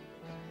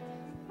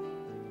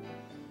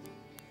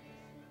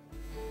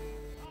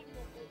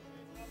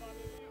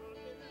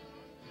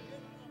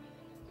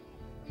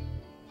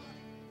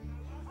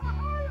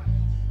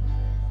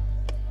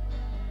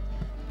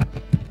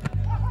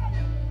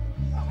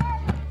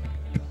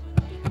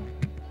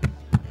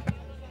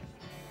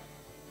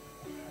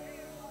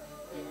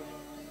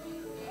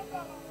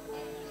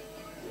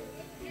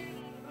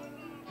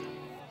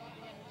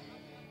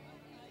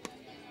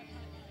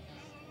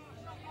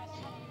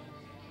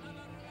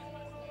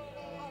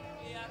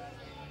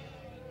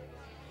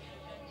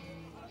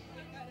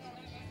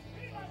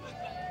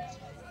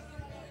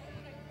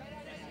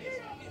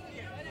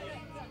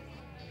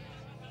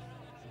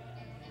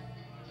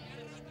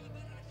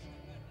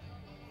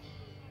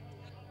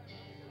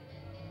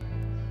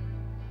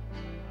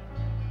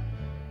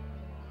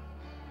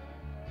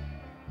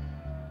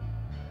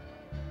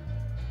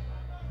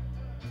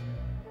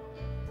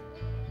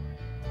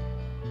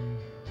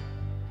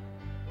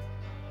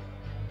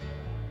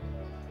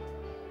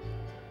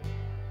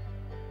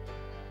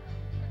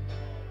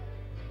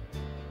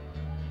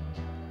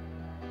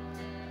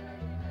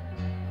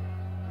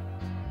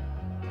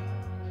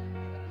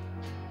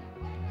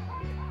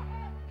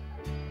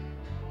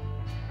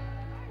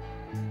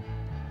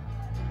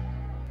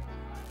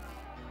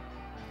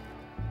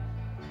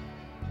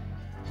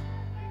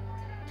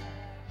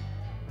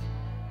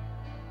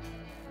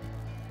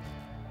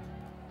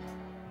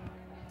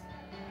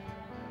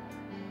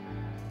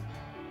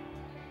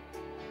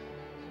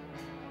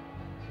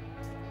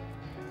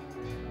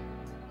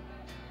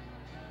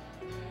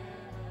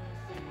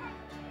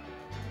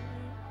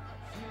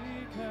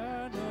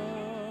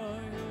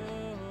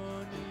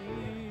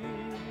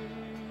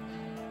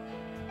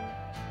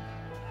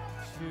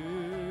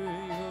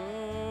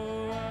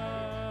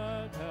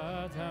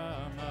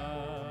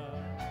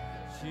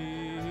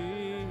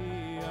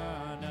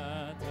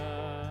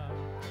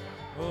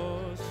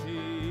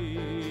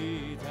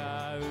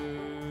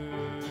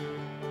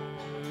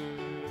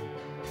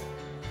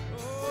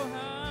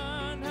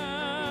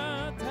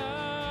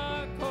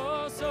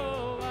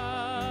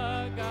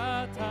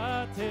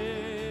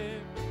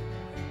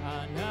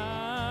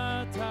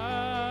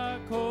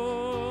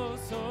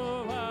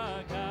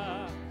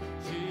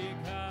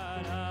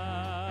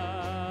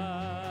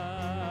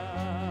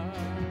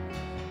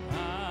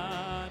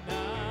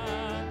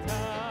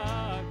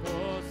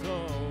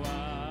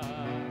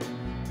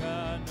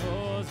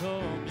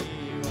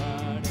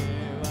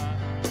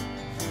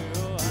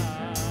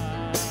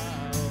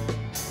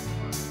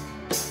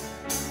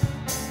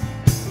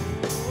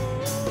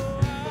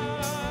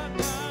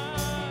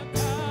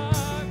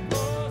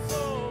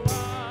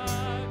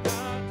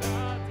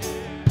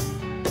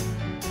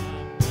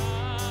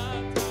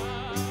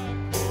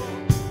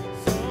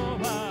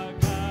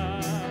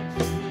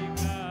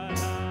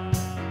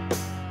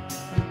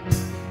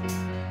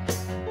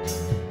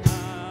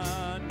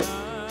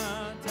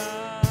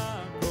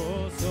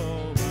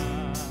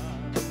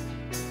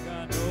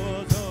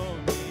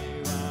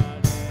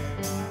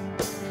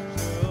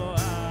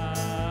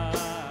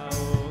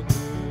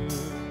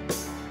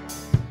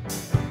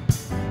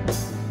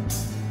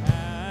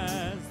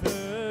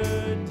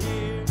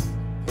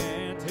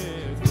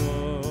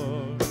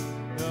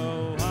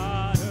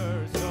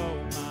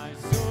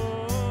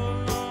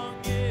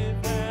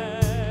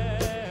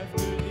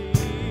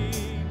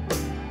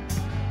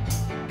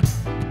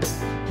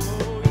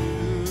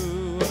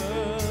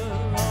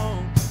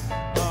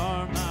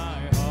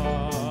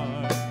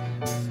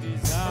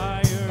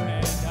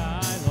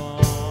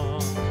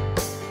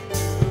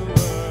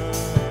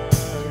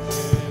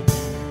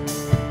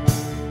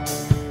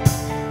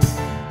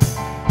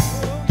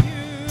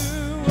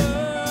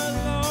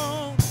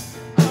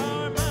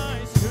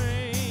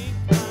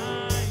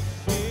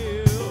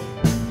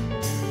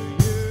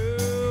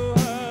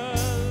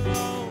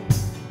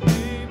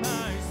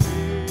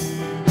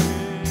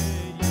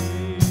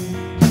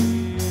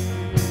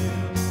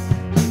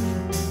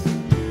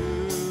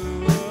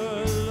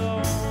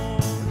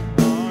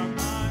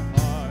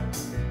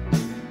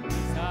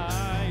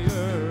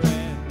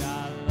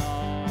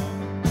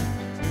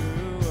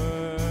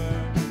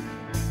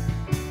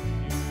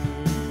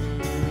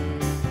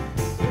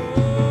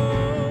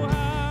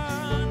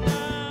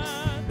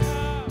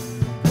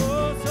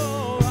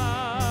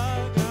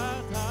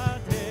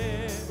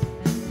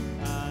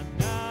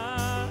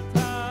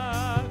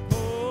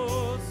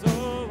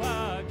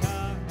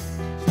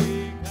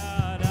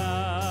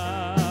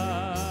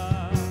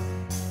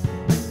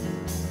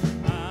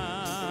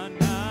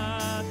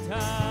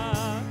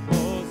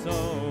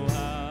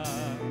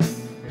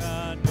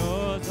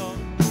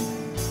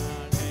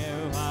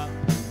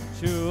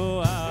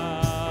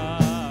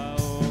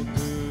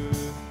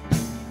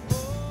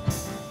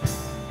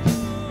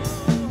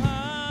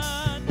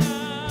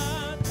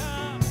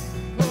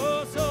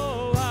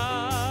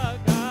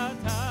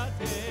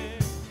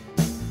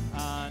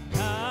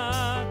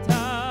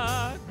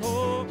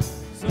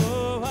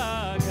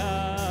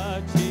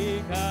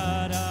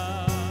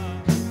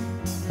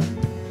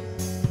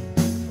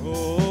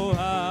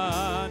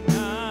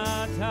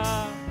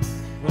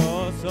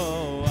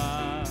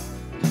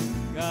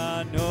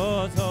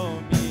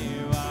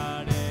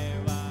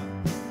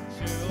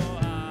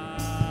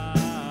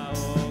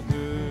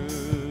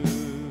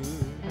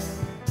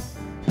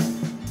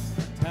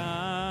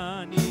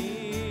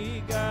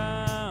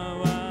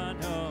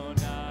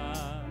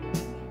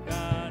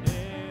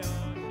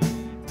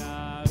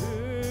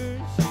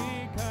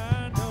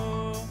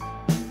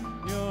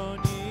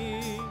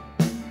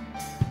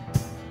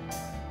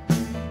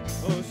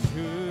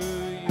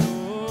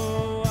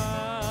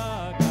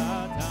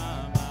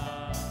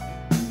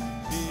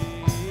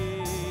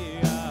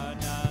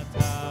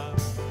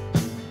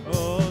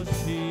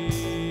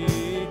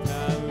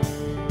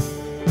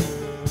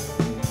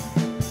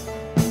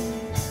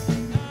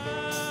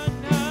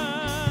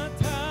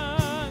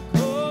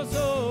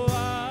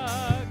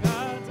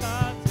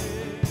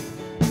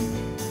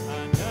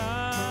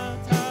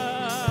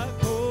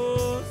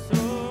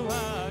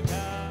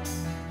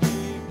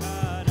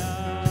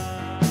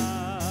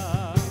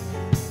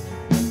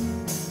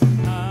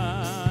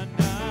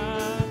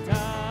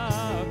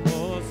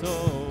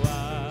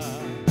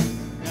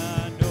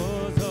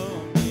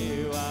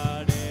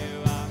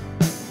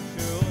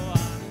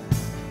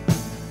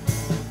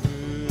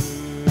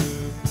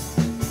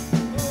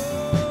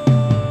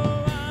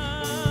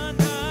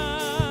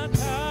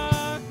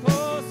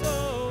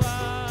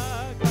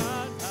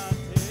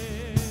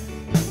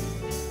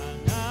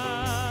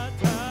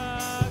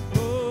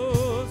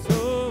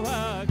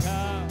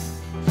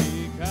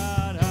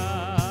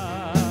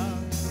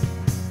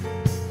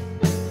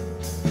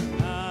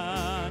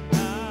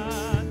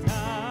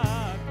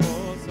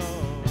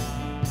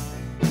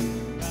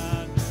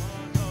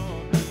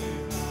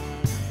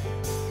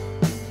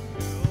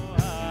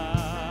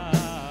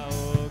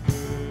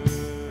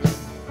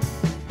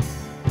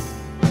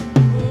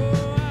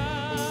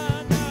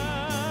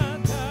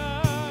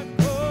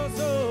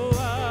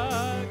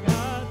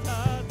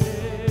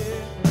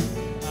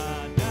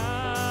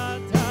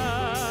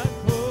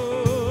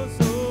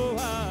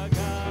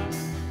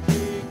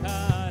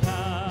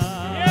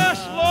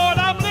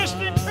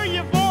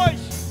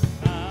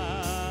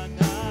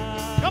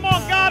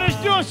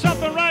on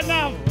something right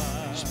now.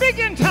 Speak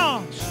in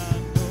tongues.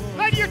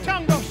 Let your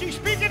tongue go. She's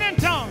speaking in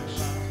tongues.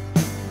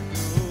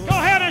 Go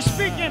ahead and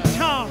speak in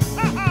tongues.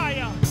 Let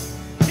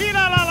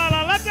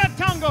that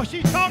tongue go.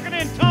 She's talking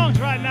in tongues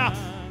right now.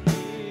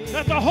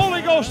 Let the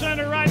Holy Ghost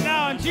enter right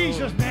now in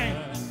Jesus' name.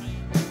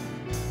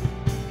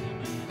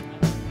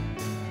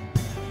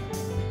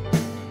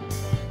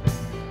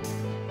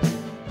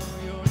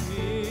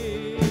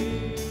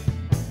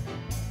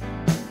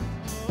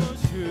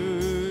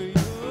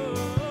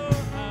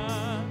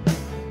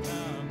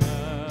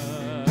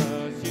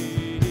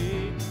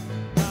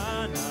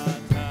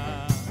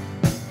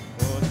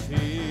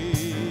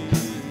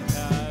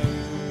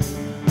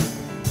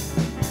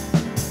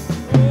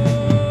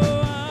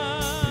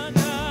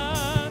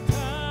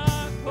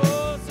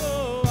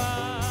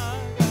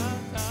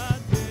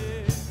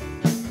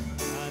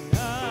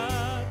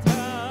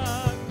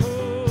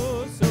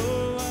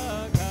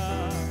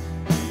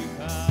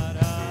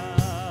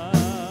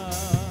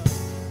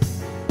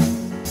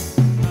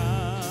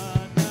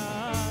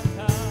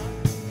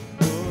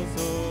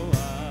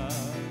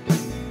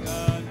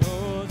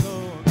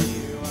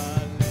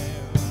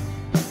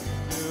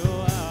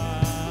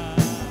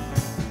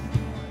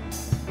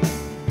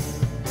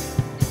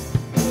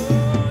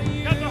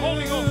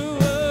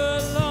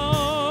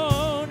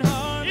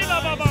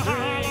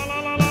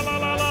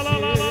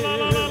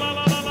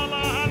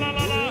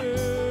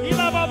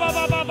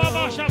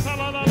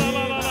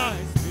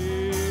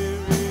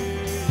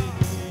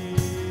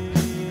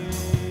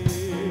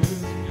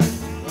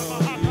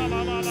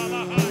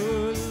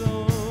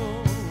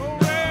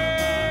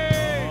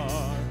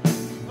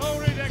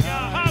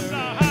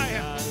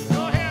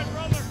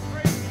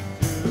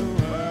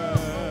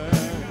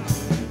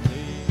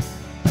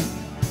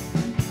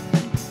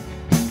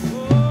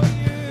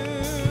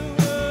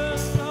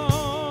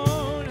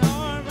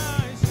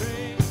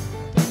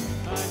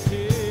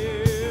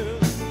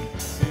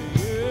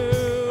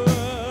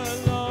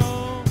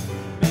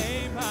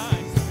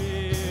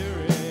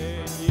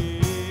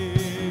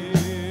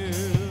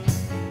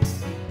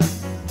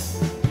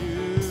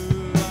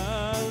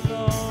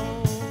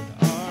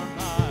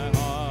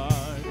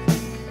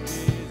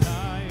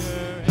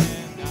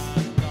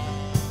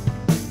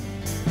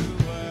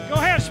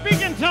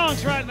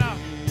 Right now,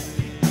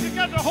 you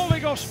got the Holy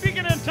Ghost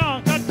speaking in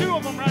tongues. Got two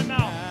of them right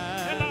now.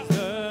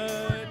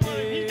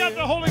 He's got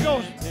the Holy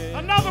Ghost.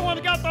 Another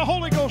one got the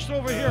Holy Ghost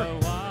over here.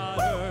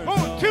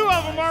 Oh, two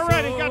of them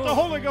already got the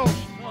Holy Ghost.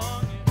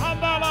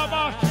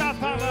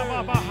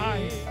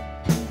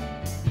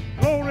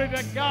 Glory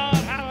to God.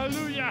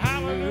 Hallelujah,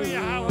 hallelujah,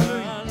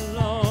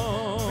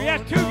 hallelujah. We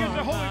had two get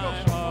the Holy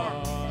Ghost so far.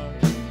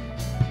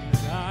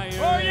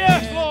 Oh,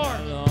 yes,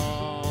 Lord.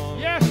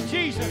 Yes,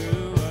 Jesus.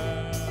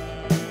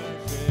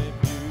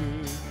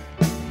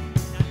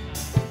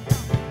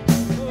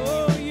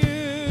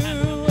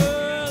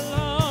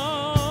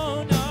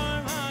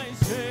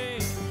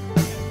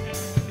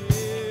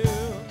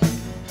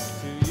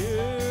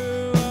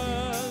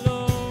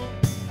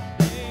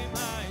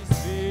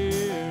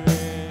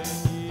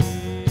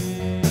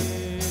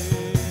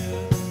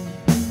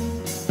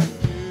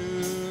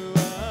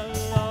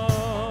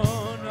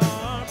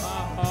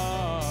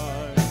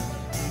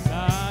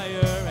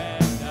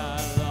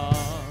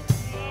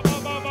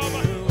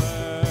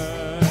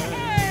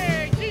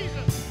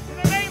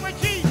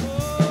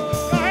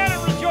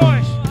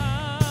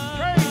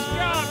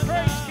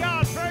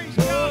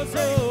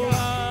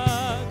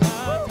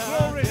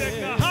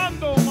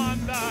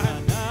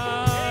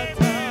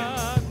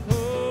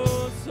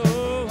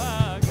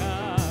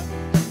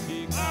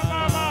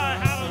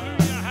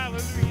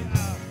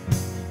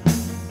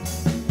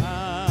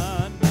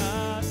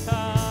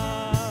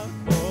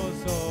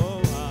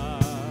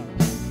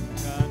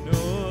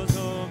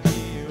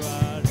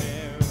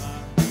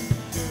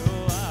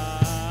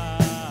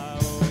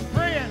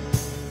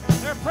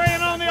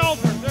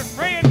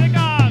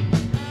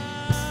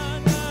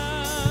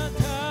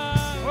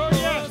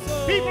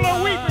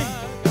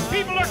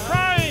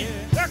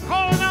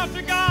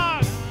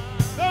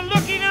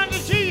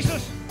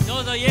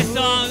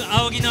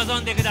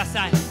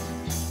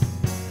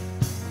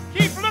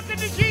 Keep looking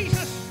to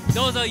Jesus.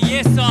 どうぞイ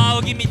エスを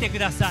仰ぎ見てく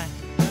ださい。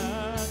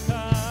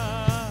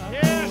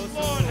Yes,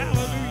 Lord.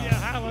 Hallelujah,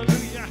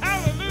 hallelujah,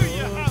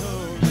 hallelujah,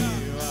 hallelujah.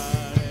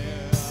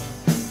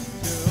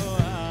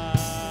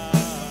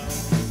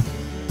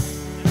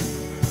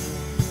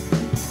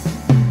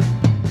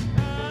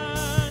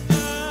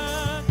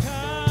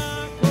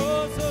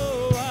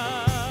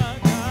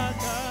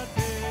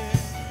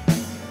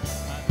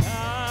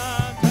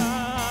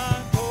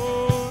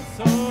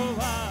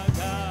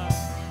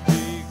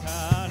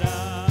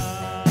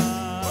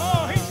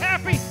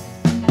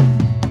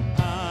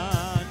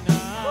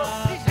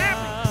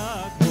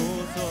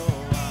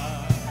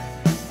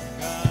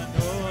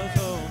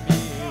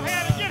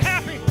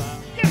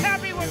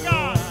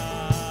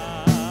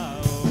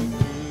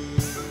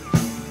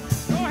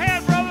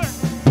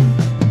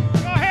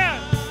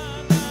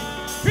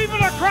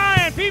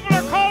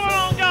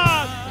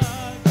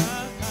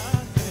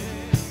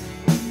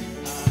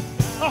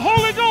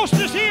 Holy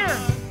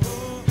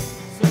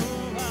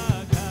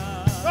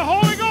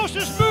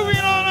Ghost is moving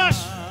on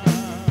us.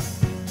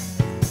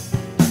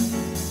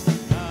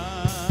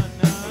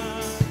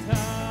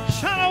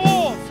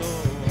 Shanawol.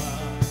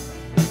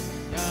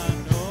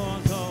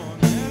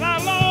 And I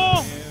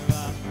long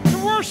to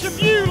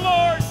worship you,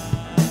 Lord.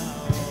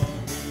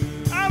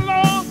 I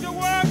long to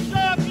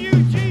worship you,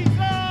 Jesus.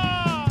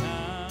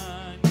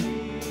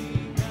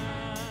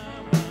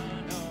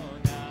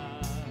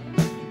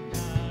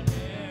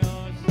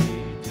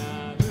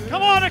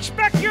 Come on,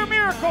 expect your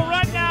miracle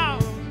right now.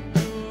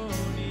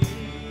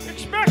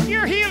 Expect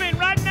your healing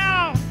right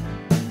now.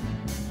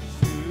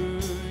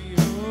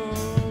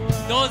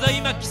 どうぞ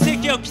今奇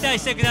跡を期待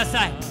してくだ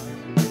さい。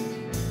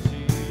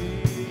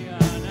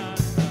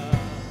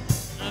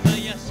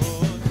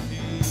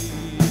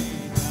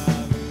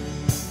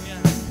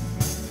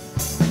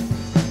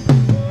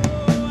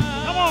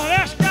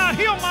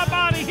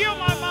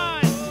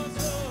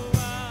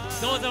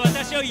どうぞ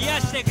私を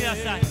癒してくだ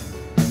さい。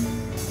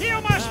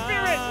Heal my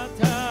spirit.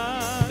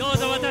 どう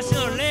ぞ私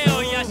の霊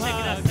を癒して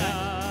ください。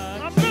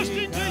I'm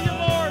listening to you,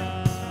 Lord.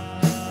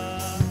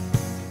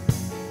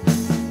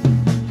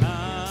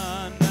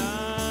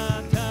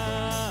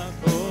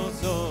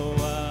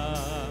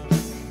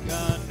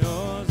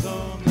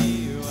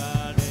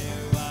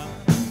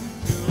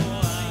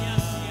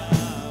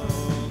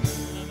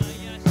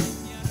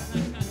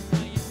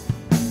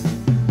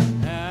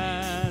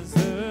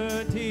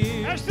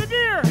 As the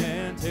deer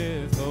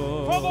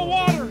for the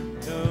water.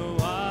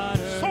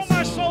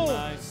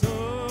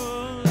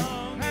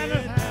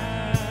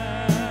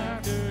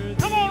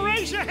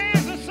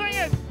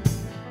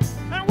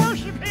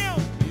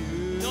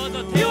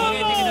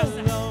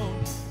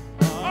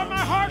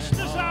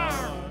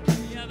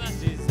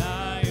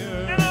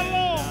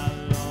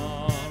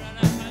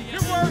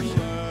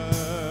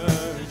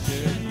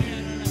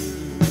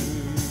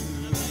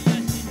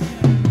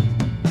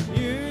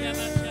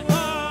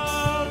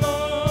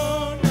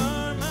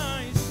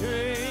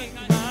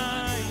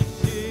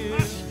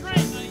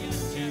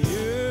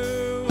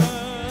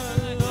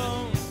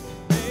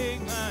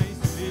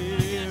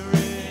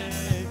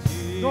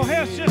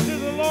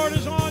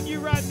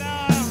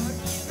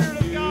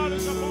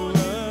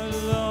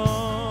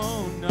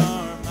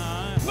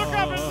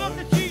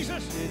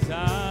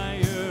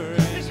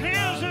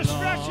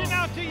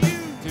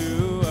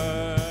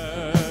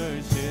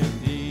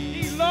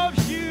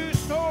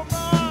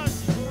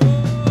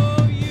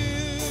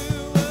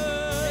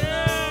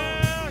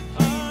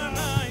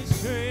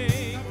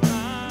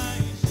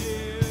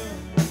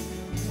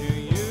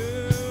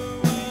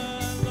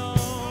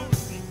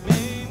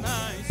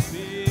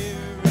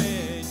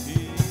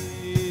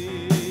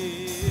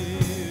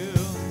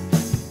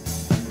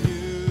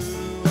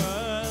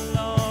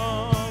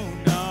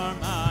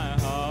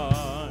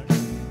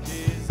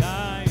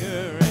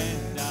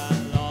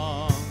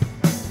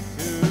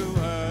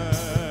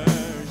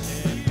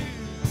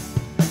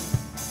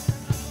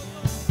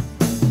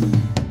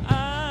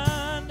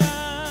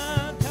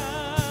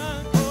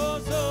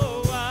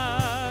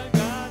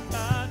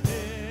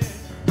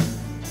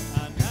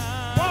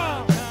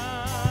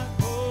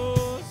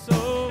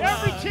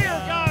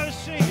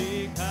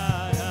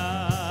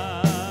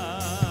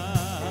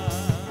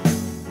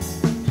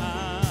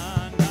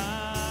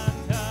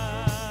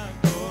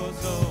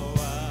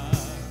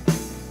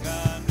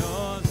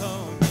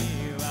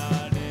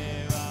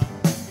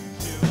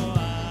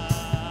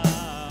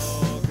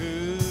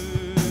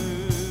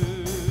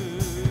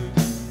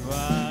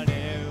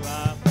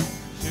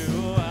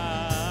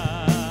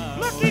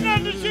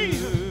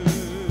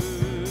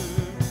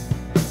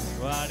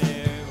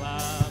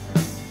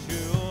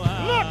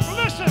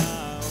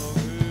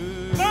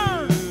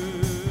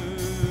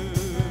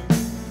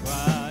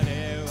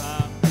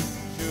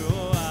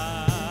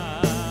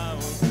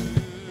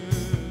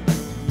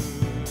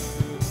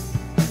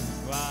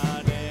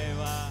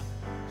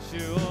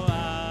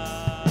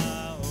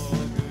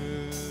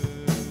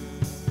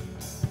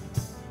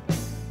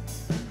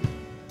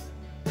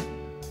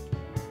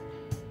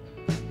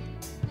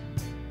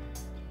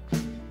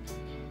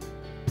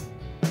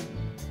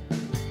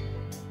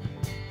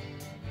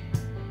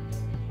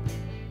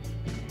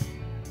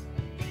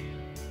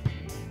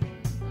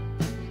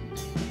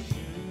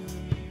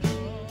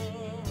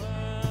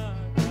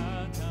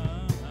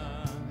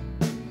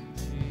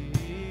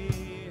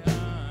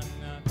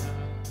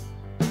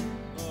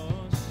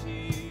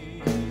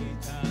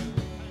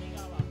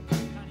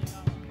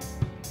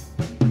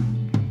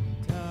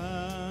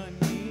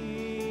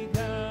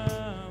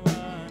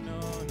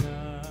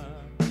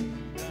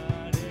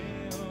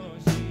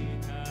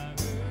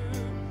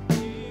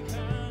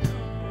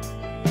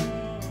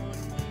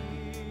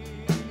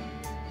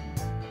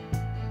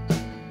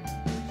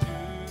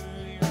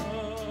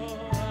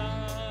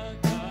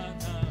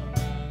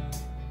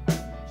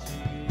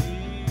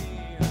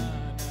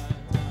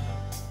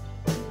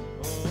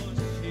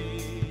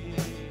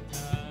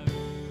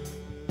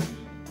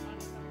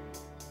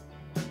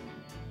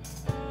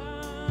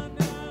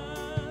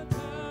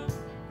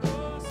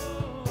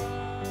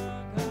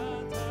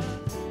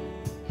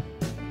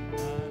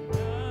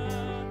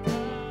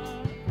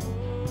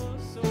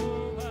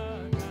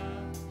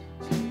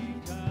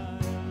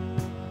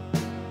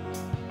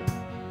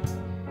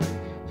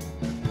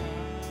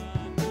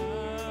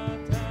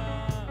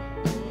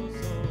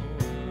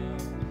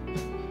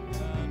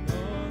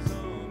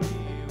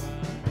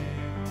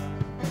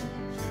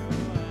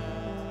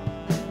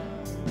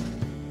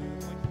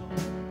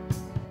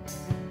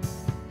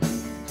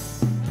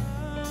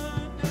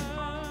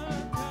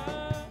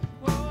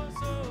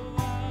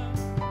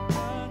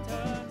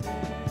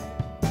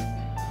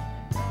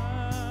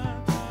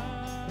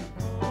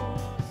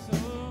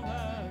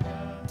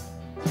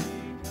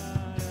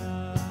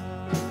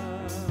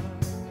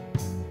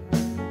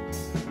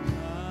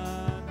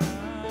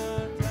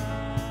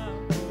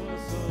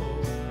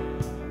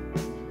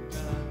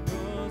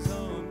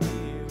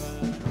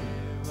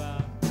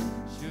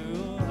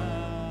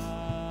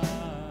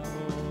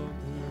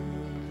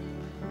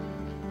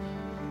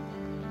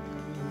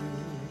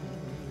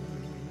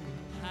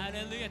 ハ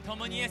レルヤ、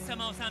共にイエス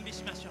様を賛美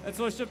しましょう。 Let's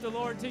worship the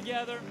Lord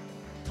together.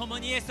 共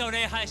にイエスを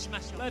礼拝し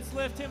ましょう。 Let's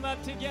lift him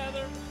up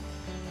together.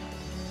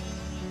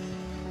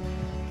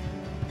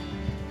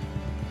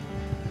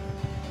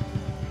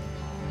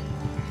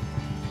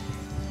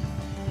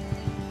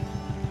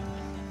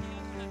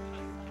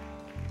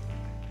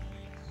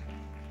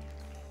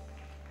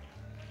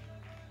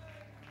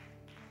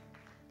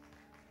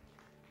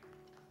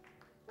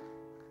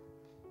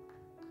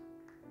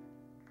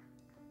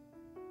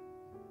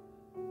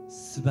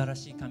 素晴ら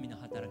しい神の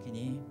働き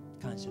に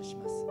感謝し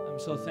ます。 I'm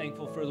so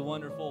thankful for the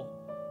wonderful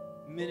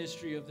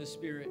ministry of the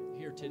Spirit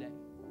here today.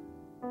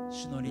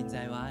 主の臨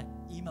在は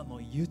今も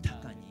豊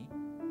かに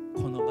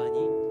この場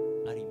に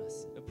ありま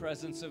す。 The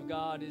presence of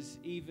God is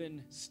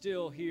even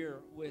still here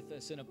with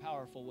us in a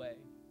powerful way.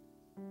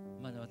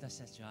 まだ私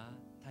たちは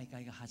大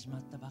会が始ま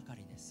ったばか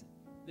りです。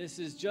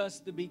 This is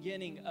just the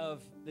beginning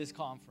of this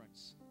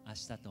conference. 明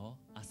日と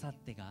明後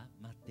日が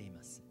待ってい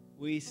ます。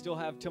 We still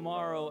have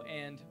tomorrow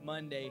and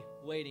Monday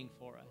waiting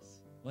for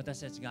us. 私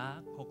たち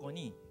がここ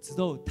に集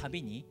うた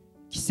びに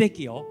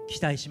奇跡を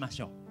期待しま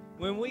しょ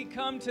う。 When we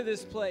come to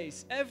this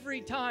place,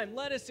 every time,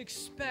 let us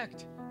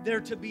expect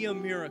there to be a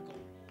miracle.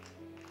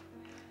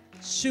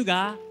 主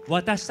が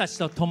私たち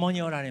と共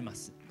におられま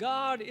す。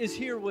 God is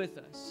here with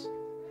us.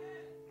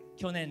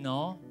 去年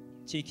の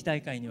地域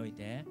大会におい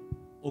て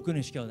奥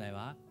主兄弟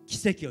は奇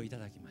跡をいた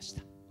だきまし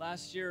た。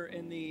 Last year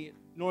in the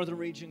Northern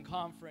Region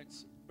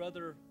Conference,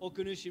 Brother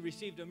Okunushi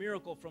received a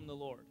miracle from the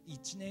Lord.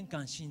 1年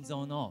間心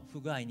臓の不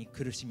具合に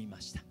苦しみ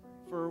ました。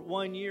 For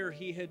 1 year,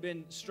 he had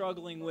been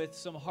struggling with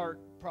some heart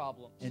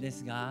problems. で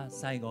すが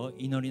最後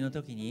祈りの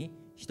時に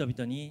人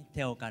々に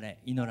手を置かれ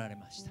祈られ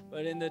ました。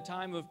 But in the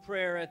time of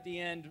prayer at the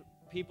end,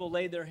 people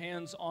laid their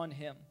hands on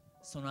him.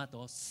 その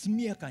後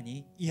速やか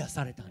に癒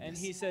されたんで And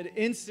す。 he said,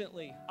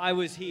 instantly, I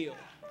was healed.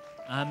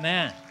 アー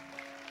メン。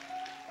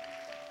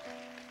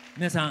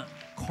皆さん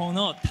こ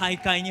の大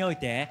会におい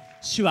て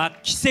主は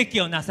奇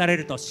跡をなされ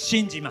ると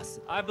信じま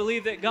す。 I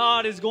believe that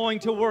God is going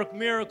to work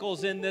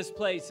miracles in this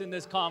place, in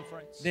this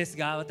conference. です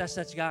が私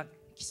たちが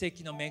奇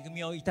跡の恵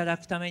みをいただ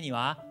くために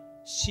は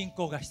信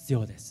仰が必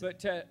要です。 But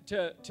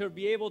to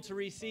be able to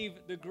receive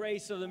the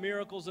grace of the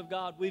miracles of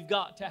God, we've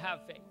got to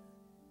have faith.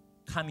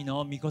 神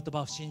の御言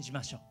葉を信じ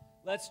ましょう。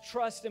 Let's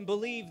trust and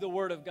believe the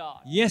word of God.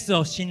 イエス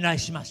を信頼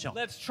しましょう。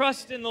 Let's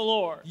trust in the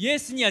Lord. イエ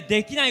スには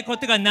できないこ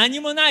とが何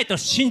もないと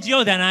信じよ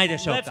うではないで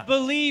しょう Let's か。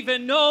 believe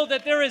and know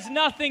that there is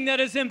nothing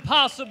that is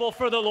impossible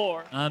for the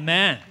Lord. アー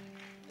メン。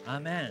アー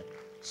メン。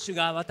主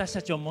が私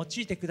たちを用い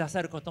てくだ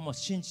さることも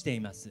信じてい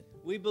ます。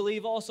 We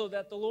believe also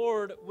that the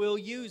Lord will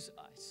use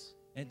us.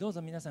 どう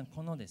ぞ皆さん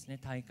このですね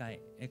大会、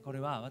これ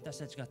は私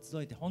たちが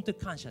集えて本当に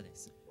感謝で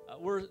す。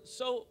We're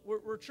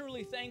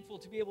truly thankful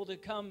to be able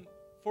to come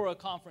for a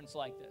conference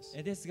like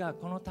this. ですが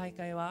この大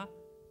会は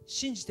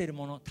信じている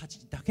者た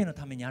ちだけの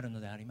ためにあるの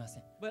ではありませ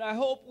ん。 But I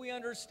hope we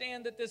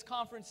understand that this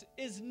conference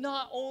is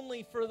not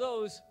only for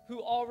those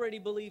who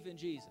already believe in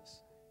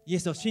Jesus. イエ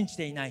スを信じ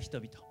ていない人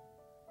々、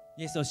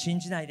イエスを信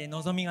じないで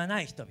望みがな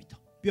い人々、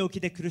病気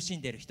で苦し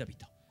んでいる人々、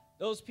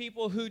 Those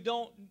people who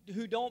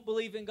don't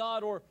believe in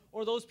God, or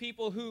those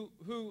people who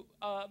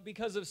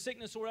because of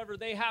sickness or whatever,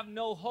 they have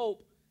no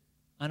hope.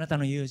 あなた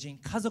の友人、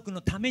家族の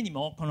ために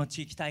もこの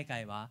地域大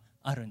会は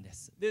あるんで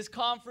す。 This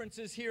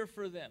conference is here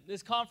for them.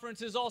 This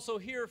conference is also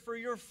here for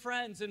your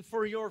friends and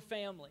for your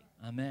family.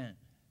 アメン。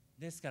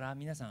ですから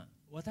皆さん、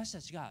私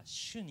たちが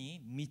主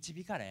に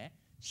導かれ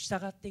従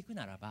っていく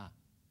ならば、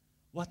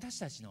私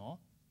たちの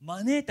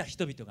招いた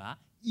人々が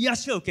癒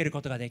しを受ける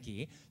ことがで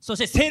き、そし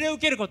て聖霊を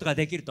受けることが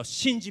できると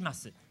信じま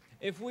す。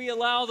 If we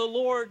allow the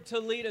Lord to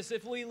lead us,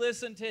 if we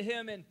listen to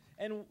Him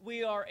and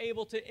we are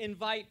able to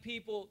invite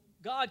people,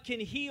 God can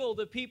heal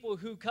the people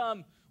who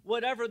come,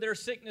 whatever their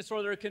sickness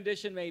or their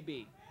condition may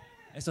be.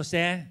 そし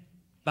て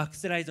バック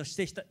スライドし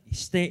て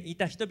い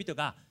た人々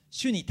が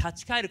主に立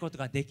ち返ること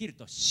ができる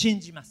と信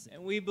じます。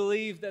 And we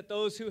believe that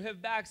those who have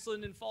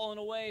backslidden and fallen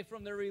away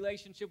from their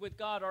relationship with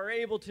God are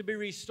able to be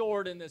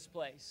restored in this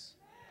place.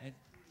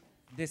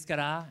 ですか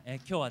ら今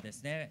日はで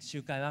すね、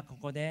集会はこ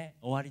こで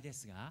終わりで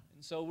すが、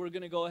 And so we're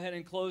going to go ahead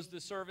and close the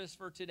service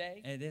for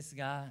today. です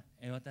が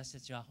私た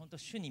ちは本当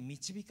主に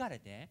導かれ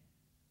て、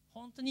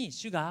本当に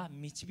主が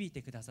導い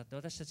てくださって、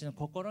私たちの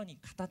心に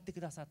語って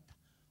くださった、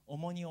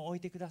重荷を置い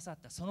てくださっ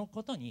た、その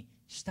ことに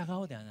従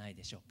おうではない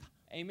でしょうか。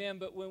 Amen.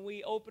 But when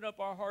we open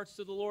up our hearts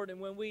to the Lord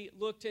and when we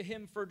look to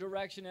Him for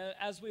direction,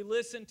 as we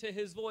listen to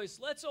His voice,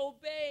 let's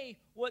obey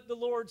what the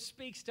Lord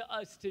speaks to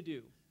us to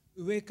do.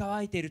 飢え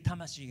乾いている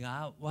魂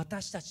が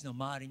私たちの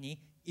周りに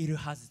いる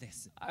はずで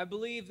す。 I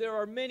believe there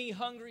are many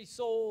hungry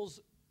souls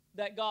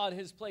that God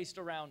has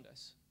placed around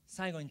us.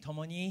 最後に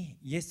共に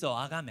イエスを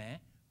あが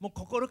め、もう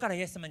心から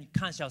イエス様に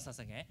感謝を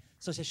捧げ、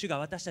そして主が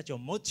私たちを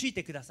用い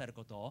てくださる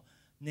ことを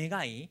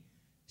願い、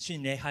主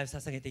に礼拝を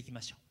捧げていきま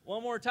しょう。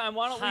 One more time,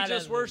 why don't we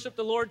just worship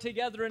the Lord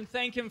together and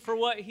thank Him for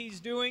what He's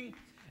doing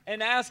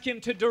and ask Him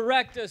to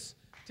direct us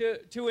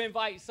to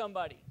invite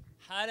somebody.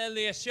 ハレ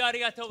ルヤ、主あり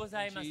がとうご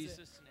ざいます。 Jesus'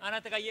 name. あ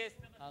なたがイエス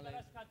様素晴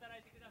らしく働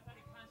いてくださ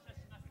り感謝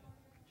します。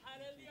ハ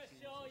レルヤ、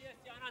主よイエ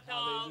スよ、あな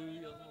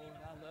Hallelujah, Lord.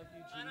 I love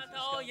you, Jesus.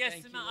 God,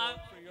 thank you, Lord,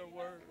 for your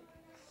word.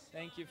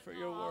 Thank you for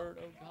your word,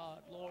 oh God.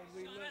 Lord,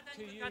 we look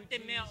to you,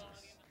 Jesus.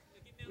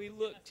 We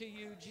look to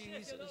you,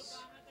 Jesus.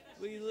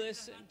 We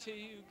listen to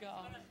you,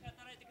 God.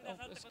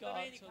 Help us,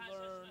 God, to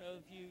learn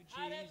of you,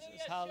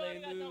 Jesus.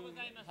 Hallelujah.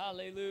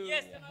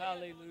 Hallelujah.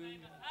 Hallelujah.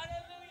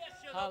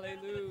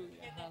 Hallelujah.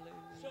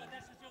 Hallelujah.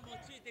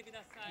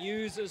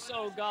 Use us,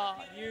 oh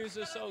God. Use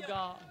us, oh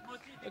God.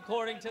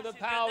 According to the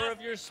power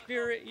of your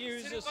Spirit,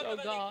 use us, oh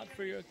God,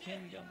 for your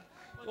kingdom.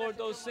 Lord,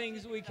 those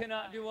things we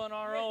cannot do on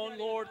our own,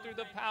 Lord, through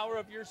the power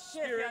of your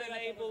Spirit,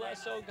 enable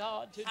us, oh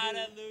God, to do. In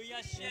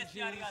Jesus'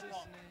 name.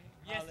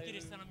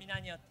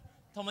 Hallelujah.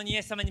 共にイ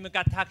エス様に向か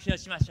って拍手を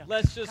しましょう。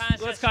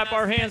 Let's clap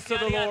our hands to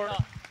the Lord.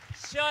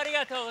 主あり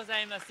がとうござ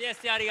います。イエ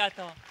スありが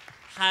とう。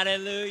ハレ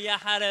ルヤ、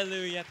ハレ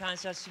ルヤ、感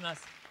謝しま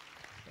す。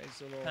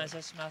感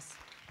謝します。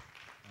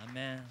ア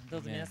メン。ど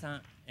うぞ皆さ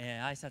ん、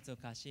挨拶を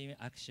交わし、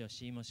握手を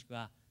し、もしく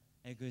は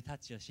グータッ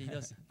チをし、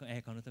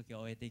この時を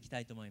終えていきた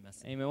いと思いま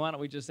す。Amen. Why don't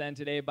we just end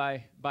today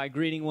by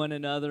greeting one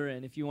another,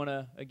 and if you want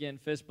to again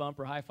fist bump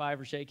or high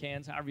five or shake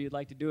hands, however you'd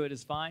like to do it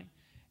is fine.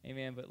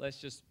 Amen. But let's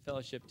just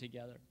fellowship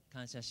together.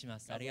 感謝しま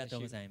す。ありがと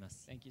うございま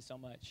す。Thank you so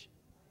much.